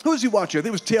 who was he watching? I think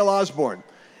it was T.L. Osborne.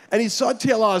 And he saw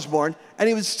T.L. Osborne, and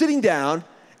he was sitting down,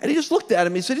 and he just looked at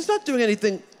him. He said, he's not doing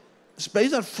anything,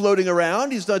 he's not floating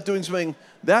around. He's not doing something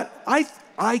that,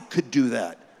 I could do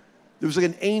that. There was like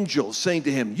an angel saying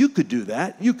to him, you could do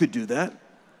that, you could do that.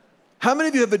 How many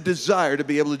of you have a desire to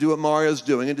be able to do what Mario's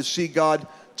doing and to see God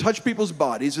touch people's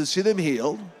bodies and see them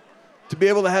healed, to be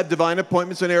able to have divine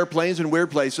appointments on airplanes and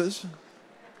weird places?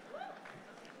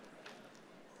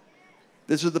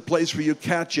 This is the place where you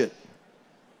catch it.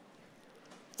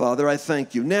 Father, I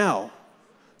thank you. Now,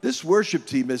 this worship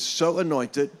team is so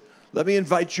anointed. Let me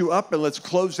invite you up and let's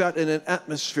close out in an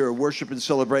atmosphere of worship and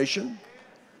celebration.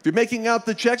 If you're making out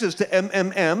the checks, it's to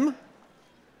MMM. If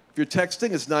you're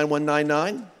texting, it's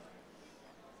 91999.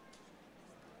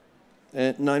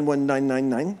 And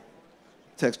 91999.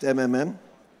 Text MMM.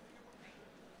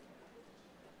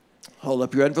 Hold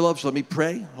up your envelopes. Let me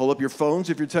pray. Hold up your phones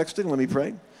if you're texting. Let me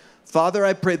pray. Father,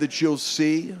 I pray that you'll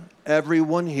see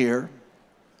everyone here,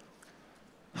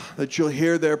 that you'll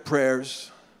hear their prayers,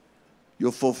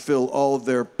 you'll fulfill all of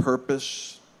their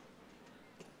purpose.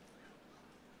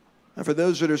 And for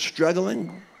those that are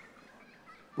struggling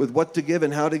with what to give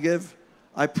and how to give,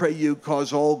 I pray you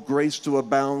cause all grace to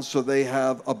abound so they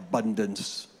have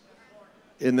abundance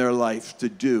in their life to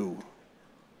do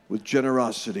with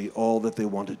generosity all that they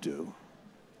want to do.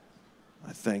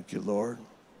 I thank you, Lord.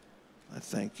 I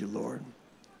thank you, Lord.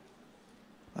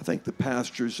 I thank the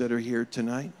pastors that are here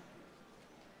tonight.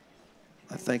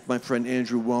 I thank my friend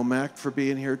Andrew Womack for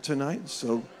being here tonight.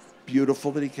 So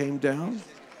beautiful that he came down.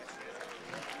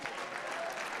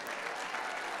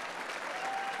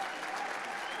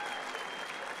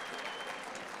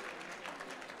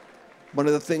 One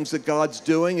of the things that God's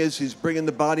doing is he's bringing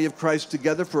the body of Christ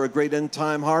together for a great end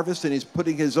time harvest, and he's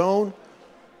putting his own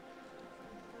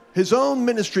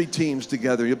ministry teams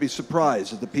together. You'll be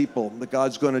surprised at the people that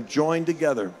God's going to join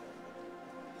together.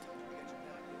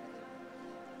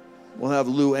 We'll have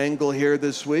Lou Engel here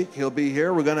this week. He'll be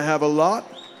here. We're going to have a lot.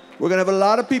 We're going to have a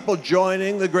lot of people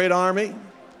joining the great army,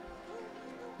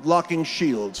 locking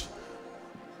shields.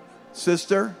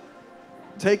 Sister,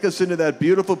 take us into that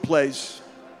beautiful place.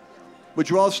 Would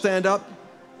you all stand up?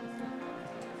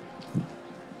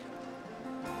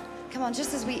 Come on,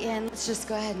 just as we end, let's just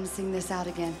go ahead and sing this out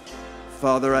again.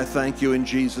 Father, I thank you in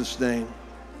Jesus' name.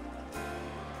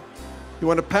 You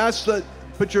want to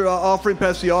put your offering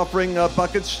past the offering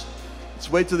buckets? Let's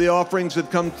wait till the offerings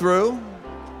have come through.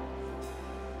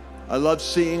 I love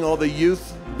seeing all the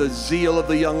youth, the zeal of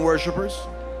the young worshipers.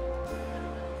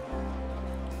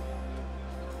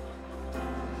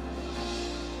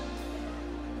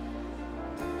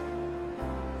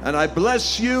 And I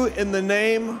bless you in the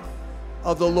name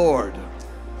of the Lord.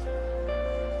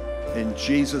 In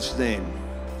Jesus' name.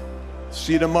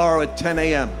 See you tomorrow at 10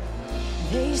 a.m.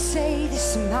 They say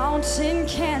this mountain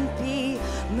can't be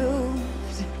moved.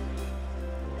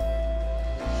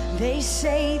 They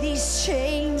say these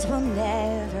chains will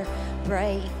never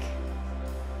break.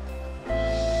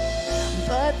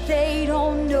 But they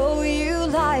don't know you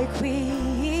like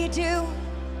we do.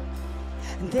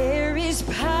 There is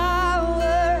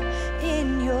power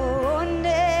in your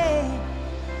name.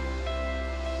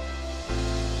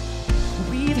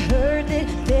 We've heard that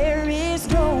there is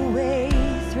no way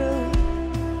through.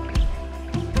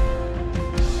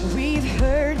 We've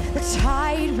heard the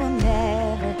tide will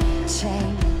never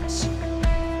change.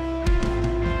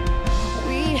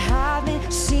 We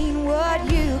haven't seen what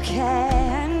you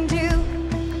can do.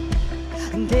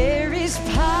 There is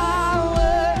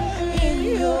power in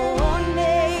your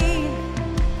name.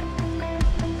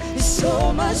 There's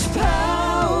so much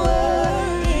power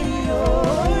in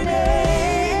your name.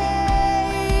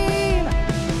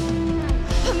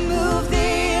 Move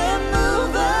the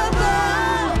immovable,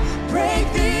 break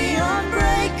the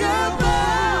unbreakable.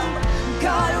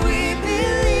 God, we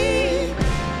believe.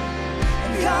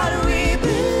 God, we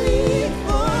believe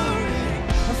for it.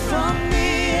 From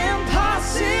the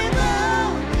impossible,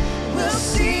 we'll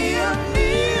see a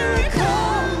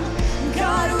miracle.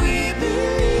 God, we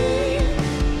believe.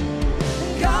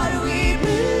 God, we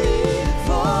believe.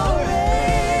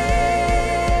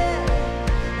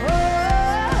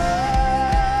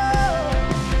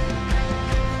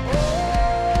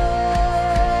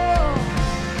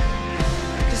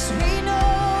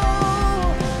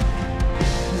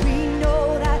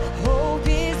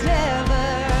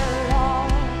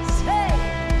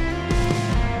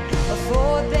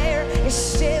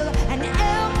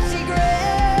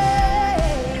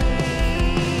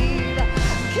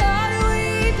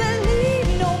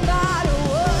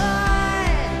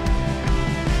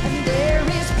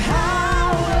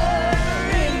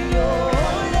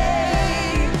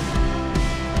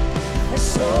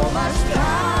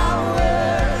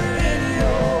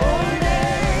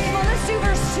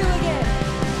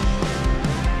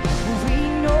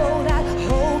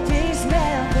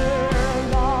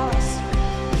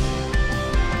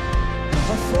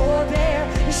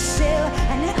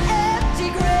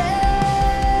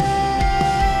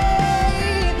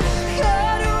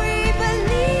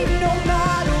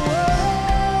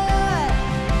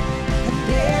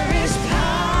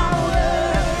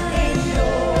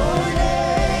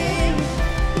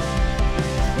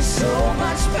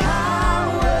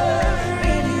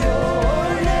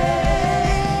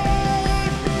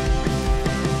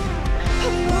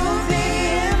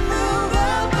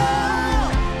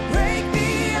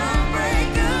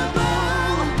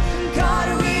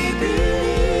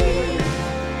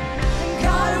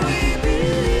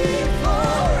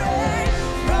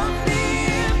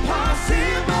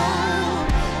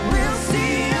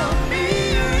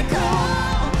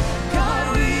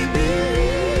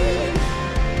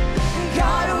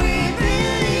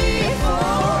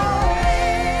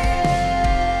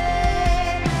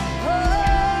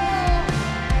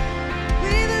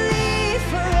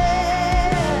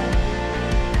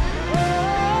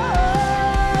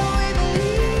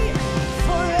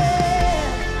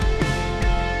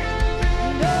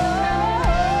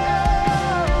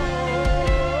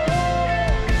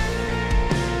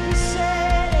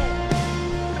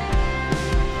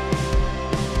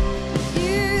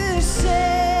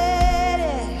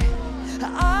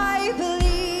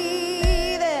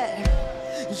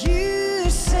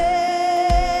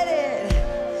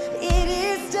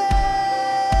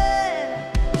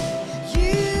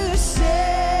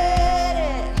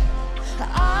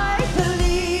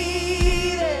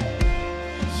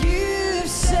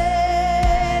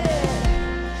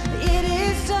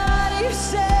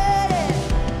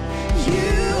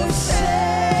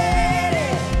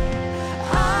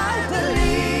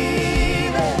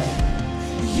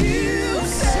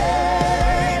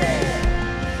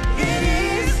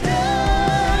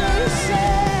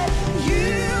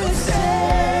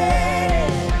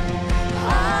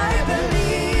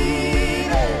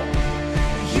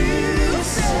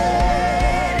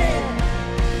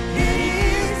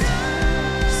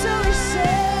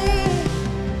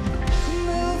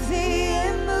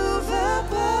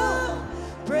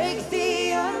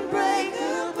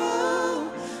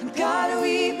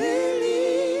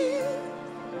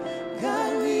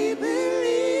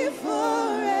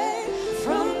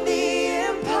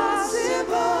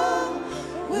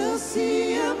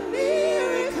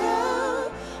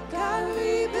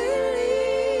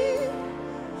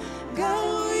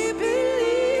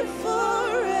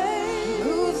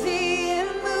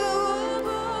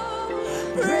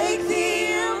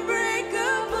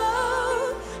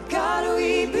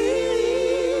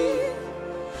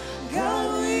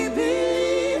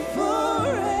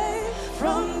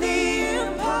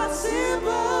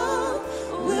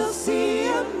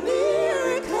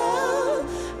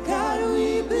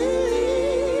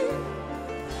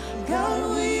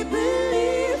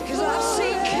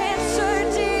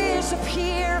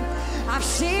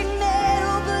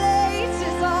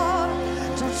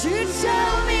 Don't you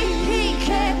tell me he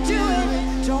can't do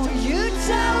it. Don't you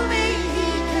tell me he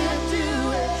can't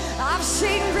do it. I've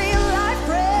seen real life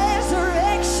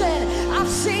resurrection. I've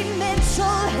seen mental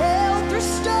health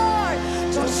restored.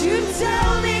 Don't you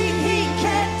tell me he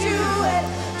can't do it.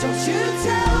 Don't you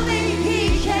tell me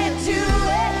he can't do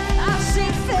it. I've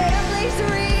seen families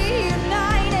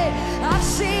reunited. I've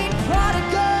seen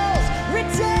prodigals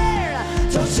returned.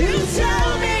 Don't you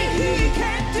tell me he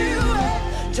can't do it.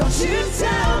 Don't you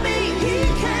tell me he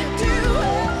can't do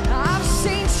it. I've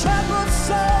seen troubled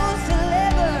souls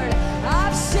delivered.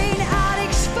 I've seen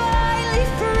addicts finally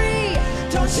free.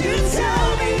 Don't you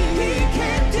tell me he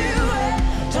can't do it.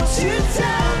 Don't you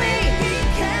tell me he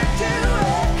can't do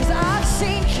it. 'Cause I've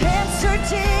seen cancer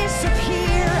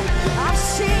disappear. I've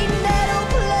seen metal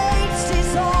plates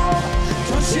dissolve.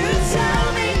 Don't you tell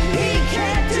me he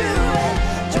can't do it.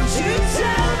 Don't you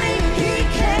tell me he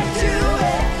can't do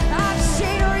it. I've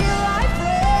seen real life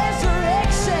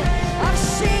resurrection. I've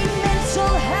seen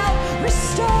mental health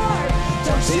restored.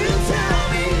 Don't you tell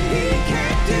me he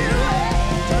can't do it.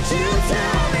 Don't you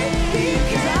tell me he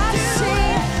can't do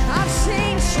it. I've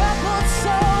seen troubled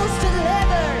souls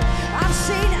delivered. I've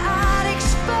seen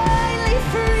addicts finally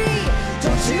free.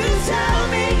 Don't you tell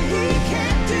me he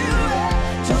can't do it.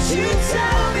 Don't you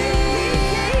tell me he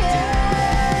can't do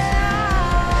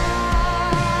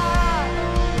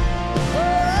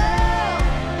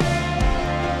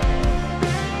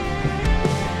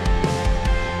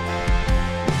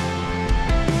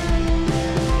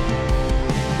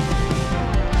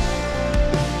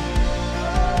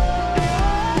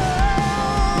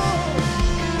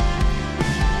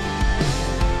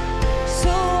So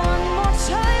one more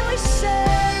time we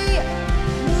say,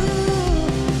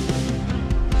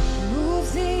 move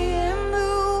the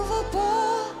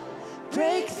immovable,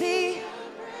 break the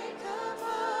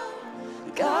unbreakable.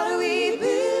 God, we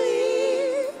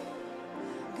believe.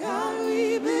 God,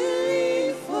 we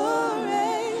believe for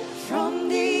it. From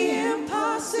the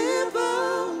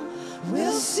impossible,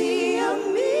 we'll see a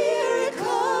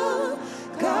miracle.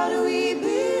 God, we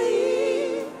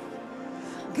believe.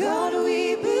 God,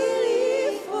 we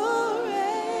believe for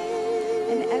it.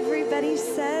 And everybody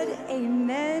said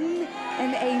amen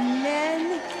and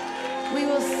amen. We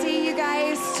will see you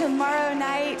guys tomorrow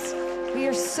night. We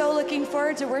are so looking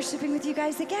forward to worshiping with you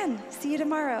guys again. See you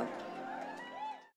tomorrow.